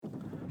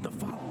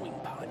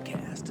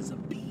podcast is a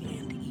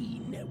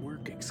B&E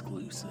Network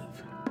exclusive.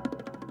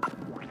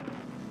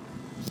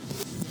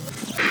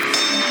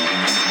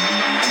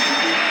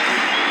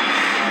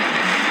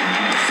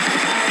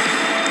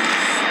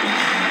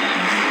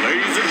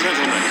 Ladies and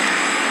gentlemen,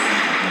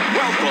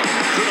 welcome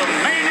to the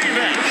main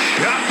event.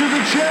 Shot to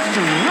the Chest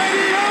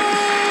Radio!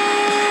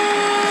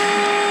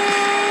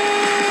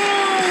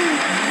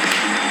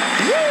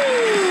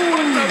 Woo!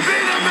 But to be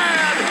the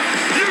man,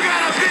 you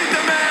gotta beat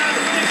the man.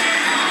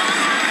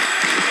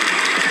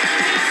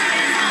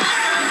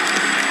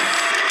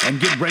 And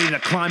get ready to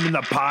climb in the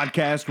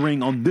podcast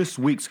ring on this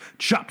week's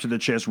Chop to the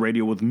Chest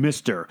Radio with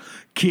Mr.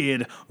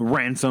 Kid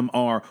Ransom,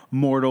 our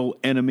mortal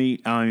enemy.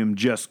 I am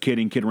just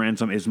kidding. Kid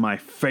Ransom is my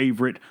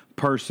favorite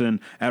person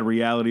at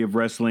Reality of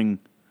Wrestling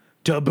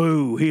to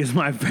boo. He is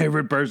my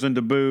favorite person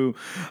to boo.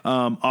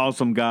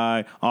 Awesome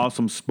guy,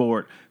 awesome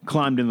sport.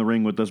 Climbed in the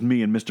ring with us,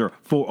 me and Mr.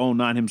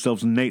 409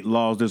 himself, Nate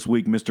Laws, this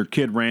week, Mr.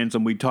 Kid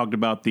Ransom. We talked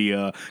about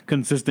the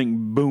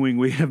consistent booing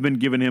we have been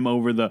giving him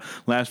over the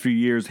last few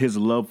years, his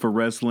love for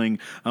wrestling.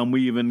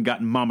 We even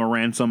got Mama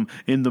Ransom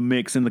in the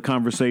mix, in the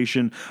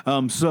conversation.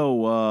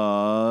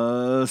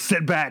 So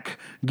sit back,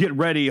 get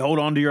ready, hold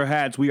on to your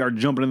hats. We are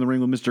jumping in the ring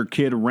with Mr.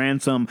 Kid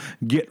Ransom.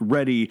 Get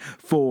ready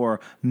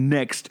for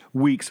next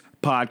week's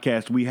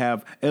podcast. We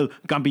have El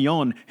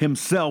Campeon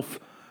himself,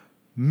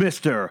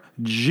 Mr.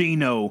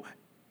 Gino,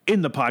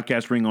 in the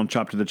podcast ring on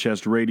Chop to the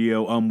Chest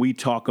Radio. We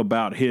talk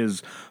about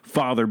his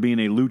father being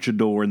a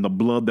luchador, and the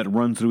blood that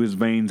runs through his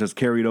veins has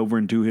carried over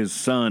into his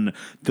son,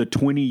 the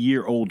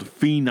 20-year-old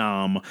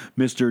phenom,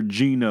 Mr.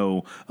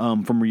 Gino,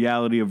 from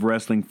Reality of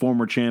Wrestling,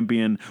 former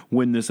champion.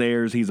 When this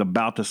airs, he's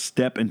about to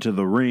step into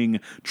the ring.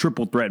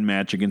 Triple threat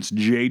match against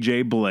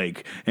J.J.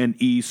 Blake and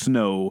E.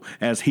 Snow,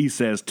 as he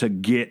says, to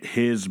get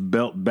his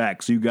belt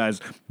back. So you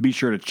guys be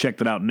sure to check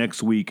that out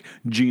next week,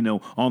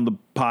 Gino, on the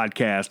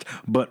podcast.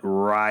 But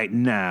right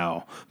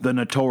now, the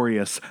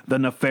notorious, the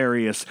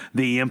nefarious,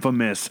 the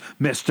infamous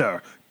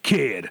Mr.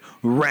 Kid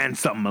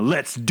Ransom.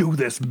 Let's do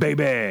this,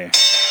 baby.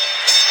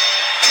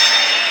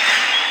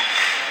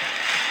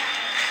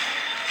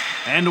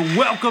 And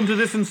welcome to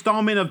this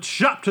installment of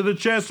Chop to the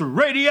Chest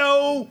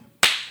Radio.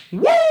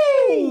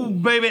 Woo,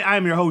 baby. I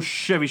am your host,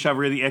 Chevy,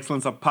 Chavarria, the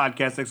excellence of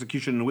podcast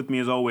execution. And with me,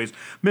 as always,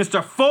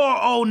 Mr.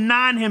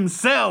 409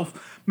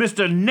 himself,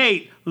 Mr.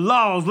 Nate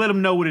Laws. Let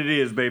him know what it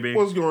is, baby.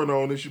 What's going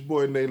on? It's your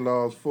boy Nate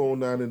Laws,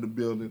 409 in the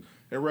building.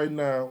 And right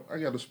now, I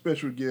got a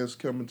special guest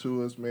coming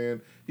to us,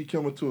 man. He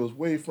coming to us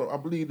way from, I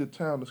believe the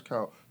town is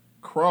called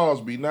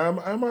Crosby. Now,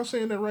 am I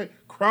saying that right?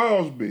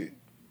 Crosby.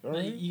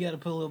 Right? You got to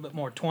put a little bit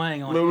more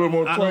twang on it. A little bit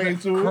more twang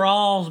to it.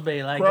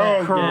 Crosby, like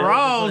Crosby. that.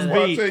 Crosby.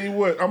 Well, I'll tell you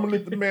what, I'm going to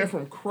let the man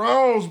from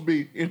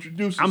Crosby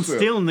introduce himself. I'm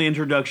still in the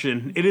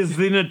introduction. It is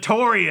the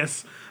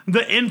notorious,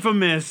 the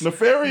infamous,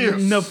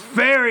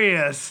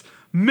 Nefarious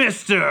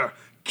Mr.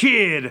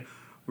 Kid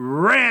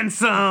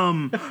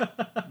Ransom.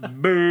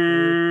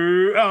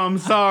 Boo. Oh, I'm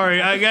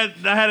sorry.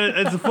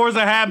 It's a force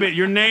of habit.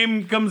 Your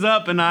name comes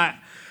up and so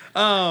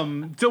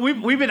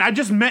I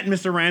just met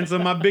Mr.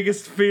 Ransom. My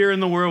biggest fear in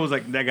the world was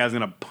like, that guy's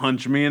gonna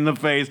punch me in the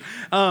face.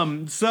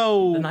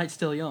 So the night's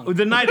still young.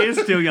 The night is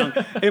still young.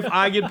 If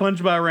I get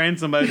punched by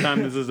Ransom by the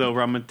time this is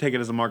over, I'm gonna take it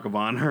as a mark of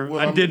honor. Well,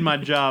 I did my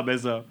job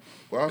as a.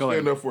 Well, I'll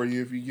stand up for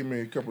you. If you give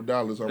me a couple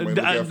dollars, I might look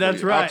out for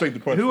That's you. right. I'll take the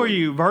punch. Who for are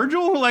you,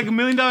 Virgil? Like $1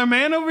 million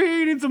man over here?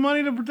 You need some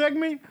money to protect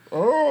me?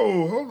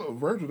 Oh, hold on.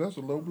 Virgil, that's a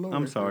low blow.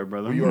 I'm right sorry, there.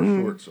 brother. Well, you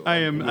are short. So I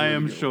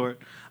am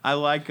short. I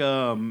like.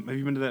 Have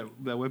you been to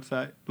that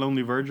website,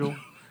 Lonely Virgil?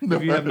 No,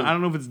 I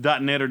don't know if it's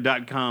 .net or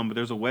 .com, but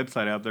there's a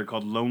website out there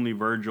called Lonely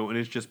Virgil, and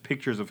it's just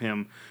pictures of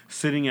him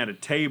sitting at a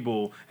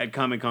table at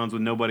Comic Cons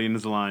with nobody in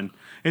his line.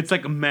 It's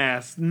like a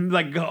mass,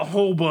 like a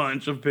whole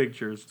bunch of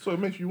pictures. So it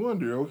makes you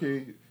wonder,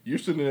 okay, you're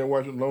sitting there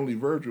watching Lonely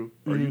Virgil.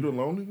 Are you the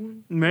lonely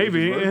one?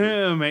 Maybe.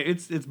 Yeah,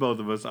 it's both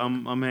of us.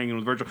 I'm hanging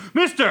with Virgil.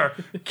 Mr.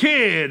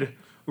 Kid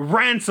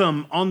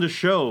Ransom on the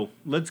show.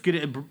 Let's get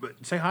it.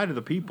 Say hi to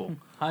the people.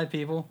 Hi,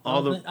 people.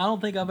 I don't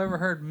think I've ever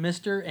heard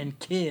Mr. and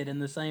Kid in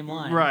the same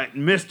line. Right,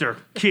 Mr.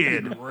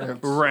 Kid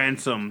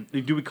Ransom.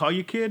 Do we call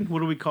you Kid?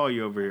 What do we call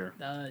you over here?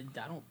 I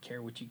don't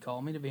care what you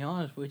call me, to be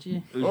honest with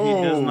you. He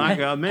does not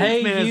go.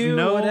 Hey, man has you,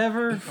 no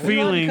whatever.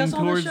 feeling Cuss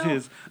on towards this show?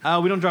 his.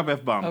 We don't drop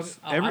F-bombs.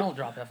 I don't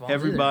drop F-bombs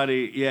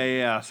Everybody,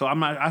 yeah. So I'm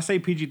not. I say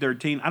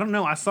PG-13. I don't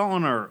know. I saw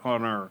on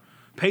our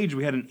page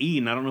we had an E,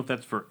 and I don't know if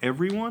that's for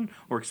everyone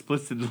or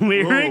explicit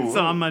lyrics,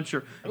 so I'm not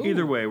sure.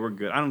 Either way, we're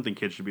good. I don't think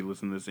kids should be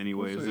listening to this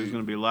anyways. There's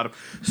going to be a lot of...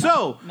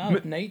 So... Not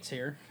if Nate's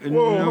here.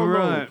 Whoa,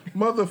 right.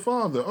 Mother,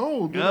 father.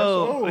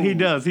 He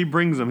does. He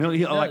brings them.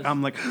 He like,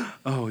 I'm like,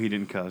 oh, he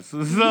didn't cuss.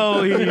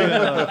 So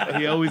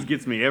he always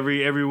gets me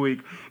every week.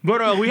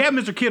 But we have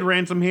Mr. Kid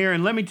Ransom here,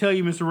 and let me tell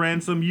you, Mr.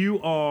 Ransom,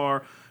 you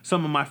are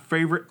some of my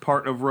favorite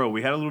part of Raw.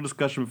 We had a little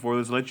discussion before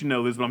this, to let you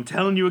know this, but I'm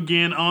telling you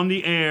again on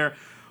the air,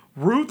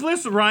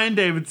 Ruthless Ryan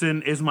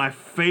Davidson is my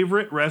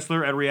favorite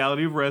wrestler at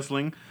Reality of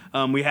Wrestling.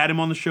 We had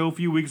him on the show a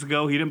few weeks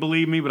ago. He didn't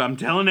believe me, but I'm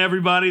telling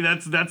everybody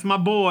that's my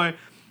boy.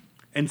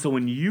 And so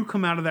when you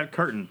come out of that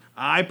curtain,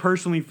 I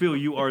personally feel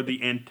you are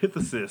the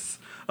antithesis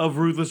of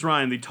Ruthless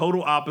Ryan, the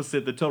total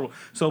opposite, the total.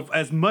 So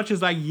as much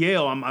as I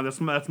yell,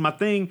 that's my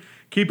thing.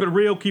 Keep it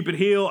real, keep it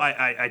heel.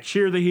 I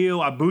cheer the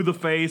heel, I boo the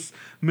face.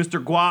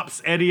 Mr.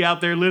 Guaps, Eddie out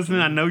there listening,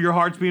 I know your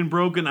heart's being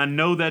broken. I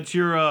know that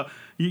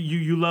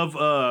you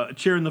love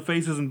cheering the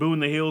faces and booing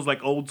the heels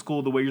like old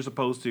school, the way you're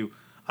supposed to.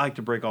 I like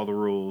to break all the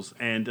rules.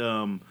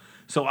 And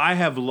so I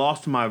have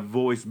lost my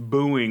voice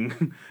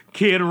booing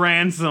Kid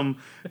Ransom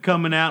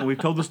coming out. And we've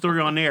told the story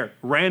on air.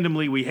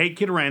 Randomly, we hate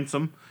Kid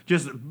Ransom.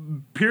 Just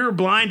pure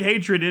blind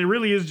hatred. And it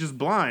really is just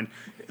blind.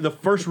 The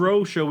first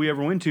row show we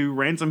ever went to,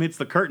 Ransom hits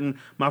the curtain.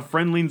 My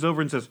friend leans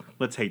over and says,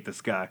 let's hate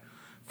this guy.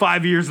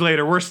 5 years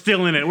later, we're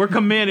still in it. We're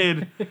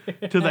committed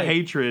to the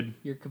hatred.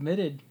 You're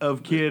committed.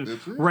 Of Kid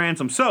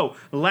Ransom. So,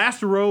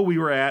 last row we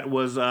were at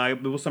was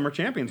it was Summer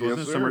Champions,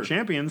 wasn't it? Summer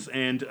Champions.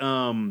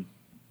 And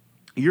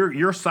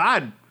your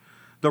side,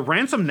 the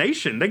Ransom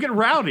Nation, they get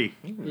rowdy.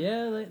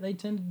 Yeah, they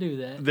tend to do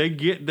that. They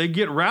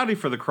get rowdy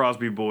for the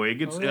Crosby boy. It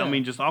gets, I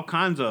mean, just all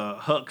kinds of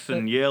hucks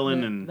and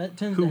yelling and that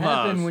tends to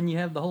happen when you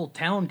have the whole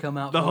town come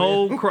out. The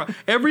whole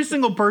every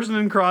single person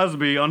in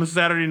Crosby on a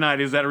Saturday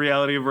night is that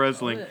reality of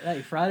wrestling.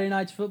 Hey, Friday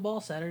night's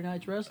football, Saturday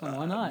night's wrestling.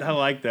 Why not? I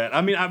like that.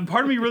 I mean,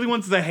 part of me really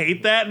wants to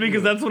hate that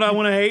because that's what I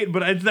want to hate.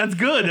 But that's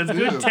good. That's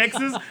good.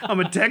 Texas. I'm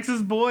a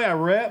Texas boy. I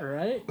rep.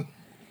 Right.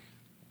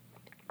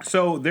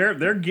 So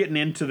they're getting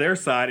into their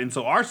side, and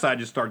so our side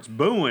just starts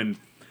booing.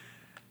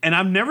 And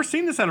I've never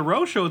seen this at a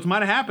row show. It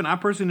might have happened. I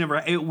personally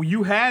never.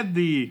 You had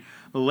the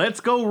 "Let's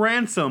go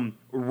Ransom,"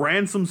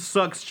 "Ransom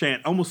sucks"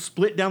 chant almost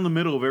split down the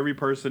middle of every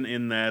person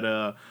in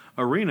that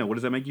arena. What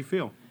does that make you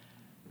feel?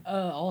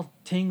 All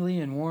tingly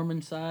and warm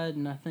inside,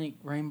 and I think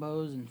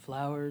rainbows and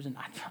flowers, and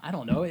I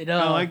don't know.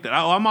 I like that.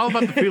 I'm all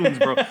about the feelings,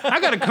 bro.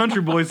 I got a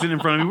country boy sitting in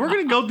front of me. We're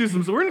gonna go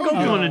through We're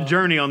gonna go on a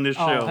journey on this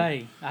show.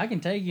 Hey, I can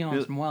take you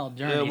on some wild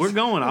journeys. We're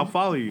going. I'll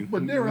follow you.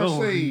 But dare I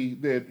say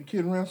that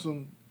Kid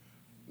Ransom,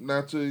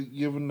 not to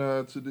give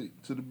to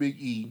the Big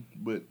E,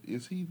 but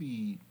is he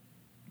the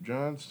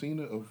John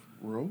Cena of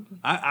road?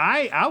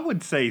 I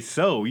would say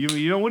so.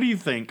 You know, what do you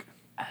think?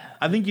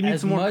 I think you need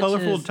some more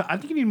colorful. I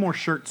think you need more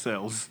shirt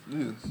sales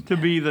to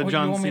be the John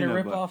Cena. You want me to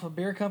rip off a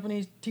beer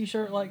company's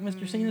T-shirt like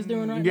Mr. Cena's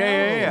doing right now?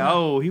 Yeah.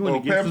 Oh, he went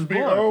against his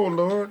boy. Oh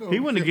Lord,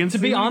 he went against.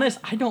 To be honest,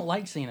 I don't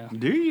like Cena.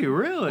 Do you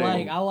really?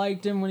 Like, I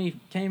liked him when he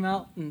came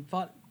out and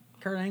fought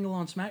Kurt Angle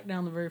on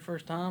SmackDown the very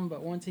first time,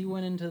 but once he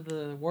went into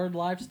the Word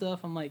Life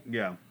stuff, I'm like,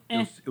 yeah,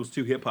 it was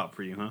too hip hop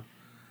for you, huh?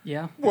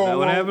 Yeah. Whoa,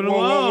 what happened?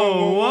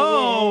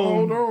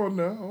 Whoa. Hold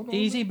on.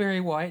 Easy, Barry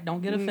White.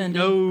 Don't get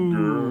offended.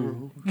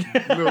 No.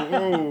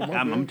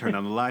 I'm turning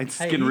on the lights.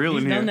 Hey, it's getting real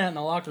in here. He's done that in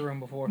the locker room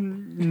before.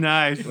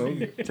 Nice.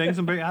 Sing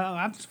some Barry.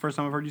 That's the first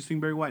time I've heard you sing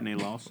Barry White, Nate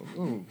Loss.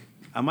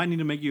 I might need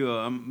to make you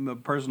a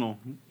personal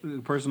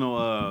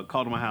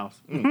call to my house.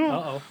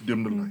 Uh-oh.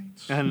 Dim the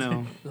lights. I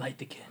know. Light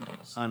the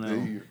candles. I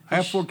know. I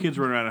have 4 kids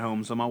running around at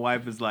home, so my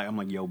wife is like, I'm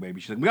like, yo,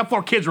 baby. She's like, we got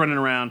 4 kids running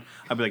around.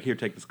 I'd be like, here,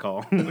 take this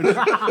call.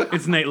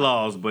 It's Nate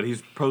Laws, but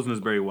he's posing as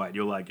Barry White.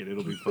 You'll like it.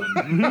 It'll be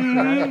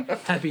fun.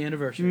 Happy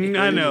anniversary.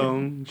 I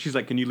know. She's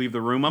like, can you leave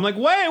the room? I'm like,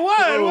 wait,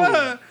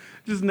 what?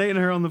 Just Nate and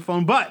her on the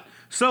phone. But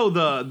so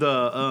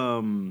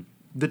the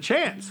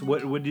chants.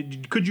 What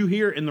could you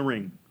hear in the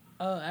ring?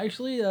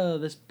 Actually,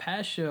 this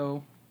past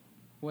show,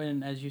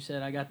 when, as you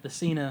said, I got the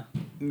Cena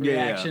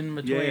reaction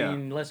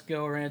between "Let's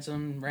Go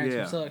Ransom,"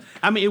 sucks.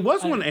 I mean, it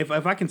was one. If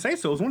I can say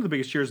so, it was one of the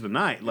biggest cheers of the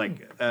night.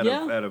 Like out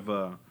of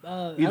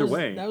either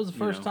way. That was the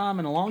first time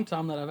in a long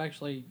time that I've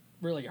actually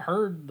really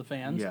heard the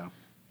fans. Yeah.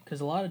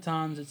 Because a lot of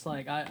times it's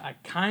like I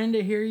kind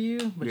of hear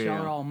you, but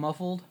y'all are all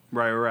muffled.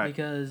 Right.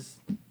 Because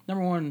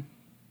number one,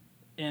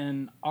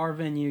 in our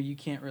venue, you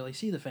can't really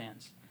see the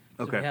fans.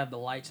 Okay. We have the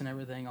lights and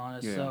everything on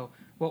us. Yeah. So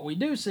what we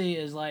do see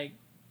is like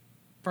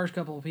first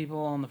couple of people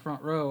on the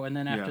front row, and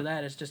then after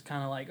that, it's just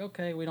kind of like,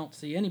 okay, we don't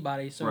see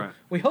anybody. So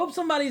we hope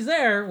somebody's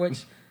there,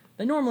 which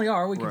they normally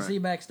are. We can see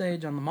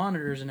backstage on the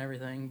monitors and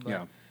everything.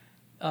 But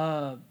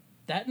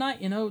that night,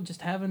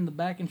 just having the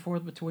back and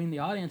forth between the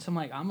audience, I'm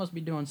like, I must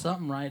be doing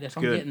something right if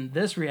I'm getting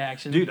this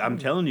reaction. Dude, I'm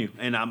telling you,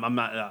 and I'm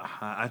not.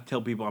 I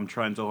tell people I'm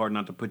trying so hard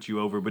not to put you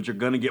over, but you're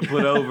gonna get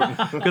put over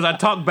because I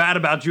talk bad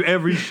about you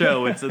every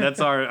show. That's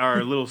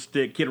our little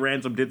stick. Kid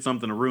Ransom did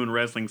something to ruin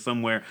wrestling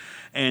somewhere,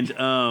 and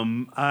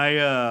Montreal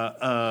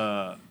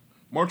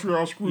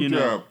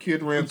Screwjob,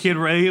 Kid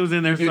Ransom. He was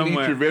in there somewhere. You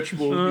didn't eat your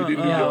vegetables. You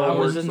didn't eat your homework. I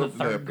was in the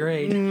 3rd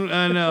grade.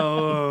 I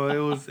know. It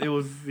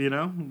was.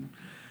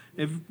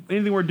 If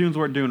anything we're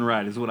doing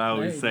right is what I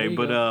always say.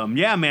 But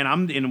yeah,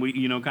 man,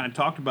 we kind of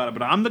talked about it.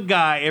 But I'm the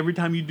guy every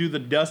time you do the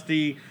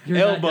dusty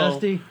elbow. Not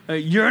dusty.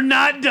 You're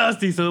not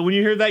dusty. So when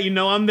you hear that,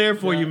 I'm there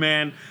for you,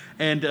 man.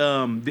 And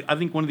I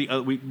think one of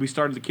the we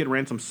started the Kid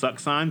Ransom suck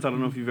signs. I don't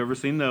know if you've ever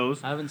seen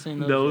those. I haven't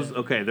seen those. Yet.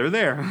 Okay, they're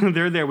there.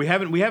 They're there. We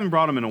haven't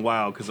brought them in a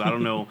while because I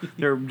don't know.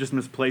 They're just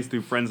misplaced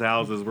through friends'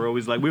 houses.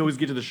 We always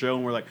get to the show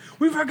and we're like,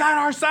 we forgot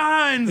our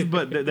signs,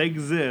 but they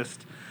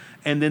exist.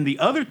 And then the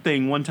other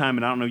thing, one time,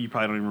 and I don't know, you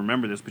probably don't even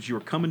remember this, but you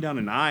were coming down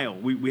an aisle.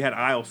 We had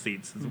aisle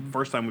seats. It's the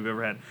first time we've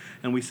ever had.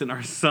 And we sent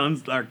our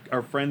son's,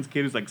 our friend's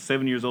kid who's like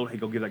 7 years old, hey,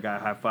 go give that guy a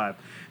high five.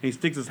 And he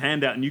sticks his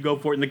hand out, and you go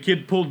for it, and the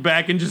kid pulled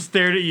back and just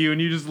stared at you,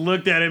 and you just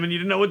looked at him, and you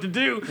didn't know what to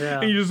do.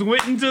 Yeah. And you just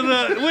went into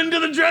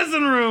the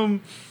dressing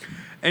room.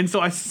 And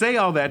so I say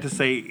all that to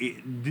say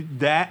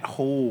that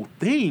whole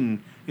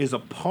thing is a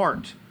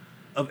part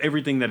of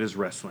everything that is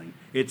wrestling.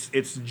 It's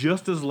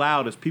just as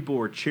loud as people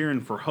were cheering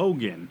for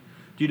Hogan.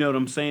 Do you know what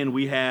I'm saying?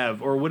 We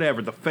have, or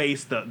whatever, the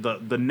face,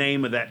 the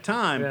name of that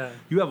time. Yeah.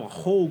 You have a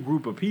whole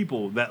group of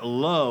people that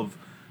love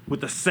with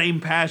the same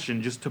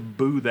passion just to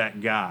boo that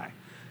guy.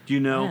 Do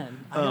you know?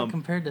 Man, I got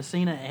compared to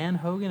Cena and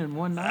Hogan in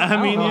one night.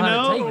 I mean,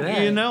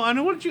 I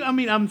know what you. I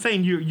mean, I'm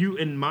saying you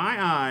in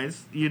my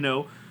eyes,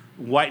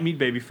 white meat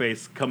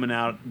babyface coming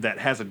out that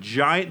has a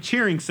giant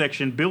cheering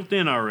section built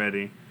in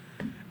already.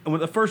 And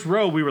with the first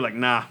row, we were like,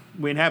 nah,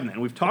 we ain't having that.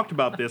 And we've talked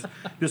about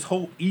this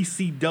whole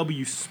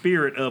ECW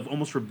spirit of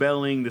almost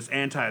rebelling, this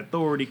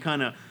anti-authority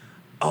kind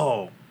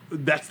of,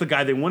 that's the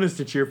guy they want us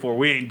to cheer for.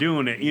 We ain't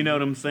doing it. You know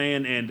what I'm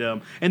saying?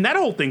 And that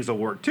whole thing's a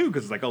work, too,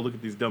 because it's like, oh, look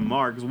at these dumb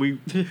marks.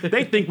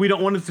 They think we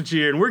don't want us to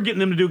cheer, and we're getting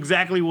them to do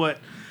exactly what,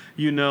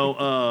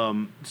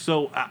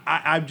 So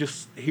I'm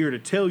just here to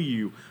tell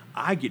you,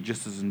 I get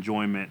just as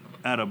enjoyment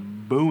out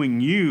of booing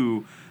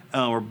you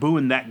or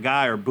booing that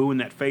guy or booing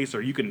that face,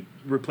 or you can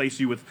replace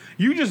you with...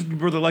 You just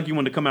were the lucky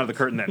one to come out of the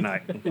curtain that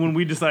night when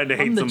we decided to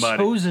hate somebody.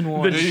 Chosen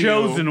one. The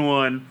chosen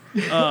one.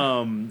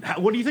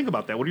 What do you think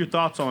about that? What are your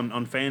thoughts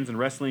on fans and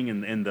wrestling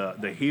and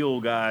the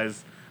heel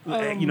guys,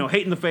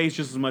 hating the face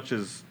just as much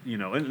as,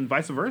 and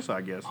vice versa,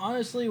 I guess?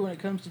 Honestly, when it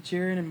comes to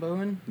cheering and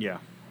booing, yeah,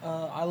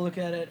 I look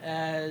at it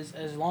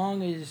as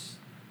long as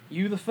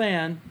you, the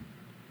fan,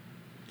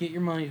 get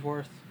your money's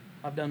worth,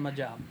 I've done my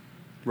job.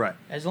 Right.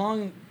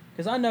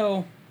 Because I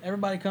know...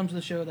 Everybody comes to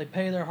the show. They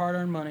pay their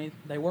hard-earned money.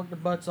 They work their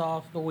butts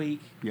off the week.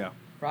 Yeah.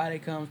 Friday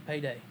comes,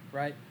 payday,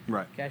 right?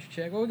 Right. Cash your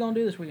check. What are we going to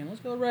do this weekend? Let's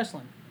go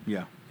wrestling.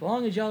 Yeah. As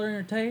long as y'all are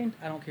entertained,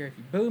 I don't care if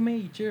you boo me,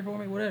 you cheer for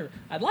me, whatever.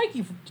 I'd like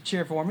you to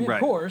cheer for me, right.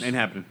 of course. Ain't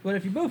happening. But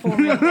if you boo for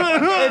me, at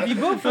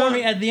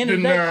the end of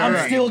the day,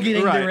 I'm still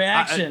getting the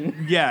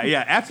reaction.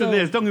 Yeah. After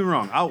this, don't get me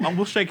wrong.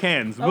 We'll shake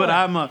hands.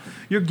 But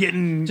you're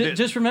getting...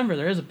 Just remember,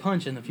 there is a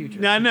punch in the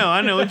future. I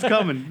know. It's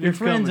coming. Your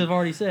friends have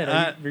already said,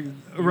 are you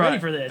ready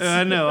for this?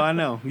 I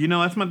know.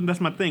 That's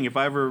my thing. If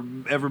I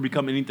ever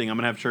become anything, I'm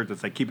going to have shirts that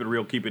say, keep it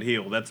real, keep it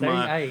heel. That's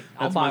my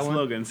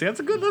slogan. See,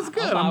 that's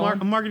good. I'm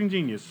a marketing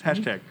genius.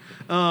 Hashtag.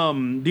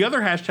 The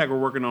other hashtag we're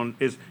working on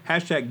is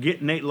hashtag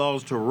get Nate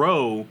Laws to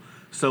row.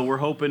 So we're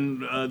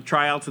hoping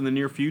tryouts in the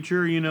near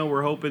future.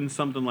 We're hoping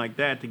something like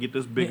that to get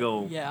this big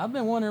old. Yeah, I've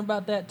been wondering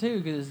about that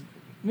too because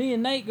me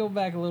and Nate go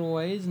back a little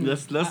ways. And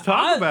let's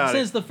talk about it.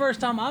 Since the first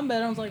time I met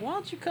him, I was like, why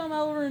don't you come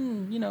over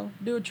and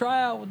do a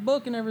tryout with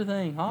Book and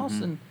everything, Hoss?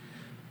 Mm-hmm. And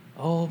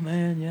oh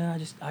man, yeah,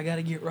 I got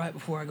to get right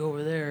before I go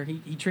over there.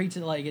 He treats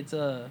it like it's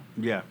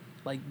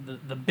like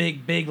the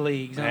big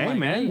leagues. Hey, like,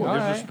 man, hey,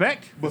 there's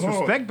respect. There's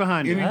respect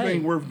behind it.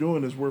 Anything worth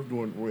doing is worth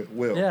doing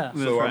well. Yeah.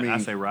 So right. I mean, I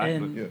say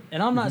right.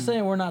 And I'm not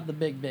saying we're not the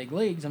big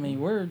leagues. I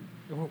mean, we're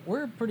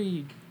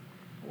pretty.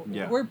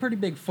 Yeah. We're a pretty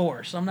big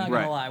force. I'm not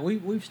gonna lie.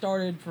 We've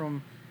started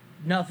from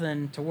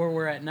nothing to where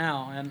we're at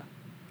now, and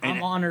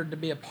I'm honored to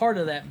be a part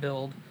of that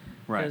build.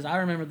 Right. Because I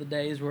remember the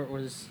days where it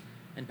was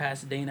in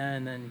Pasadena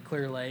and then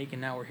Clear Lake, and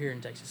now we're here in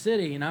Texas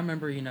City. And I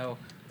remember,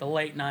 the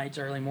late nights,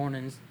 early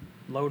mornings,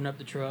 loading up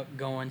the truck,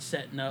 going,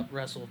 setting up,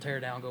 wrestle, tear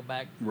down, go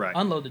back,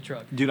 unload the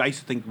truck. Dude, I used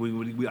to think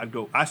I'd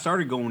go. I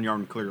started going yard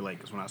in Clear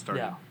Lake is when I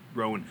started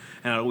rowing,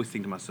 and I always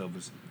think to myself,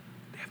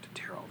 they have to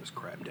tear all this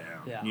crap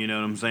down. Yeah. You know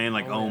what I'm saying?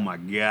 Like, oh my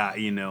God,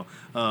 and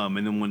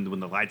then when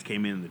the lights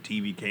came in, the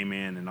TV came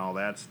in, and all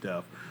that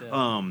stuff.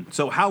 Yeah.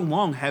 So how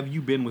long have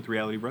you been with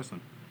reality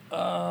wrestling?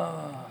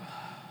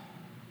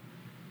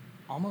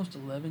 Almost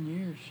 11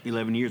 years.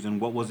 11 years,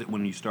 and what was it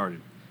when you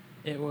started?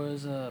 It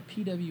was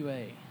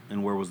PWA.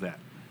 And where was that?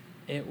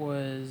 It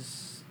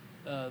was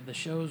the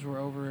shows were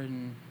over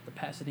in the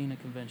Pasadena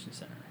Convention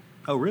Center.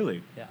 Oh,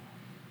 really? Yeah,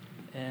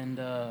 and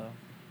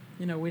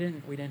we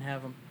didn't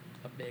have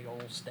a big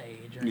old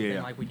stage or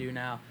anything like we do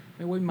now.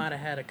 I mean, we might have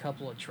had a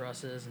couple of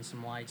trusses and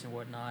some lights and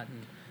whatnot,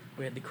 and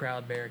we had the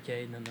crowd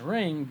barricade and then the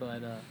ring,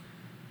 but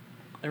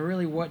there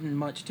really wasn't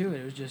much to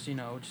it. It was just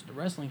just a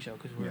wrestling show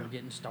because we were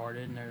getting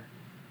started, and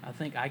I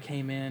think I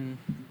came in.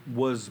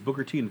 Was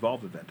Booker T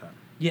involved at that time?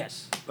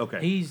 Yes. Okay.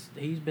 He's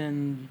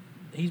been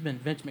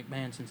Vince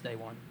McMahon since day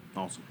one.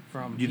 Awesome.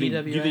 From do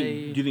PWA.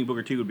 Do you think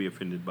Booker T would be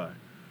offended by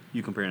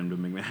you comparing him to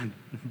McMahon?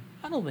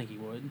 I don't think he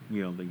would.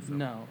 You don't think so?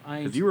 No.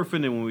 Because you were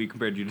offended when we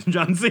compared you to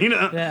John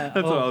Cena. Yeah.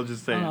 That's what I was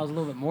just saying. I was a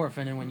little bit more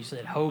offended when you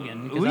said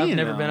Hogan because I've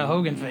never been a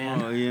Hogan fan.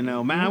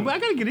 Man, I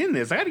got to get in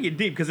this. I got to get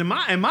deep because in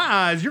my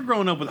eyes, you're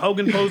growing up with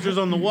Hogan posters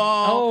on the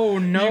wall. Oh,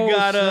 no, you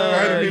got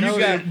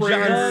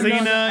John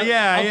Cena.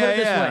 Yeah, I'll put it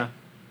this way.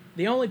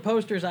 The only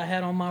posters I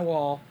had on my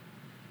wall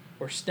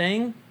were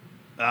Sting,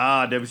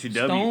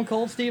 WCW, Stone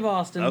Cold Steve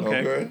Austin,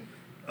 okay,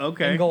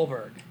 and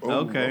Goldberg.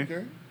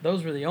 Okay.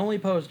 Those were the only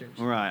posters.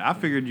 Right. I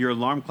figured your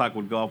alarm clock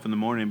would go off in the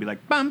morning and be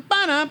like, bum,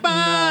 ba,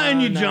 ba,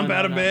 and you jump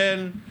out of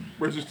bed.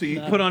 Brush your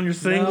teeth. Put on your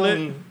singlet.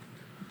 No.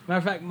 Matter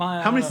of fact,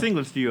 How many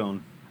singlets do you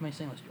own? How many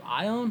singlets do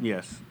I own?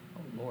 Yes.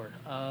 Oh, Lord.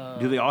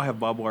 Do they all have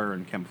barbed wire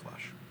and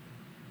camouflage?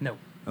 No.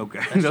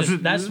 Okay.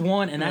 That's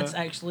one, and that's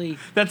actually...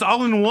 That's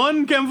all in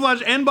one?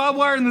 Camouflage and barbed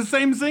wire in the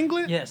same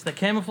singlet? Yes, the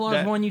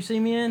camouflage one you see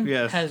me in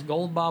yes. has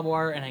gold barbed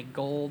wire and a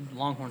gold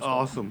Longhorn skull.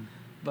 Awesome.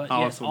 But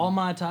yes, all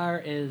my attire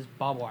is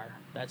barbed wire.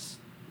 That's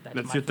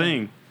your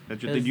thing.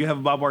 That's your thing. Do you have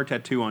a barbed wire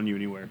tattoo on you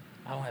anywhere?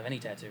 I don't have any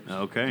tattoos.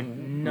 Okay.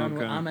 None.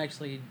 Okay. I'm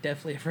actually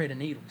definitely afraid of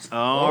needles.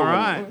 All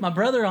right. My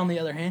brother, on the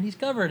other hand, he's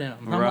covered in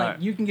them. I'm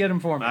like, you can get them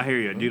for me. I hear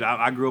you, dude.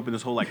 I grew up in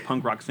this whole like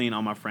punk rock scene.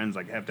 All my friends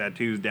like have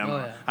tattoos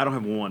down. I don't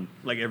have one.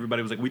 Like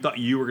everybody was like, we thought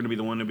you were gonna be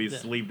the one to be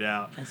sleeved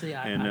out. And see,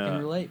 I can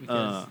relate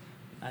because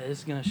this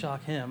is gonna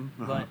shock him,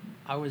 but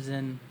I was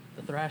in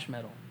the thrash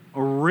metal.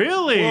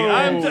 Really?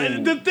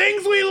 The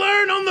things we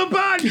learn on the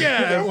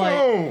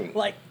podcast.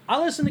 like I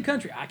listen to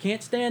country. I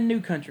can't stand new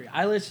country.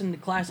 I listen to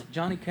classic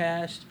Johnny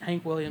Cash,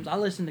 Hank Williams. I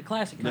listen to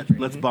classic country.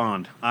 Let's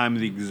bond. I'm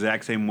the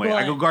exact same way. Well,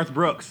 I go Garth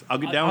Brooks. I'll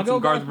get down with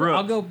some Garth Brooks.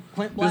 I'll go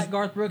Clint Black,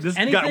 Garth Brooks. This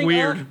Anything got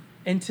weird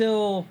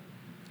until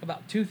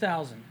about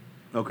 2000.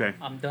 Okay.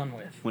 I'm done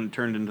with. When it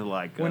turned into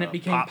like when it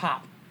became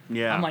pop.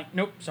 Yeah. I'm like,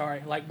 nope,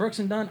 sorry. Like Brooks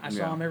and Dunn, I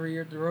saw them every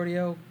year at the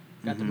rodeo.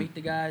 Got to meet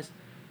the guys.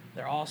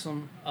 They're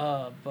awesome.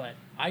 But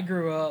I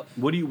grew up.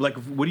 What do you like?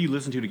 What do you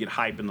listen to get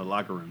hype in the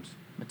locker rooms?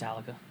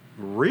 Metallica.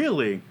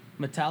 Really?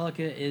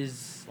 Metallica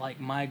is like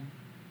my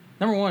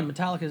number one.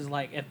 Metallica is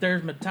like if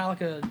there's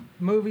Metallica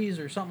movies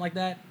or something like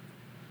that.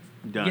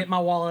 Done. Get my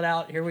wallet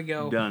out. Here we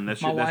go. Done.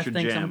 That's my your wife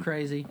thinks jam. I'm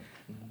crazy.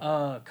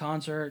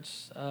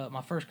 Concerts.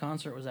 My first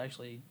concert was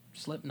actually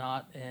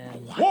Slipknot,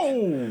 and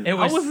whoa! It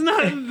was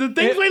not the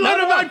things we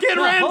learned about Kid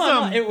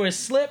Ransom. It was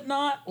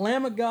Slipknot,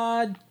 Lamb of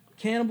God,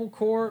 Cannibal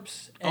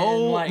Corpse,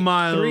 and like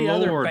my three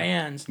Lord. other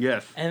bands.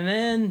 Yes. And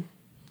then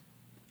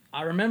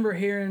I remember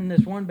hearing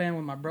this one band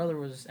when my brother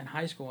was in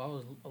high school. I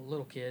was a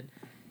little kid,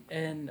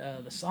 and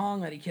the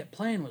song that he kept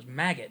playing was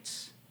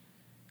Maggots.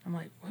 I'm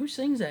like, who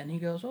sings that? And he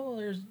goes,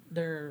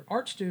 they're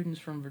art students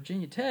from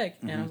Virginia Tech.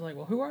 And I was like,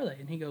 well, who are they?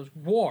 And he goes,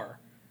 Gwar.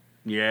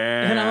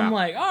 Yeah. And I'm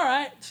like, all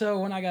right. So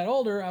when I got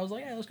older, I was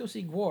like, yeah, let's go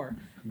see Gwar.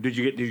 Did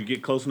you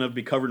get close enough to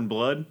be covered in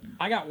blood?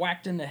 I got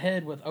whacked in the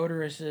head with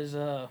Odorous'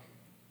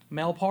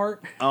 male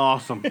part.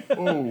 Awesome.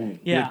 Oh.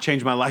 Yeah. It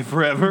changed my life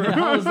forever.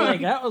 Yeah, I was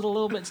like, that was a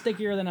little bit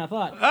stickier than I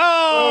thought.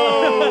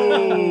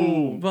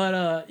 Oh!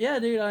 But, yeah,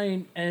 dude, I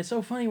mean, and it's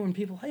so funny when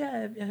people, hey,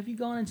 have you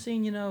gone and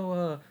seen,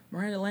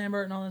 Miranda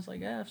Lambert and all this?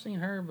 Like, yeah, I've seen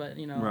her, but,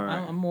 right.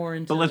 I'm more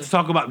into... But let's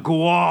talk about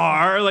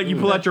Gwar. Like, you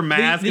pull out your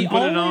mask and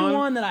put it on. The only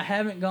one that I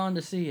haven't gone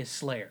to see is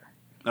Slayer.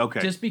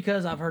 Okay. Just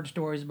because I've heard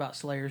stories about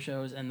Slayer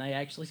shows and they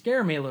actually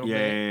scare me a little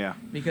bit. Yeah.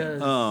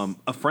 Because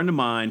a friend of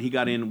mine, he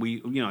got in.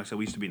 I said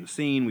we used to be in the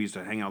scene. We used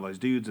to hang out with those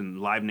dudes, and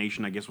Live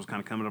Nation, I guess, was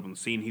kind of coming up on the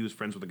scene. He was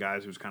friends with the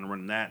guys who was kind of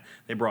running that.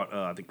 They brought,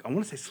 I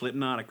want to say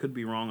Slipknot. I could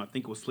be wrong. I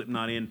think it was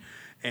Slipknot in,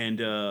 and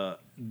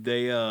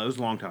they it was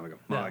a long time ago,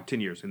 like 10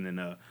 years, and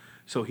then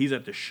so he's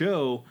at the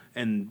show,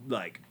 and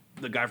like.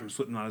 The guy from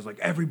Slipknot is like,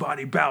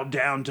 everybody bowed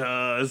down to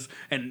us,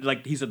 and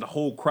like he said, the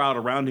whole crowd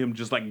around him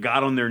just like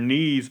got on their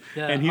knees,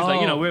 and he's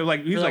like, we're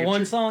like, he's like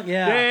one song,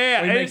 yeah,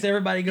 where he makes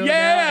everybody go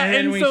down,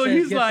 and so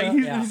he's like,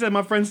 he said,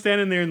 my friend's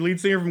standing there, and the lead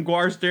singer from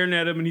Gwar staring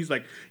at him, and he's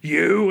like,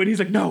 and he's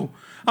like, no,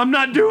 I'm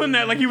not doing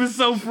that. Like he was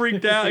so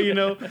freaked out,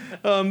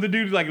 the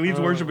dude like leads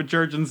worship at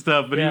church and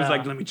stuff, but he was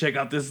like, let me check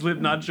out this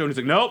Slipknot show, and he's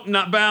like, nope,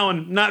 not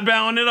bowing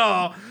at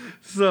all.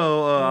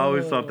 So I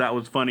always thought that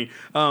was funny.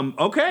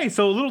 Okay,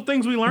 so little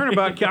things we learn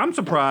about. I'm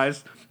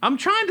surprised. I'm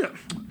trying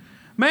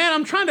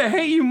to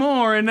hate you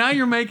more, and now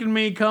you're making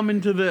me come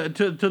into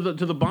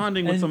the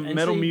bonding with some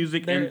metal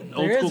music and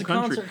old school country. There is a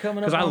concert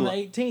coming up on the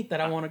 18th that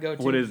I want to go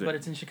to. What is it? But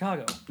it's in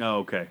Chicago. Oh,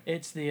 okay.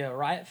 It's the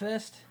Riot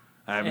Fest.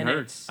 I haven't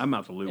heard. I'm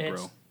out the loop,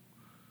 bro.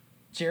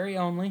 Jerry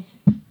Only.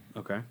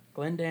 Okay.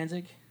 Glenn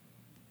Danzig.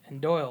 And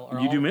Doyle.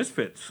 You do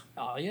Misfits.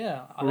 Oh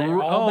yeah, they're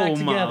all back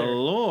together. Oh my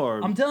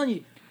Lord! I'm telling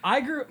you. I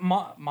grew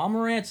up, Mama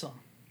Ransom.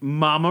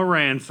 Mama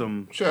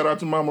Ransom. Shout out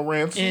to Mama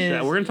Ransom.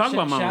 We're going to talk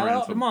about Mama Ransom.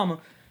 Shout out to Mama.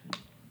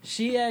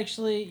 She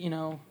actually,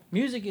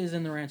 music is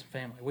in the Ransom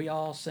family. We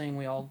all sing,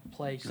 we all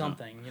play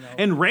something,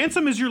 And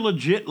Ransom is your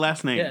legit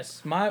last name?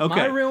 Yes. My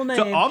real name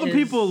is So all the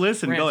people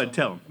listen, Ransom. Go ahead,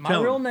 tell them. My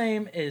real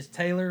name is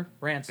Taylor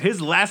Ransom. His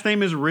last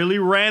name is really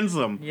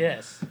Ransom.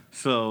 Yes.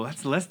 So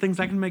that's less things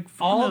I can make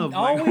fun of.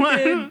 All we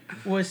did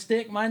was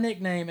stick my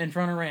nickname in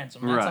front of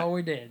Ransom. That's all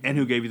we did. And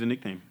who gave you the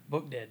nickname?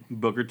 Book did.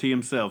 Booker T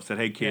himself said,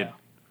 hey, kid.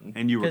 Yeah.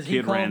 And you were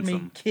Kid Ransom. Because he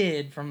called me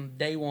Kid from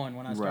day one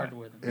when I started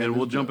with him. And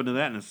we'll jump into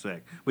that in a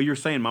sec. But you were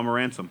saying Mama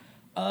Ransom.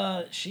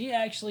 She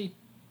actually...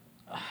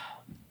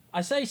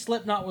 I say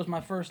Slipknot was my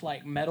first,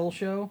 metal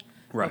show.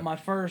 Right. But my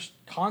first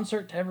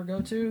concert to ever go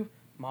to...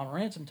 Mama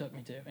Ransom took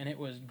me to, and it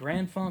was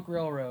Grand Funk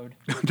Railroad.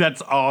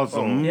 That's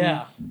awesome.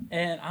 Yeah,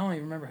 and I don't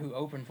even remember who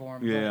opened for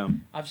him. Yeah,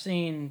 I've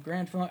seen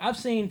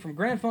from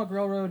Grand Funk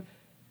Railroad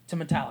to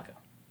Metallica.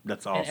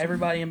 That's awesome. And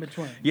everybody in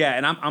between. Yeah,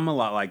 and I'm a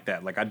lot like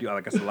that. Like I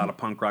said, a lot of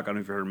punk rock. I don't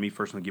know if you heard of me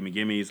personally. Gimme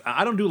Gimmes.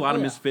 I don't do a lot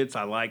of Misfits.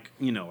 I like,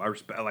 I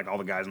respect. I like all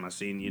the guys in my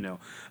scene. Dude,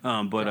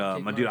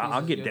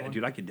 I'll get down.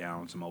 Dude, I get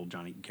down on some old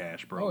Johnny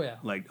Cash, bro. Oh yeah.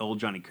 Like old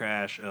Johnny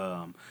Cash,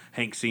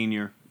 Hank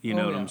Senior. You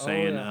know what I'm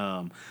saying?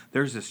 Yeah.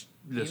 There's this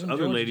Even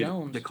other George lady.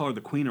 Jones. They call her the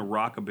Queen of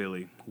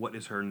Rockabilly. What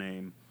is her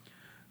name?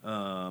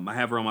 I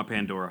have her on my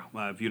Pandora.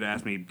 If you'd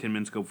asked me 10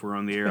 minutes ago before we're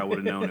on the air, I would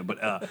have known it.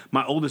 But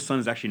my oldest son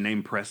is actually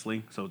named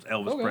Presley, so it's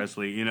Elvis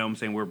Presley. You know what I'm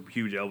saying? We're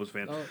huge Elvis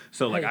fans.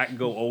 So, like, I can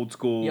go old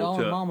school. Y'all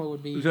and Mama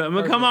would be...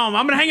 Come on,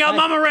 I'm going to hang out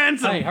with Mama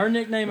Ransom. Hey, her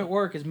nickname at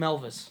work is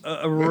Melvis.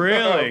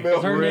 Really?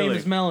 Her name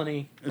is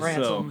Melanie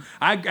Ransom. So,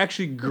 I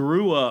actually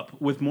grew up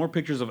with more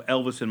pictures of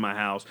Elvis in my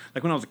house.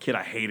 Like, when I was a kid,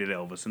 I hated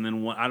Elvis. And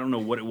then, I don't know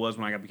what it was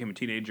when I became a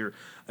teenager.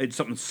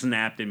 Something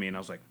snapped in me, and I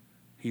was like,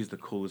 he's the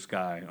coolest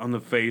guy on the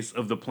face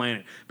of the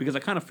planet. Because I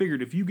kind of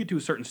figured if you get to a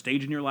certain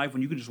stage in your life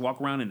when you can just walk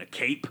around in a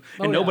cape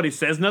and nobody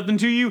says nothing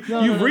to you,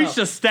 you've reached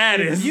a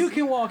status. If you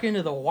can walk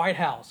into the White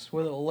House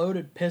with a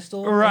loaded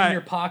pistol in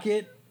your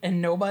pocket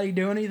and nobody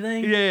do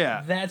anything,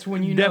 that's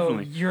when you know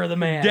you're the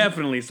man.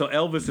 Definitely. So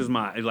Elvis is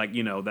my, like,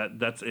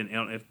 that's, and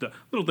if the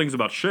little things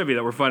about Chevy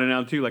that we're finding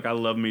out too, like I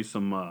love me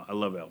some, I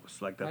love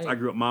Elvis. Like that's, I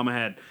grew up, my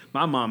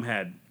mom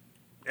had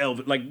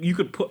Elvis, like you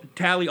could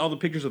tally all the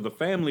pictures of the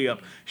family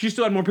up. She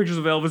still had more pictures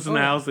of Elvis in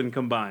the house than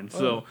combined.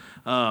 So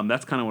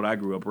that's kind of what I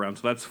grew up around.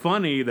 So that's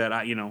funny that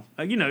like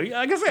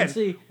I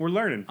said, we're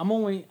learning. I'm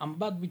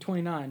about to be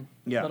 29.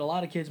 Yeah. But a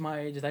lot of kids my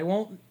age, they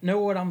won't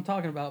know what I'm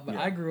talking about. But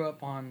I grew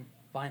up on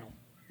vinyl.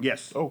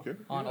 Yes. Okay.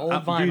 On old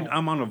vinyl. Dude,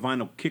 I'm on a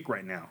vinyl kick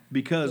right now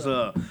because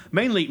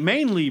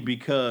mainly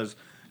because.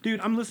 Dude,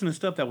 I'm listening to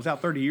stuff that was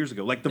out 30 years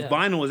ago. Like, the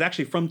vinyl is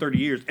actually from 30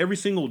 years. Every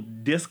single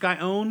disc I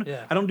own,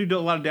 I don't do a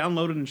lot of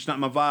downloading, and it's not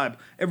my vibe.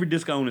 Every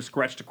disc I own is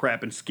scratched to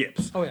crap and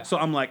skips. Oh, yeah. So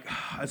I'm like,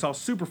 it's all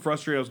super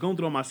frustrated. I was going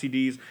through all my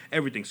CDs,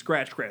 everything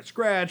scratch,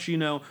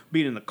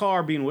 being in the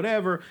car, being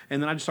whatever. And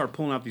then I just started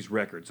pulling out these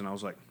records, and I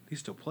was like, these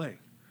still play.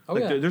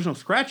 There's no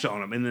scratch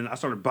on them. And then I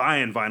started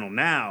buying vinyl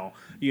now,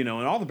 and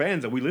all the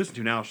bands that we listen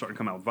to now are starting to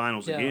come out with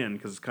vinyls again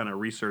because it's kind of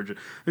resurgent.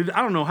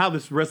 I don't know how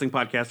this wrestling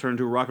podcast turned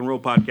into a rock and roll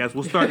podcast.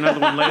 We'll start another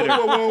one later.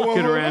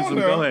 Kid Ransom,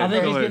 go ahead. I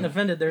think he's getting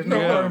offended. There's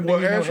no R&B,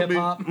 no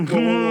hip-hop.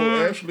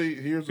 Actually,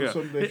 here's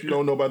something that you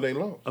don't know about Nate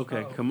Laws.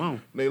 Okay, come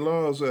on. Nate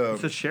Laws...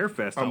 it's a share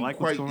fest. I like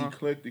what's going on. I'm quite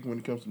eclectic when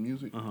it comes to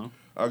music.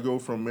 I go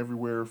from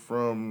everywhere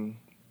from...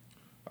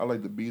 I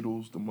like the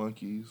Beatles, the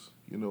Monkees.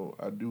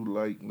 I do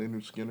like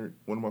Leonard Skinner.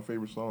 One of my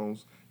favorite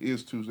songs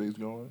is Tuesday's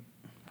Gone.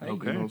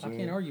 Okay. I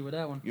can't argue with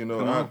that one.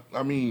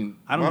 I mean...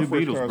 I don't do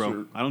Beatles,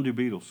 bro. I don't do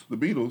Beatles. The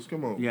Beatles?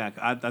 Come on. Yeah,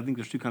 I think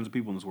there's two kinds of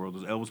people in this world.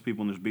 There's Elvis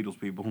people and there's Beatles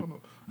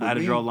people. I had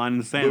to draw a line in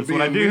the sand. That's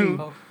what I do.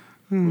 But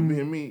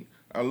being me,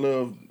 I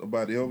love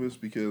about Elvis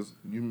because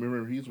you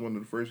remember he's one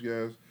of the first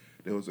guys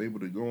that was able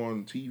to go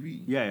on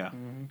TV. Yeah.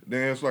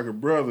 Dance like a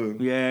brother.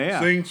 Yeah.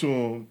 Sing to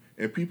him.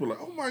 And people are like,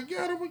 oh my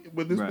God.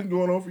 But this has been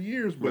going on for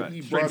years. But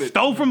he brought it.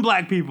 Stole from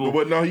black people.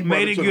 But no, he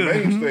brought it to the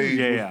main stage.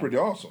 It was pretty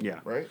awesome. Yeah.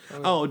 Right?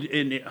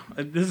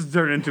 This is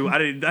turned into, I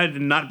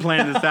did not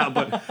plan this out.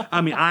 But, I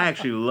mean, I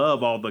actually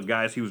love all the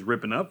guys he was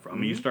ripping up from. I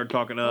mean, you start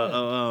talking,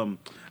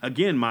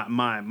 again,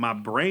 my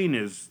brain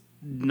is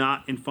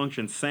not in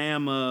function.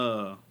 Sam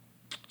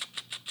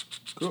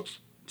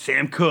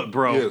Cooke,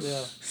 bro. Yes.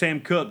 Yeah. Sam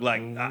Cooke.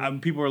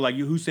 Like, people are like,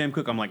 who's Sam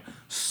Cooke? I'm like,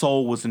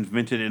 soul was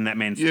invented in that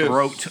man's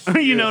throat.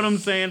 You know what I'm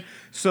saying?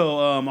 So,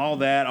 all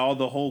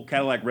the whole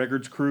Cadillac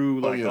Records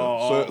crew.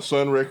 Like,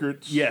 Sun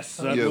Records. Yes.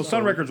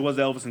 Sun Records was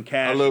Elvis and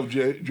Cash. I love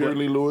Jerry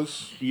Lee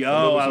Lewis. I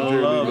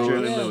love Jerry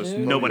Lee Lewis.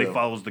 Nobody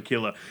follows the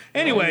killer.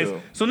 Anyways,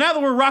 so now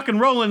that we're rock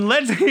and rolling,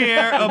 let's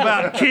hear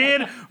about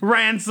Kid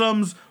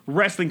Ransom's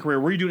wrestling career.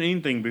 Were you doing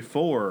anything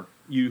before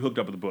you hooked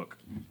up with the book?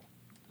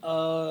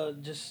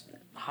 Just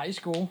high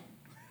school.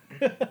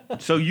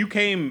 So you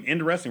came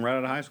into wrestling right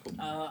out of high school?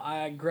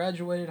 I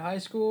graduated high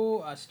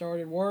school. I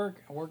started work.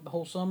 I worked the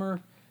whole summer,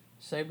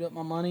 saved up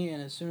my money,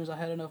 and as soon as I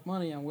had enough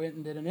money, I went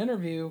and did an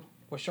interview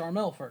with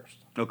Charmel first.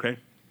 Okay.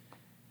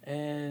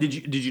 And did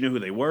you know who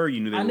they were?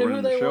 You knew they were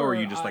running the show, or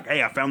you just like,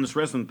 hey, I found this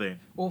wrestling thing?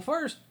 Well,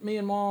 first, me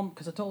and Mom,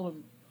 because I told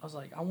him, I was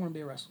like, I want to be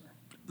a wrestler.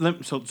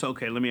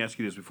 Okay, let me ask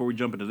you this before we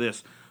jump into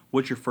this.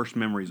 What's your first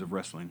memories of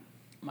wrestling?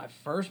 My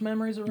first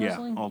memories of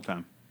wrestling? Yeah, all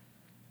time.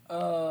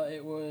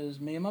 It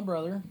was me and my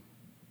brother.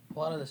 A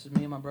lot of this is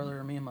me and my brother,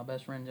 or me and my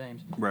best friend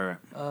James. Right.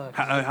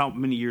 How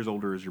many years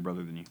older is your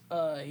brother than you?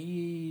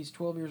 He's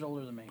 12 years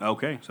older than me.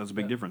 Okay, so that's a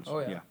big difference. Oh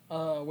yeah.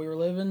 We were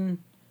living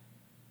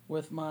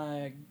with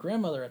my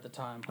grandmother at the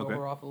time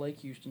over off of Lake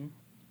Houston,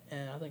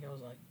 and I think I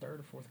was like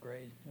 3rd or 4th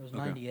grade. It was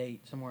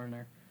 98, somewhere in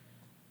there.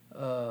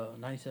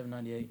 97,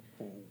 98.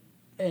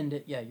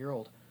 And you're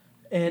old.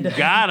 And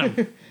got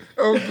him.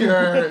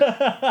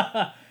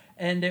 Okay.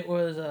 And it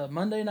was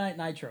Monday Night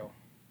Nitro.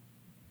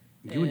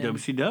 You and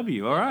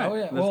WCW, all right. Oh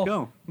yeah, let's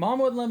go. Mom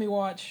wouldn't let me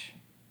watch.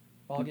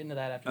 I'll get into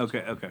that after.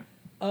 Okay.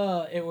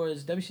 It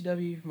was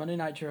WCW Monday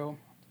Nitro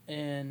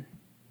in,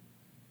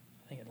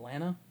 I think,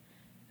 Atlanta,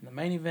 and the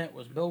main event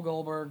was Bill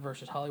Goldberg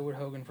versus Hollywood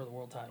Hogan for the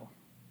world title.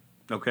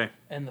 Okay.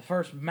 And the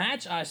first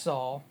match I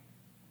saw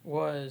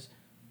was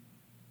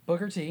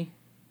Booker T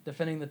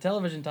defending the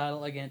television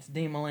title against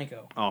Dean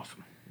Malenko.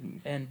 Awesome.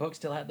 And Book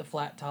still had the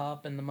flat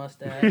top and the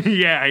mustache.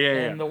 yeah.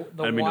 And the I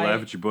didn't mean white, to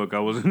laugh at your Book. I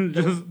wasn't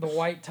just... The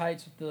white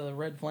tights with the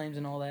red flames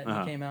and all that. And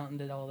he came out and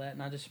did all that.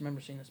 And I just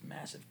remember seeing this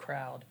massive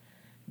crowd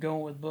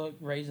going with Book,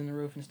 raising the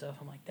roof and stuff.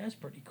 I'm like, that's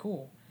pretty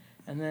cool.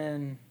 And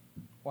then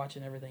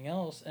watching everything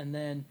else. And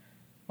then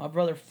my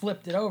brother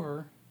flipped it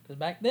over. Because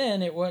back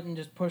then, it wasn't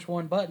just push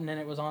one button and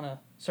it was on a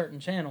certain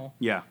channel.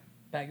 Yeah.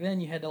 Back then,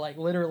 you had to like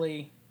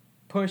literally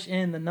push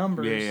in the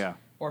numbers. Yeah.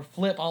 Or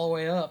flip all the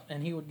way up.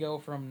 And he would go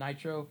from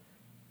Nitro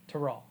to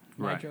Raw.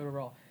 Right. Nitro to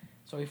Raw.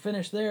 So he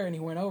finished there and he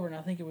went over, and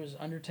I think it was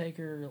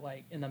Undertaker,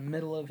 like in the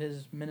middle of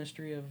his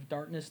Ministry of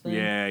Darkness thing.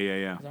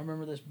 Yeah. 'Cause I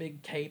remember this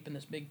big cape and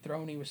this big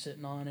throne he was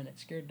sitting on, and it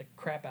scared the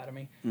crap out of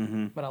me.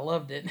 Mm-hmm. But I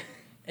loved it.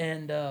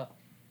 And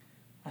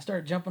I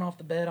started jumping off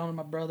the bed onto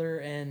my brother,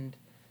 and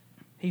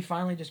he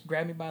finally just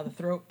grabbed me by the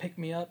throat, picked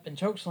me up, and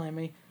chokeslammed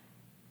me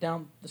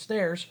down the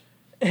stairs.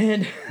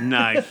 And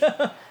Nice.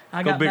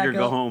 I Go got big back or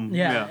go up. home.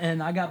 Yeah,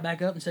 and I got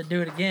back up and said,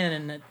 do it again,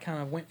 and it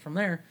kind of went from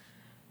there.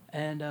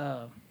 And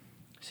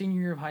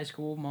senior year of high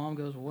school, Mom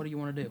goes, well, what do you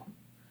want to do?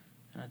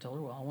 And I told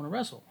her, well, I want to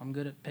wrestle. I'm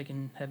good at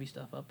picking heavy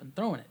stuff up and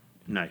throwing it.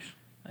 Nice.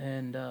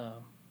 And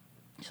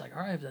she's like,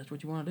 all right, if that's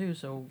what you want to do.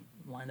 So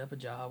lined up a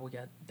job. We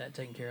got that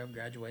taken care of,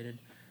 graduated.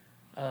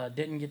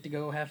 Didn't get to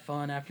go have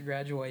fun after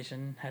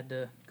graduation. Had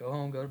to go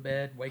home, go to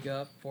bed, wake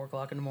up, 4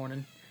 o'clock in the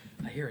morning.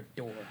 I hear a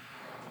door.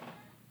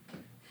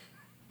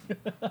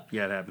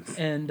 Yeah, it happens.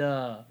 And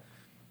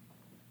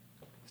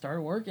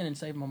started working and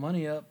saved my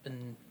money up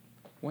and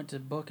went to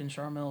Book and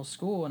Charmel's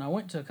school. And I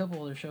went to a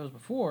couple other shows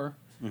before.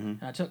 Mm-hmm.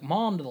 And I took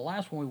Mom to the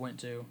last one we went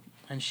to.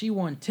 And she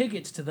won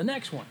tickets to the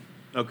next one.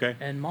 Okay.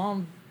 And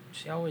Mom,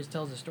 she always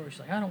tells the story.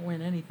 She's like, I don't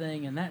win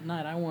anything. And that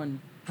night I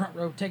won front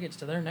row tickets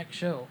to their next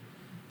show.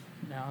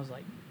 And I was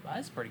like, well,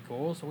 that's pretty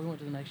cool. So we went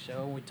to the next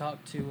show. And we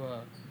talked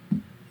to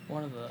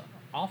one of the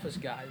office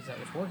guys that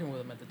was working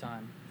with them at the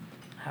time.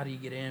 How do you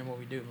get in, what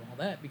we do, and all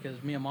that,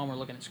 because me and Mom were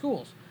looking at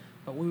schools.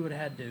 But we would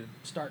have had to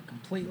start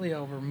completely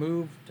over,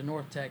 move to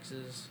North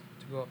Texas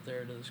to go up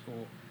there to the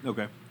school.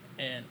 Okay.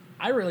 And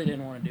I really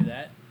didn't want to do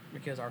that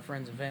because our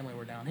friends and family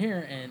were down here,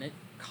 and it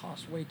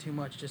cost way too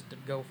much just to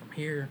go from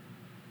here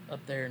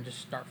up there and just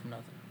start from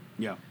nothing.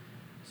 Yeah.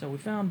 So we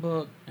found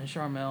Book and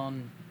Charmel,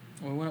 and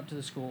we went up to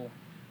the school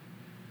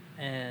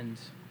and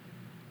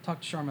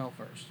talked to Charmel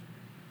first.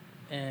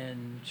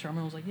 And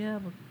Charmel was like, yeah,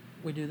 but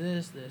we do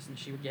this, and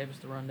she gave us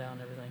the rundown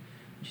and everything.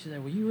 And she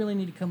said, well, you really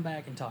need to come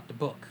back and talk to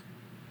Book.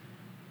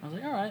 I was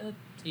like, all right, that's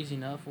easy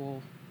enough.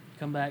 We'll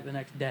come back the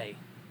next day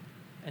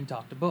and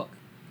talk to Book.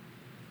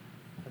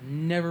 I've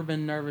never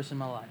been nervous in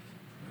my life.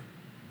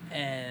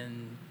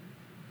 And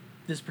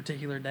this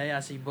particular day, I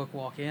see Book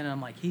walk in, and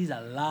I'm like, he's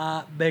a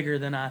lot bigger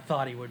than I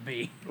thought he would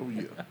be. Oh,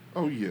 yeah.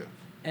 Oh, yeah.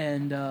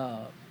 And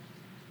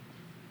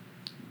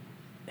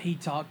he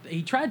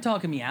tried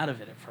talking me out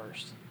of it at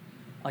first.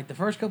 Like, the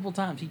first couple of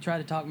times, he tried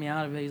to talk me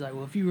out of it. He's like,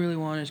 well, if you really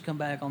want to, just come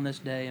back on this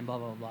day and blah,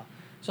 blah, blah.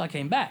 So I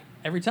came back.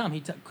 Every time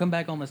he'd come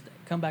back on this day,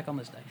 come back on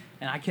this day.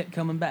 And I kept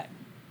coming back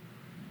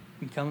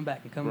and coming back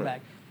and coming back.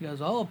 He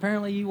goes, oh,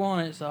 apparently you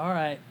want it, so all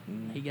right.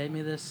 Mm. He gave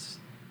me this,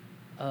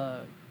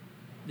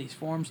 these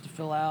forms to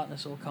fill out and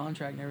this little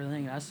contract and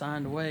everything, and I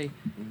signed away.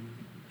 Mm.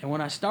 And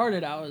when I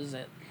started, I was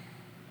at,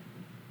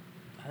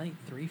 I think,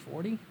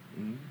 340.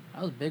 Mm.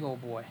 I was a big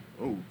old boy.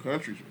 Oh,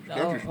 country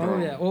strong. Oh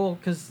yeah. Well,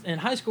 because in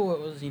high school it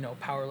was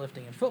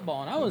powerlifting and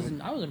football, and I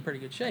was in pretty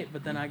good shape.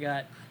 But then I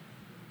got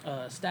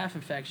a staph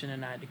infection,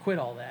 and I had to quit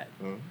all that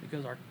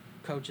because our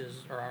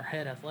coaches or our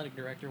head athletic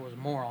director was a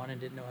moron and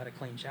didn't know how to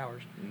clean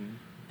showers.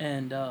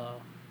 And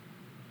so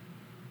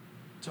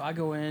I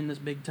go in this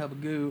big tub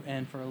of goo,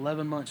 and for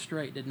 11 months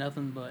straight did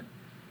nothing but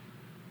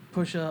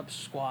push-ups,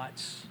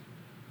 squats,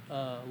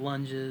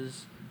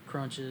 lunges,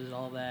 crunches,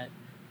 all that.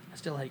 I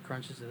still hate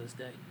crunches to this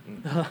day.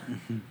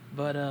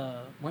 But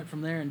went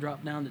from there and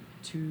dropped down to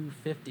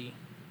 250.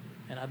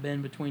 And I've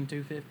been between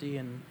 250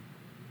 and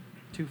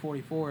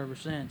 244 ever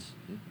since.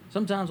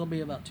 Sometimes I'll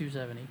be about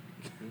 270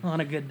 on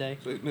a good day.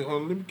 So,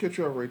 let me catch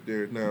you off right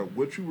there. Now,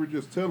 what you were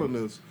just telling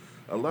us,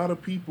 a lot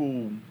of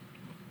people,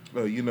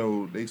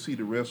 they see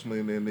the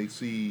wrestling and they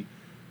see,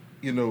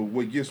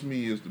 what gets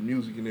me is the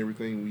music and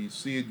everything. When you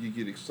see it, you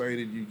get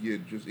excited, you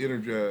get just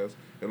energized.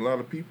 And a lot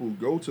of people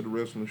go to the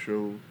wrestling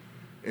show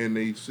and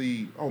they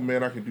see, oh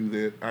man, I can do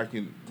that. I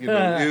can,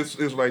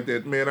 it's like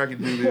that. Man, I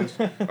can do this.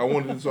 I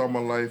wanted this all my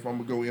life. I'm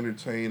gonna go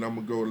entertain. I'm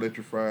gonna go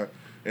electrify.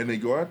 And they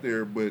go out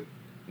there, but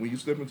when you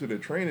step into the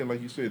training,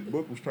 like you said,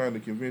 Book was trying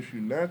to convince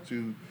you not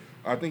to.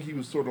 I think he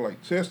was sort of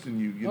like testing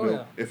you.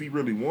 Yeah. If he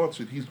really wants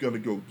it, he's gonna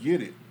go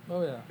get it.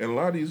 Oh yeah. And a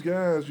lot of these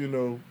guys,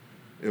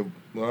 if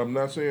I'm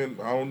not saying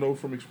I don't know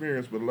from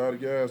experience, but a lot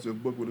of guys, if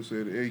Book would have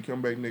said, "Hey,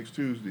 come back next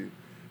Tuesday,"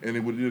 and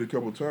they would have did it a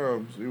couple of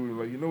times, they were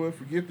like, you know what,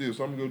 forget this.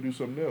 I'm gonna go do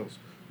something else.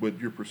 But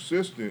your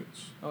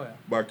persistence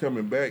by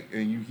coming back,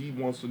 and he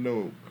wants to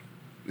know.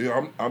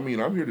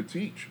 I'm here to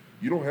teach.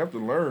 You don't have to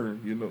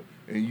learn,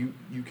 and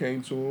you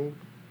came to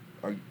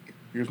him.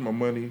 Here's my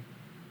money.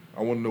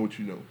 I want to know what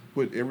you know.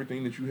 Put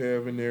everything that you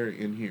have in there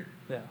in here.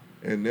 Yeah.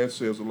 And that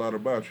says a lot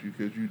about you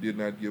because you did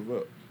not give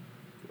up.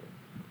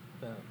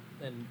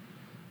 And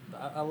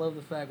I love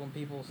the fact when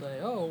people say,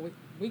 "Oh,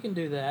 we can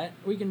do that.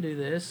 We can do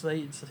this."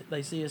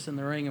 They see us in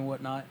the ring and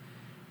whatnot,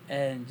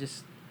 and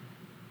just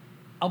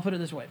I'll put it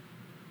this way: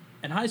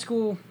 in high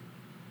school,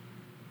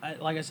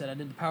 like I said, I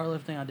did the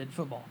powerlifting. I did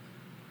football.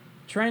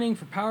 Training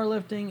for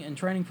powerlifting and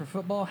training for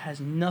football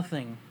has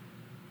nothing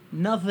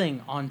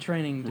on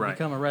training to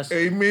become a wrestler.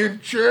 Amen,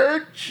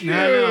 church.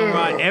 Yeah. I know,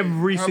 right?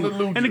 Every single.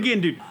 Hallelujah. And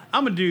again, dude,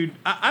 I'm a dude.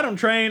 I don't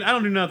train. I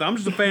don't do nothing. I'm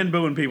just a fan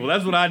booing people.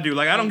 That's what I do.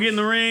 Like, I don't get in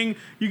the ring.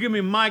 You give me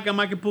a mic, I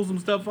might can pull some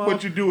stuff off.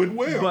 But you do it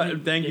well.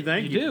 But thank you.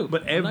 You do.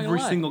 But I'm not gonna every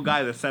lie. single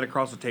guy that sat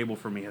across the table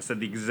from me has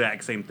said the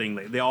exact same thing.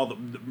 They all,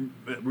 the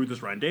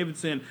Ruthless Ryan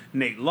Davidson,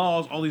 Nate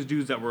Laws, all these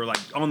dudes that were like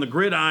on the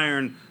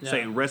gridiron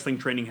say wrestling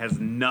training has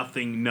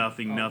nothing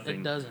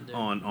It doesn't, dude.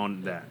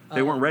 on that.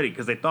 They weren't ready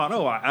because they thought,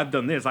 oh, I've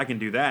done this, I can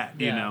do that.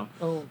 You know.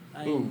 Oh,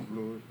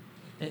 Lord.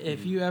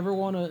 if you ever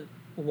want to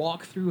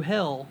walk through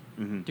hell,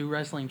 Mm-hmm. do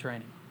wrestling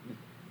training,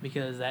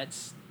 because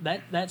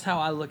that's how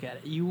I look at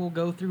it. You will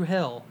go through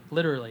hell,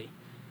 literally.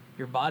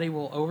 Your body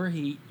will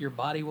overheat. Your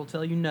body will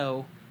tell you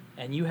no,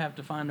 and you have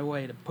to find a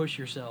way to push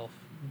yourself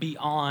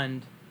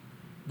beyond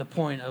the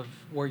point of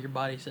where your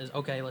body says,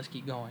 "Okay, let's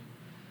keep going."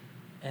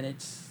 And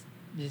it's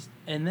just,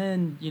 and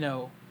then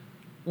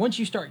once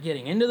you start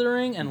getting into the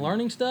ring and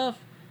learning stuff,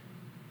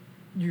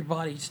 your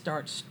body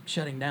starts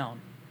shutting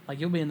down. Like,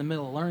 you'll be in the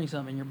middle of learning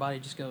something, and your body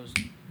just goes,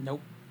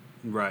 nope.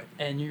 Right.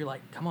 And you're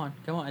like, come on.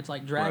 It's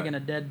like dragging a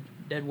dead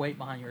weight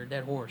behind you, or a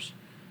dead horse.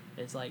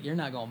 It's like, you're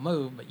not going to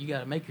move, but you got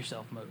to make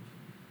yourself move.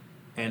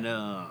 And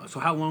so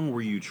how long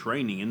were you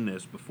training in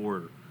this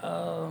before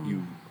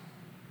you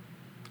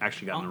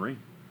actually got in the ring?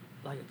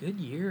 Like a good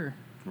year.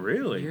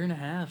 Really? A year and a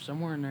half,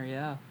 somewhere in there,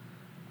 yeah.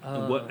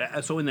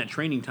 So in that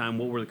training time,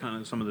 what were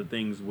some of the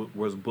things?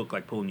 Was Book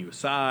like pulling you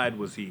aside?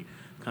 Was he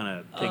kind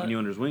of taking you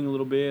under his wing a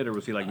little bit, or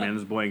was he like, man,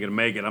 this boy ain't gonna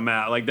make it, I'm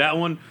out? Like that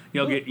one,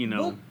 Book,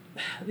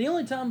 the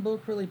only time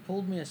Book really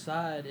pulled me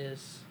aside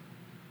is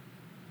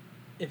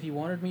if he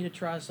wanted me to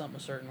try something a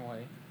certain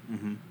way,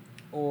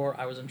 or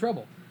I was in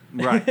trouble.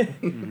 Right.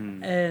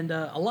 And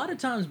a lot of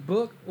times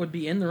Book would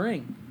be in the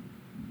ring,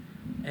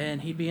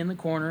 and he'd be in the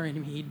corner,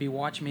 and he'd be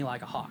watching me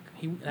like a hawk.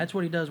 That's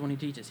what he does when he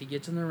teaches. He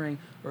gets in the ring,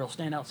 or he'll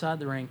stand outside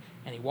the ring,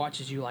 and he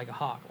watches you like a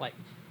hawk. Like,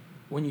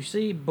 when you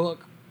see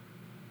Book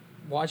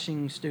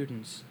watching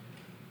students,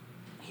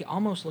 he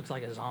almost looks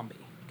like a zombie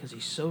because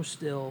he's so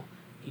still,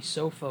 he's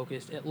so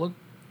focused.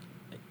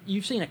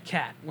 You've seen a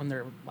cat when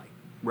they're like,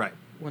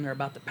 when they're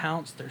about to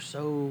pounce, they're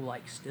so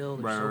like still,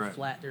 they're so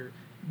flat,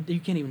 you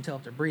can't even tell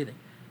if they're breathing.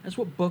 That's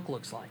what Book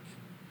looks like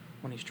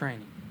when he's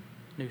training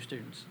new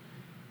students.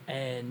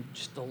 And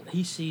just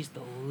he sees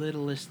the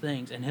littlest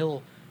things, and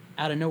he'll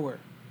out of nowhere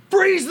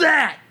freeze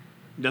that.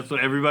 That's what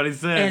everybody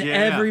says. And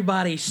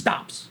everybody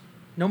stops.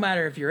 No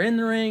matter if you're in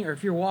the ring or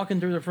if you're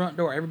walking through the front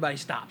door, everybody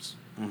stops.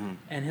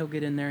 And he'll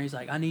get in there. He's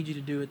like, I need you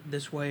to do it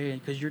this way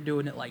because you're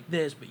doing it like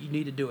this, but you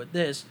need to do it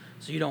this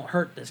so you don't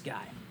hurt this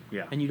guy.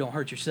 Yeah. And you don't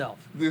hurt yourself.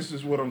 This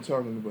is what I'm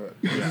talking about.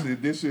 Yeah.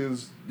 This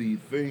is the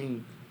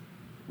thing.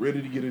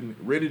 Ready to get in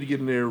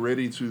there,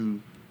 ready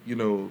to,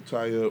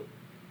 tie up,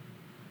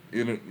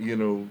 get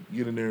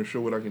in there and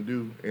show what I can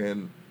do.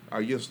 And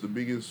I guess the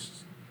biggest,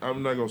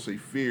 I'm not gonna say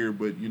fear,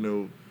 but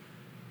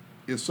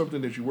it's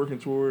something that you're working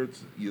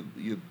towards. You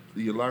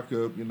lock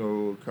up,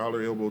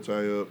 collar, elbow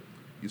tie up.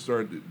 You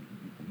start to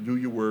do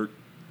your work,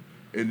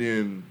 and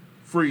then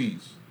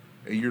freeze,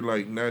 and you're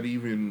like not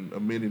even a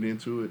minute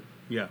into it.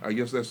 Yeah. I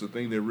guess that's the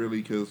thing that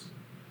really, because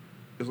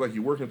it's like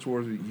you're working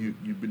towards it.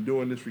 You've been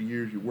doing this for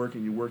years. You're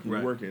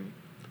working,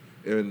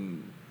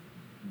 and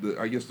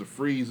I guess the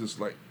freeze is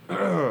like,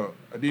 I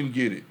didn't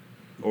get it,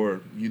 or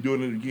you're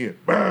doing it again,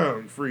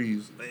 bam,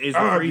 freeze. Is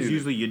the freeze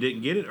usually you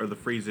didn't get it, or the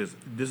freeze is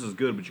this is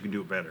good but you can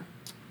do it better?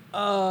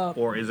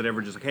 Or is it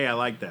ever just like, hey, I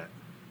like that?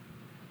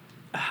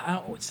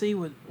 I don't see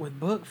with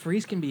Book,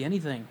 freeze can be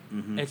anything.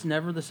 It's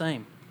never the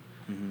same.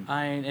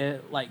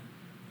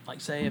 Like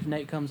say if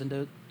Nate comes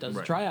and does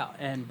a tryout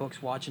and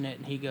Book's watching it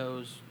and he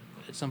goes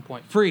at some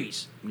point,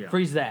 freeze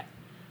that.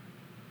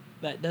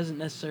 That doesn't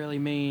necessarily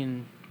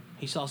mean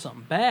he saw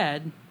something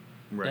bad.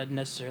 Doesn't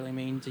necessarily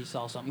mean he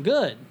saw something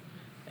good.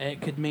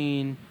 It could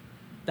mean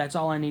that's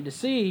all I need to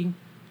see.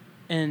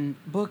 And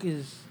Book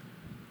is,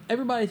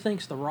 everybody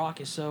thinks The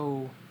Rock is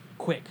so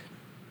quick.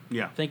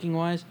 Yeah. Thinking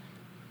wise.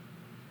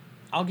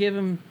 I'll give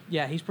him,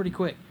 he's pretty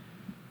quick.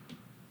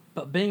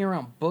 But being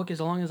around Book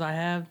as long as I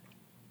have,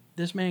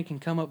 this man can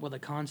come up with a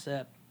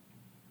concept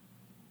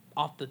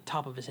off the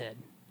top of his head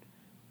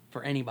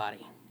for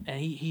anybody. And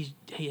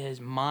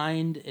his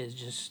mind is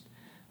just,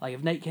 like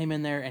if Nate came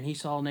in there and he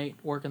saw Nate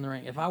work in the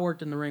ring, if I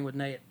worked in the ring with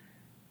Nate,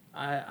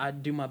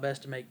 I'd do my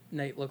best to make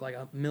Nate look like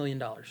 $1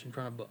 million in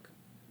front of Book.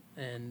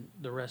 And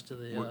the rest of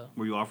the...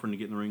 Were you offering to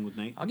get in the ring with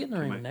Nate? I'll get in the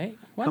ring with Nate.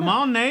 Come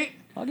on, Nate.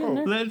 I'll get in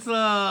there. Let's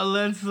throw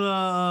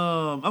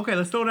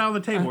it down on the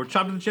table. We're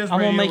chopping the chest.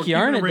 I'm going to make you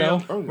earn it,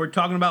 though. We're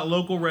talking about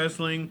local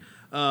wrestling.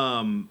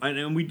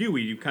 and we do.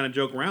 We kind of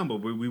joke around,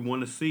 but we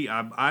want to see.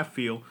 I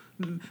feel,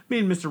 me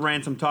and Mr.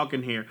 Ransom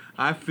talking here,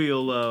 I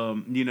feel,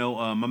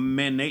 my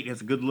man Nate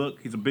has a good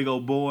look. He's a big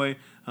old boy.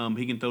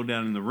 He can throw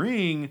down in the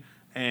ring,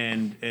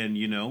 and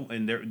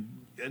they're...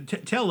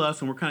 Tell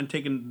us, and we're kind of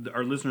taking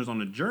our listeners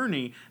on a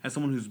journey as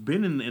someone who's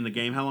been in the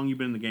game. How long you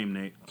been in the game,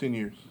 Nate? 10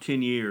 years.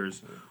 10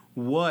 years.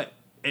 What?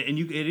 And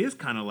it is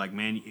kind of like,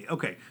 man.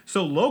 Okay,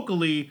 so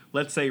locally,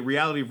 let's say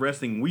reality of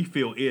wrestling, we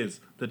feel is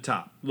the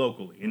top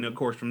locally, and of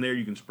course from there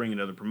you can spring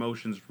into other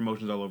promotions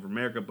all over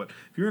America. But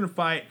if you're gonna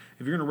fight,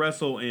 if you're gonna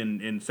wrestle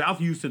in South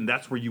Houston,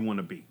 that's where you want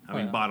to be. I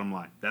mean, bottom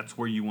line, that's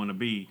where you want to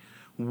be.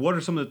 What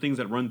are some of the things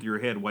that run through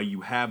your head why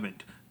you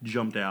haven't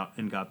jumped out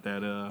and got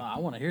that? I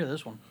want to hear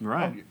this one.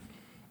 Right.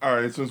 All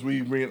right, since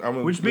we're being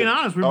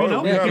honest, we're being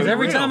open. Yeah, because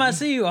every time I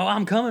see you,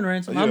 I'm coming,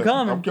 Ransom. I'm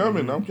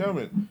coming. I'm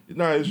coming.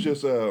 No, it's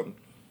just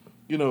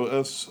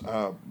us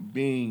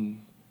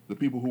being the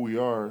people who we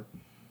are.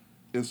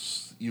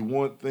 It's you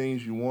want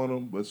things, you want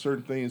them, but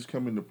certain things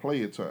come into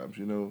play at times.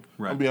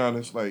 Right. I'll be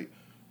honest, like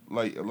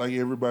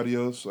everybody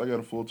else, I got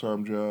a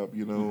full-time job.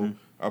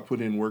 I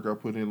put in work. I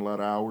put in a lot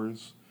of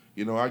hours.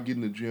 I get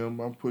in the gym.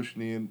 I'm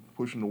pushing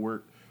the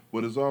work,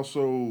 but it's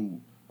also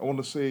I want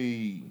to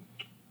say.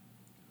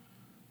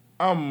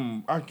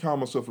 I call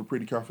myself a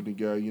pretty confident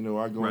guy.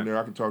 I go in there,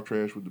 I can talk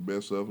trash with the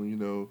best of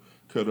them,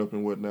 cut up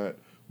and whatnot.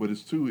 But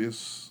it's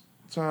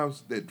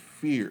times that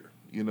fear,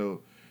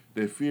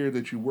 that fear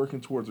that you're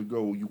working towards a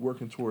goal, you're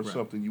working towards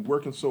something, you're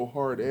working so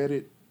hard at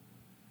it,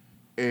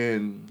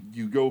 and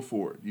you go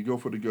for it. You go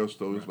for the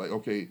gusto. It's like,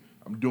 okay,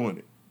 I'm doing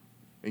it.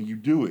 And you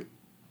do it.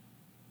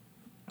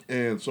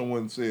 And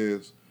someone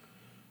says,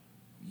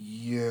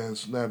 yeah,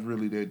 it's not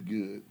really that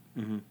good.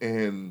 Mm-hmm.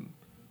 And...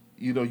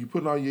 you're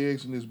putting all your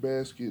eggs in this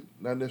basket,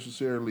 not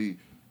necessarily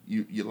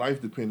your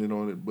life depending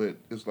on it, but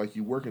it's like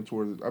you're working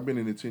towards it. I've been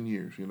in it 10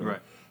 years,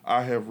 Right.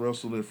 I have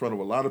wrestled in front of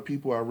a lot of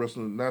people. I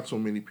wrestled with not so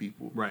many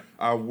people. Right.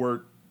 I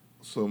worked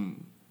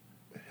some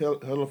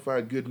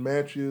hellified good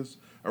matches.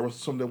 I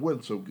wrestled some that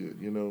wasn't so good,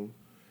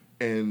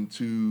 And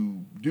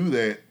to do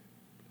that,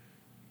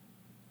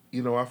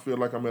 I feel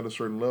like I'm at a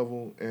certain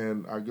level,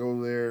 and I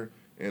go there,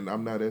 and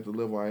I'm not at the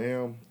level I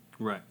am.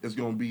 Right. It's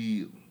going to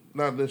be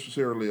not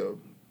necessarily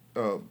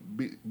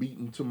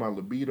beaten to my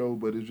libido,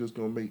 but it's just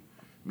going to make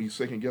me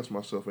second guess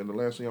myself. And the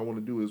last thing I want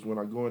to do is when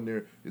I go in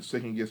there is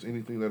second guess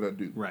anything that I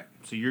do. Right.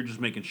 So you're just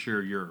making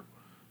sure you're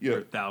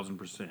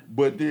 1,000%.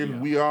 But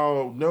then we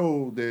all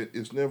know that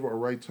it's never a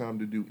right time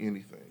to do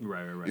anything.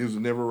 Right. It's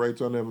never a right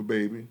time to have a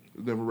baby.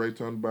 It's never a right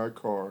time to buy a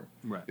car.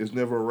 Right. It's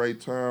never a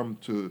right time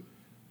to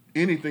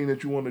anything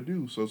that you want to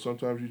do. So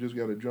sometimes you just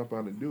got to jump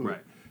out and do it.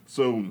 Right.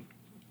 So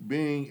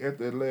being at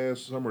that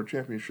last Summer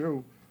Champion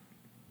show,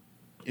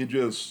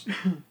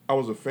 I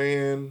was a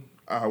fan.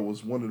 I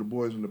was one of the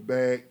boys in the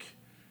back.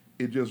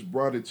 It just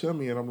brought it to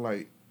me, and I'm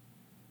like,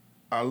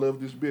 I love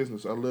this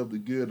business. I love the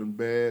good and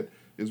bad.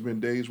 There's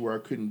been days where I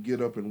couldn't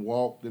get up and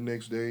walk the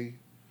next day.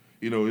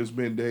 It's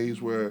been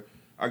days where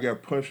I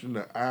got punched in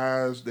the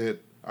eyes that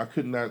I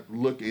could not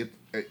look at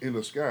in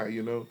the sky,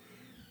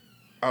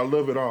 I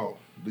love it all.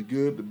 The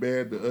good, the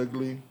bad, the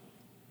ugly.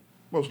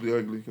 Mostly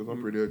ugly, because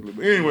I'm pretty ugly.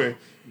 But anyway,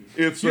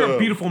 you're a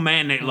beautiful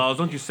man, Nate Laws.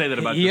 Don't you say that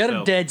about yourself.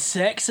 You're dead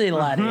sexy,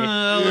 laddie.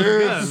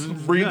 Yes,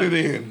 breathe it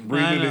in.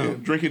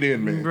 Drink it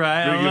in, man.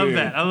 Right,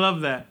 I love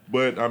that.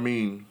 But, I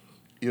mean,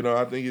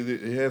 I think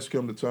it has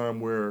come to time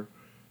where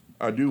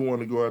I do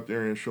want to go out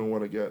there and show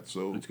what I got.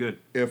 So that's good.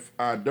 If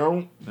I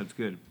don't, that's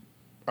good.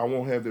 I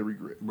won't have that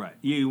regret. Right.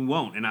 You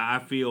won't. And I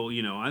feel,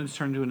 I just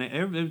turned to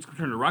it's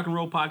turned to a rock and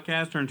roll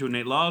podcast, turned to a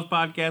Nate Laws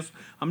podcast.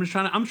 I'm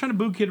trying to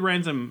boo Kid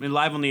Ransom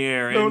live on the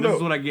air, and this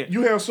is what I get.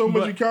 You have so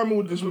much in common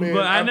with this man.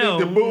 But I know.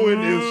 Think the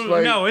booing is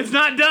like... No, it's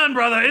not done,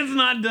 brother. It's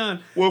not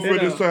done. Well, for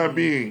this time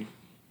being.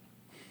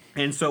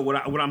 And so what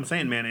I'm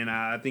saying, man, and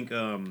I think,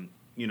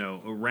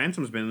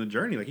 Ransom's been in the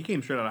journey. Like, he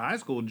came straight out of high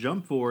school,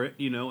 jumped for it.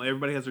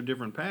 Everybody has their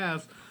different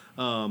paths.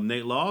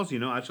 Nate Laws,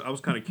 I was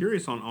kind of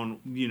curious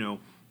on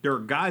there are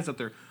guys out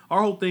there.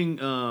 Our whole thing,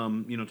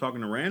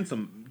 talking to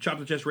Ransom, Chop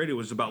the Chest Radio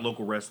was about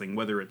local wrestling,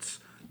 whether it's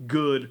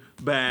good,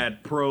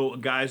 bad, pro,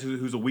 guys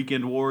who's a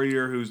weekend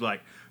warrior,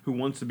 who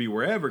wants to be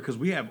wherever, because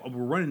we're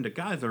running into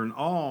guys that are in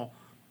all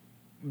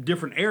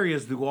different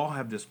areas that all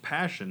have this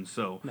passion.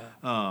 So,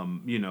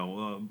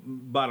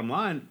 bottom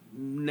line,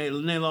 Nate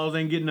Laws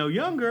ain't getting no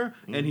younger,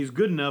 and he's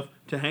good enough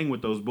to hang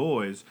with those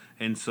boys.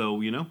 And so,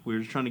 we're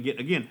just trying to get,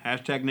 again,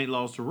 hashtag Nate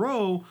Laws to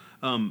row,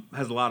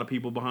 has a lot of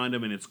people behind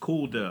him, and it's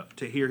cool to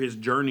hear his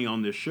journey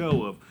on this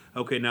show of,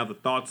 okay, now the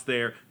thought's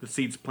there, the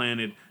seed's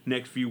planted,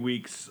 next few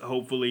weeks,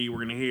 hopefully we're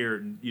going to hear,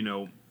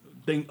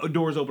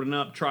 doors opening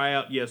up, try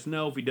out, yes,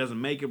 no. If he doesn't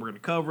make it, we're going to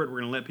cover it.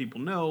 We're going to let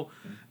people know.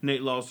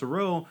 Nate Laws to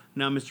roll.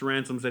 Now Mr.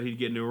 Ransom said he'd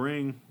get into a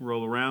ring,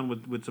 roll around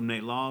with some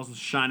Nate Laws,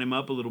 shine him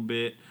up a little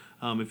bit.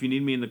 If you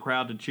need me in the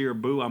crowd to cheer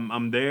boo,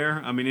 I'm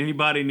there. I mean,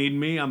 anybody need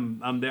me,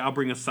 I'm there. I'll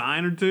bring a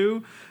sign or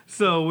two.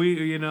 So I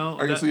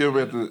can see him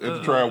at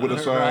the tryout with a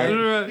sign.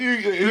 Right.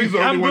 He's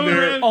the only one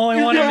there.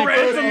 Only one in the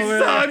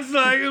Ransom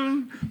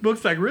sucks.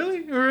 Book's like,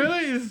 really?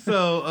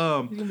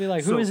 So you're gonna be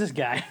like, who is this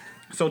guy?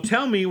 So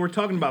tell me, we're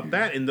talking about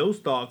that and those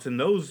thoughts and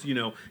those,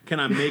 can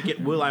I make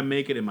it? Will I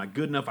make it? Am I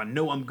good enough? I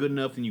know I'm good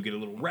enough. And you get a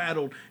little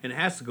rattled and it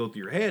has to go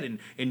through your head. And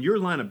in your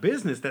line of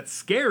business, that's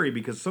scary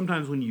because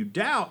sometimes when you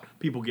doubt,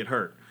 people get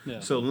hurt. Yeah.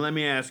 So let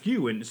me ask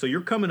you, and so you're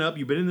coming up,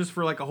 you've been in this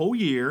for like a whole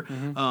year,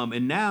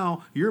 and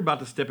now you're about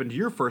to step into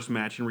your first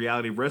match in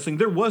reality wrestling.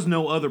 There was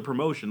no other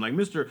promotion. Like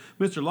Mr.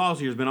 Laws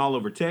here has been all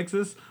over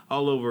Texas,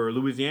 all over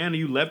Louisiana.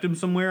 You left him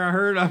somewhere, I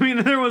heard. I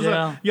mean, there was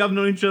y'all have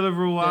known each other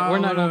for a while. Yeah, we're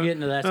not going to get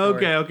into that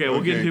story. Okay.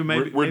 We'll get into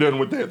maybe. We're done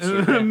with that,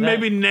 sir.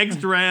 Maybe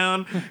next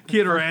round,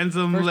 Kid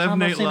Ransom first left time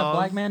Nate I've seen Laws. a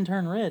black man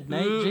turn red,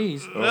 Nate.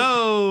 Jeez.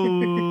 Oh,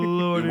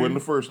 Lord. It wasn't the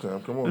first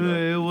time. Come on now.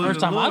 It was First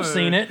time I've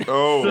seen it.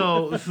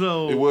 Oh.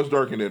 So It was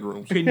dark in that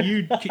room.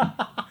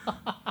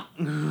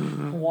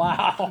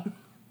 Wow.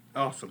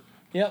 Awesome.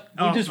 Yep,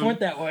 we just went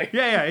that way.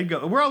 Yeah,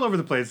 we're all over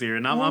the place here,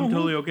 and I'm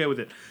totally okay with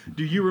it.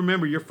 Do you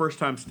remember your first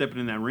time stepping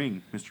in that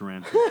ring, Mr.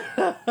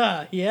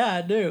 Ransom? Yeah,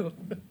 I do.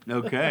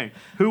 Okay.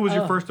 Who was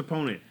your first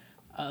opponent?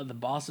 The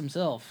boss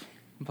himself,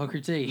 Booker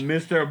T.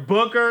 Mr.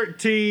 Booker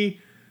T.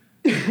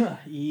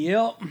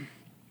 Yep.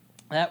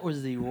 That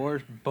was the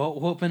worst butt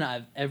whooping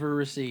I've ever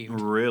received.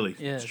 Really?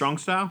 Yes. Strong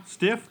style?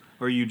 Stiff?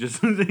 Or you just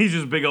he's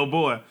just a big old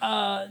boy?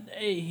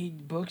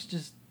 Books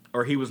just...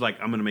 Or he was like,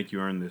 I'm going to make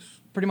you earn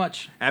this. Pretty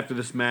much. After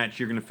this match,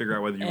 you're going to figure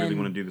out whether you really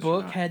want to do this or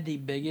Book not. had the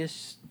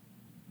biggest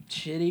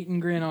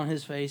shit-eating grin on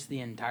his face the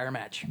entire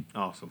match.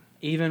 Awesome.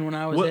 Even when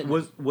I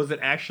was was it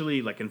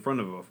actually like in front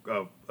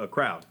of a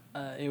crowd?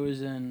 It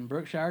was in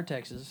Brookshire,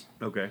 Texas.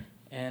 Okay.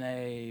 In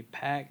a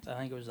packed, I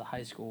think it was the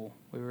high school.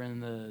 We were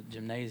in the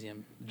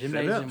gymnasium.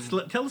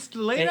 Tell us to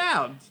lay it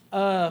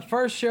out.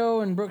 First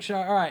show in Brookshire.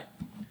 All right.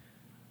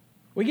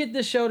 We get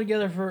this show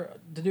together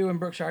to do in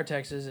Brookshire,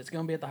 Texas. It's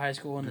going to be at the high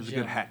school in the gym.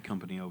 There's a good hat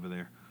company over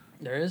there.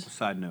 There is?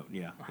 Side note,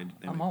 yeah. They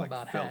I'm make all like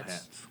about felt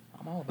hats.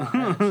 I'm all about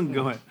hats.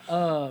 Go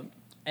ahead.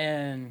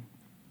 And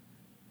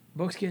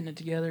Book's getting it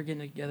together.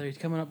 He's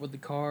coming up with the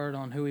card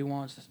on who he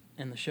wants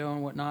in the show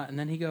and whatnot. And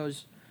then he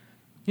goes,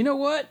 you know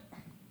what?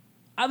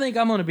 I think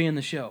I'm going to be in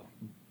the show.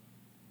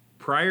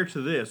 Prior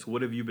to this,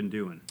 what have you been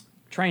doing?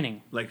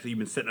 Training. Like, so you've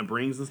been setting up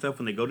rings and stuff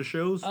when they go to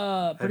shows?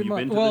 Have you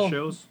been to the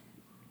shows?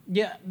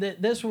 Yeah,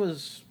 this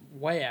was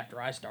way after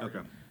I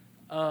started.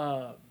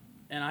 Okay.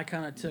 And I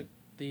kind of took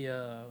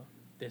the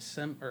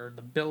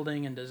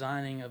building and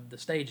designing of the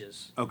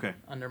stages. Okay.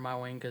 Under my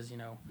wing because,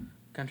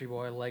 Country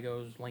Boy,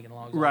 Legos, Lincoln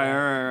Logs.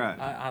 Right.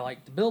 I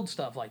like to build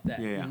stuff like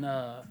that. Yeah. And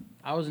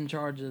I was in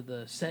charge of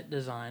the set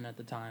design at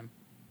the time.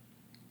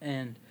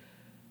 And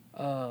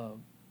I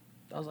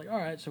was like, all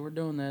right, so we're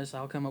doing this.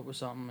 I'll come up with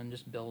something and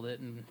just build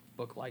it. And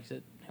Book likes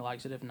it. He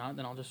likes it. If not,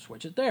 then I'll just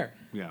switch it there.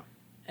 Yeah.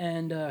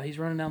 And he's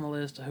running down the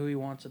list of who he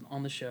wants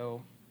on the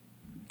show.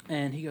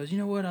 And he goes, you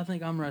know what? I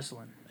think I'm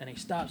wrestling. And he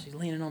stops. He's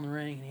leaning on the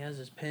ring. And he has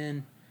his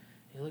pen.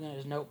 He's looking at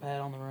his notepad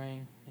on the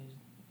ring. He's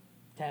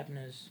tapping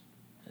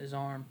his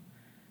arm.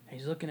 And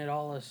he's looking at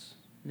all us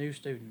new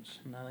students.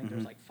 And I think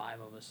there's like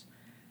 5 of us.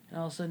 And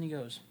all of a sudden he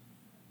goes,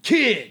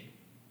 Kid!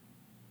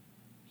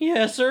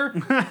 Yes, sir.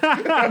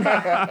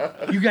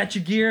 You got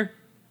your gear?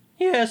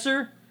 Yes,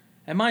 sir.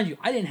 And mind you,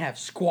 I didn't have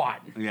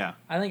squat. Yeah.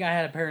 I think I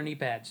had a pair of knee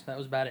pads. That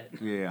was about it.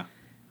 Yeah.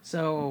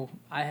 So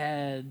I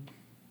had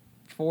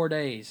 4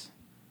 days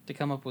to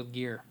come up with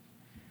gear.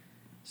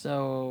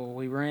 So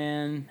we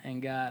ran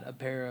and got a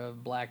pair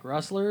of black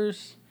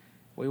rustlers.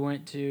 We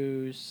went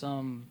to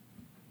some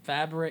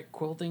fabric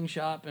quilting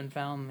shop and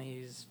found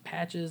these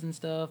patches and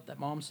stuff that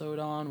Mom sewed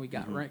on. We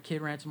got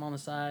Kid Ransom on the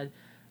side.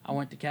 I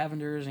went to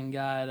Cavender's and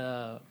got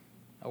a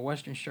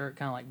Western shirt,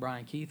 kind of like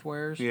Brian Keith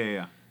wears.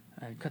 Yeah.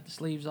 And cut the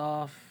sleeves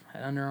off,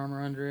 had Under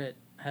Armour under it,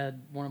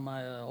 had one of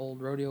my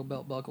old rodeo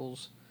belt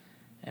buckles,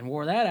 and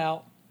wore that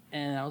out.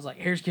 And I was like,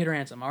 here's Kid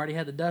Ransom. I already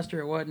had the duster.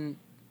 It wasn't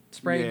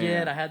sprayed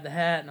yet. I had the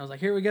hat. And I was like,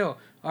 here we go.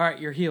 All right,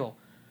 your heel.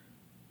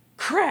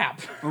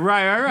 Crap.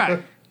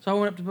 Right. So I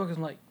went up to Book and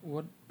was like,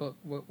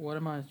 what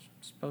am I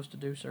supposed to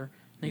do, sir?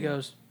 And he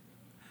goes,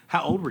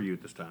 how old were you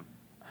at this time?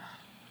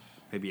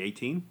 Maybe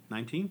 18,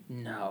 19?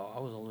 No, I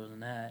was older than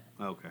that.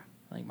 Okay.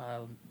 I think my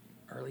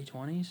early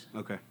 20s.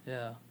 Okay.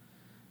 Yeah.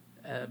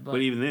 But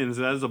even then,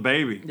 so that was a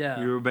baby.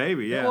 Yeah. You were a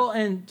baby, yeah. Well,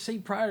 and see,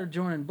 prior to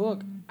joining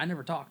Book, I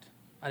never talked.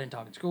 I didn't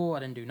talk in school. I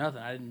didn't do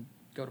nothing. I didn't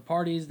go to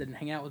parties. Didn't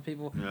hang out with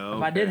people. Okay.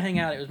 If I did hang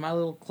out, it was my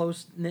little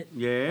close-knit,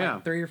 Yeah.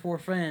 like 3 or 4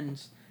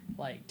 friends.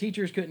 Like,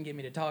 teachers couldn't get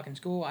me to talk in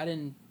school.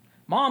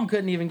 Mom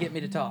couldn't even get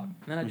me to talk. And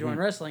then I joined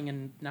wrestling,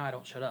 and now I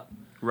don't shut up.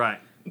 Right.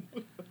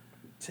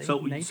 See, So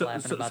Nate's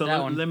laughing about so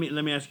that one. let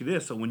me ask you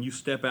this. So when you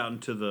step out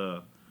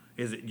into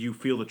you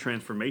feel the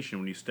transformation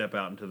when you step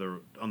out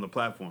on the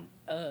platform?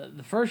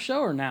 The first show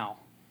or now?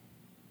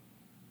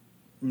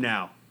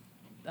 Now.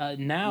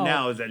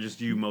 Now is that just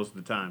you most of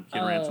the time?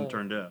 Kid Ransom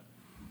turned up.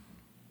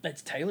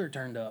 That's Taylor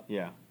turned up.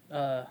 Yeah.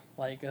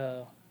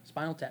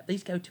 Spinal Tap.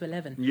 Please go to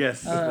 11.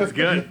 Yes, it's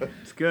good.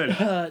 It's good.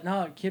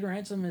 No, Kid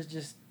Ransom is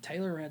just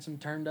Taylor Ransom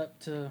turned up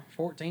to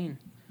 14.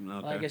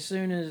 Okay. Like as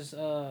soon as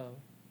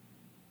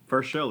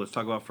first show. Let's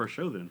talk about first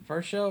show then.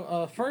 first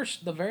show,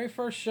 the very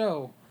first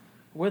show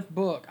with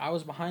Book, I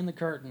was behind the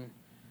curtain,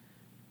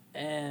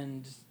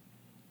 and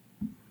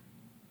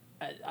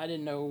I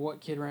didn't know what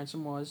Kid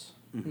Ransom was.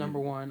 Mm-hmm. Number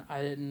one,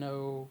 I didn't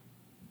know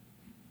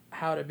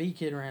how to be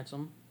Kid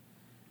Ransom,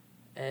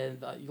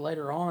 and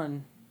later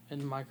on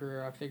in my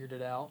career, I figured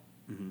it out.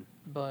 Mm-hmm.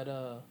 But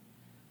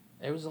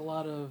it was a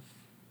lot of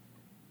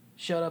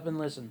shut up and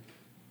listen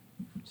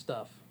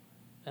stuff,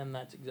 and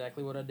that's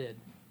exactly what I did.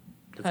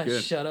 That's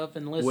good. Shut up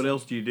and listen. What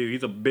else do you do?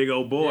 He's a big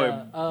old boy.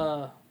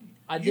 Yeah,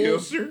 I did.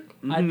 Yes, sir.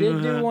 I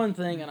did do one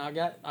thing, and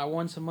I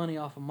won some money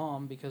off of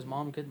Mom because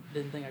Mom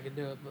didn't think I could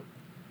do it, but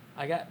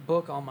I got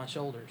book on my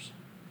shoulders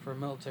for a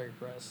military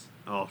press.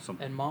 Awesome.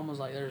 And Mom was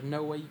like, "There's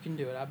no way you can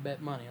do it. I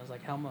bet money." I was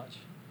like, "How much?"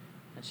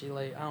 And she I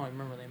don't even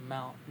remember the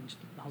amount. And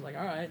I was like,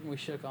 "All right," and we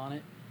shook on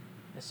it.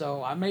 And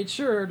so I made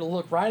sure to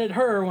look right at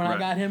her when I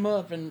got him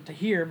up and to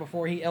hear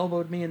before he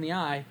elbowed me in the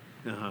eye.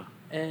 Uh-huh.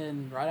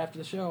 And right after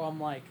the show, I'm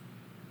like,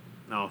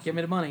 Awesome. "Give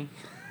me the money."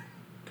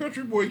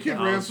 Country boy Kid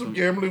Ransom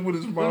gambling with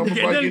his mom.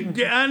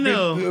 I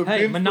know.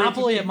 Hey,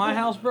 Monopoly at my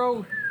house,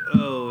 bro.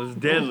 Oh, it's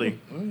deadly,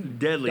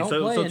 deadly. Don't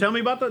So play it. tell me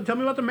about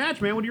the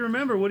match, man. What do you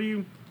remember? What do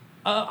you?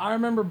 I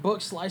remember Book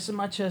slicing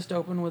my chest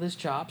open with his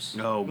chops.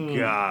 Oh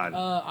God.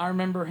 I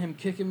remember him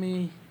kicking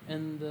me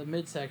in the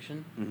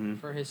midsection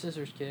for his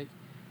scissors kick.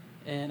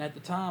 And at the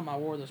time, I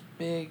wore this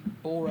big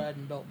bull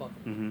riding belt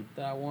buckle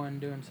that I won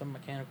doing some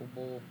mechanical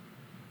bull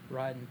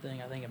riding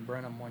thing, I think in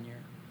Brenham one year.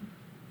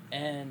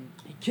 And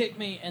he kicked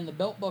me, and the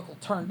belt buckle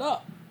turned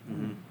up.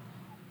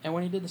 And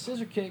when he did the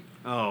scissor kick,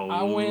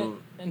 I went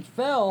and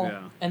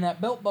fell, and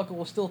that belt buckle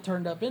was still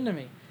turned up into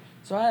me.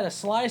 So I had a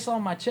slice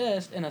on my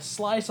chest and a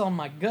slice on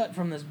my gut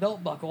from this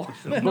belt buckle.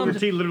 Booker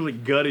T literally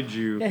gutted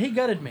you. Yeah, he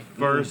gutted me.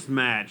 First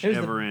match It was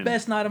ever the in.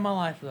 best night of my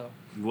life, though.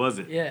 Was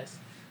it? Yes.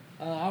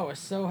 I was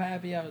so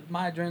happy.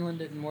 My adrenaline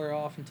didn't wear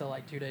off until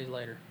like 2 days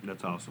later.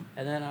 That's awesome.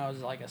 And then I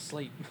was like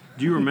asleep.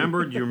 Do you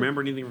remember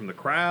anything from the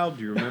crowd?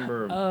 Do you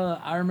remember?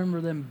 I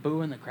remember them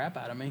booing the crap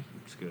out of me.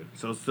 It's good.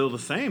 So it's still the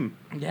same.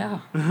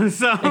 Yeah.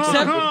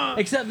 So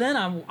Except then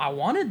I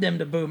wanted them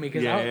to boo me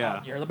because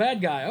you're the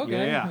bad guy.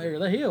 Okay, you're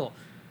the heel.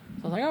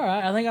 So I was like, all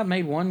right. I think I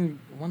made one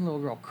little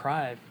girl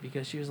cry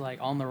because she was like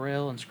on the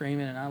rail and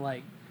screaming, and I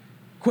like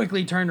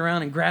quickly turned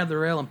around and grabbed the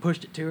rail and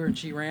pushed it to her, and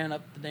she ran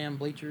up the damn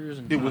bleachers.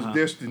 And It was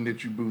destined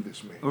that you boo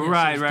this man.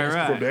 right.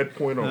 From that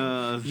point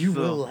on. You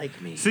will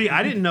like me. See,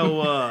 I didn't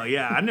know.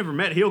 I never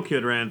met heel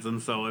Kid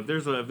Ransom. So if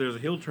there's a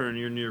heel turn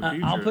in your near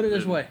future, I'll put it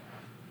this way: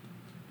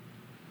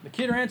 the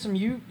Kid Ransom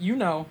you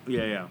know,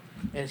 Yeah.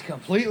 is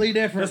completely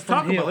different.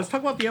 Let's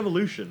talk about the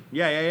evolution.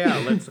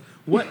 Yeah. Let's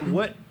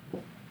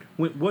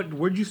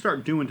where'd you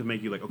start doing to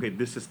make you like, okay,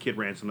 this is Kid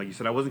Ransom? Like you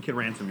said, I wasn't Kid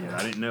Ransom yet.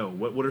 I didn't know.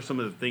 What are some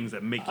of the things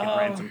that make Kid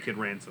Ransom Kid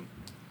Ransom?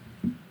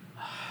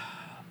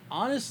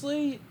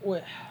 Honestly,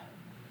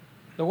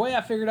 the way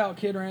I figured out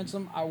Kid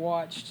Ransom, I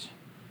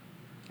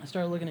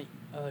started looking at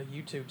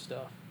YouTube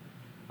stuff.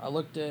 I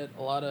looked at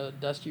a lot of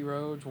Dusty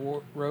Rhodes,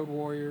 Road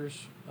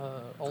Warriors,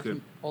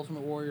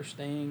 Ultimate Warrior,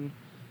 Sting,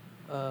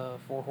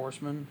 Four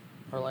Horsemen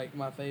are like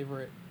my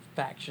favorite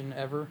faction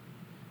ever.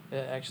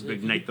 Actually,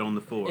 Big Nathan on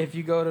the floor. If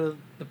you go to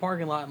the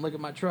parking lot and look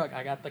at my truck,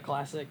 I got the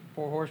classic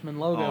Four Horsemen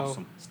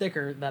logo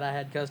sticker that I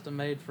had custom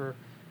made for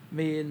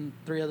me and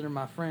 3 other of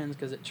my friends,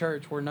 because at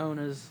church we're known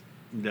as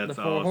the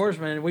Four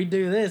Horsemen, and we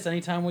do this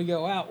anytime we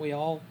go out. We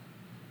all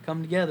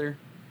come together.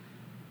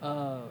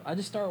 I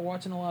just started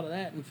watching a lot of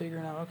that and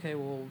figuring out, okay,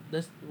 well,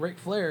 this Ric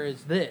Flair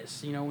is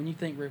this. You know, when you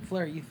think Ric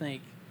Flair, you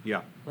think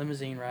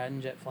limousine riding,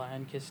 jet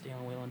flying, kiss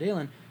stealing, wheeling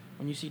dealing.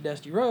 When you see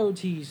Dusty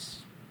Rhodes, he's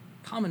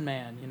common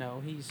man. You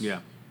know, he's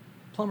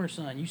plumber's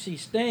son. You see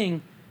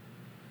Sting,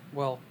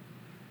 well,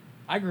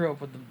 I grew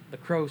up with the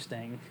Crow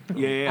Sting.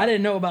 Yeah. I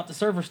didn't know about the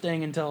Surfer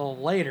Sting until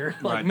later,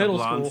 like middle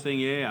the blonde school. Sting,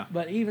 yeah.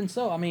 But even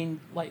so, I mean,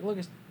 like, look,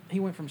 he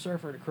went from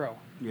Surfer to Crow.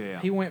 Yeah.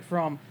 He went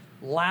from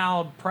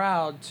loud,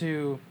 proud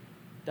to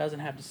doesn't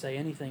have to say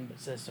anything but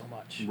says so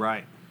much.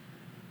 Right.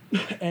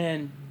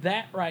 And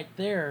that right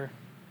there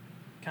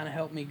kind of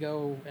helped me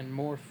go and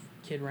morph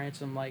Kid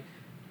Ransom. Like,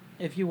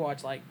 if you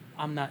watch, like,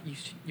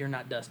 you're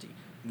not Dusty.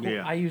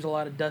 Yeah. I use a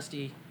lot of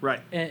Dusty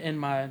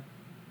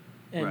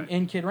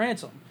in Kid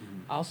Ransom.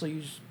 Mm-hmm. I also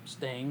use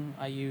Sting.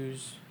 I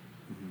use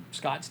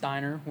Scott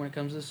Steiner when it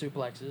comes to the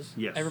suplexes.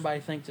 Yes.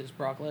 Everybody thinks it's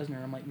Brock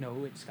Lesnar. I'm like,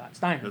 no, it's Scott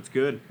Steiner. That's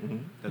good.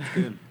 That's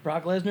good.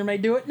 Brock Lesnar may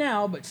do it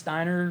now, but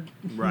Steiner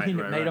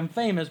made him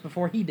famous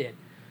before he did.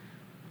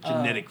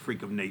 Genetic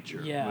freak of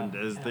nature. Yeah. When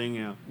does thing,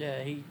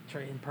 Yeah,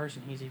 in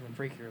person, he's even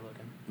freakier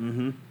looking.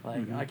 Mm-hmm.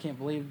 Like, I can't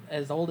believe,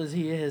 as old as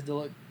he is, to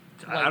look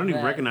like I don't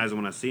even that. recognize him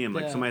when I see him.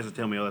 Like, Yeah. somebody has to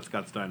tell me, oh, that's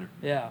Scott Steiner.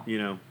 Yeah. You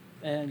know?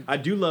 And I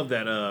do love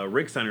that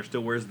Rick Steiner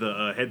still wears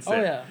the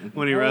headset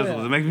when he Oh, wrestles.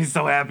 yeah. It makes me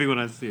so happy when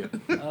I see it.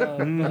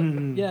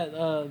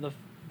 The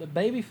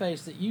baby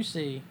face that you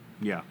see,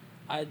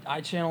 I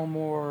channel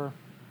more,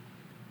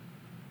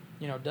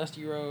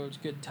 Dusty Rhodes,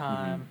 good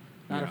time,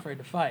 not afraid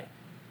to fight.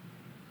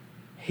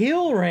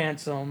 Heel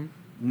Ransom.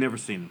 Never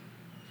seen him.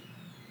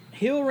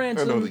 Heel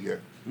Ransom. I know the guy.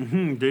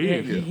 Do you?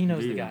 Yeah, he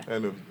knows the guy. I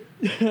know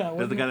the guy.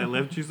 That's the guy that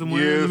left you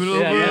somewhere Yes. in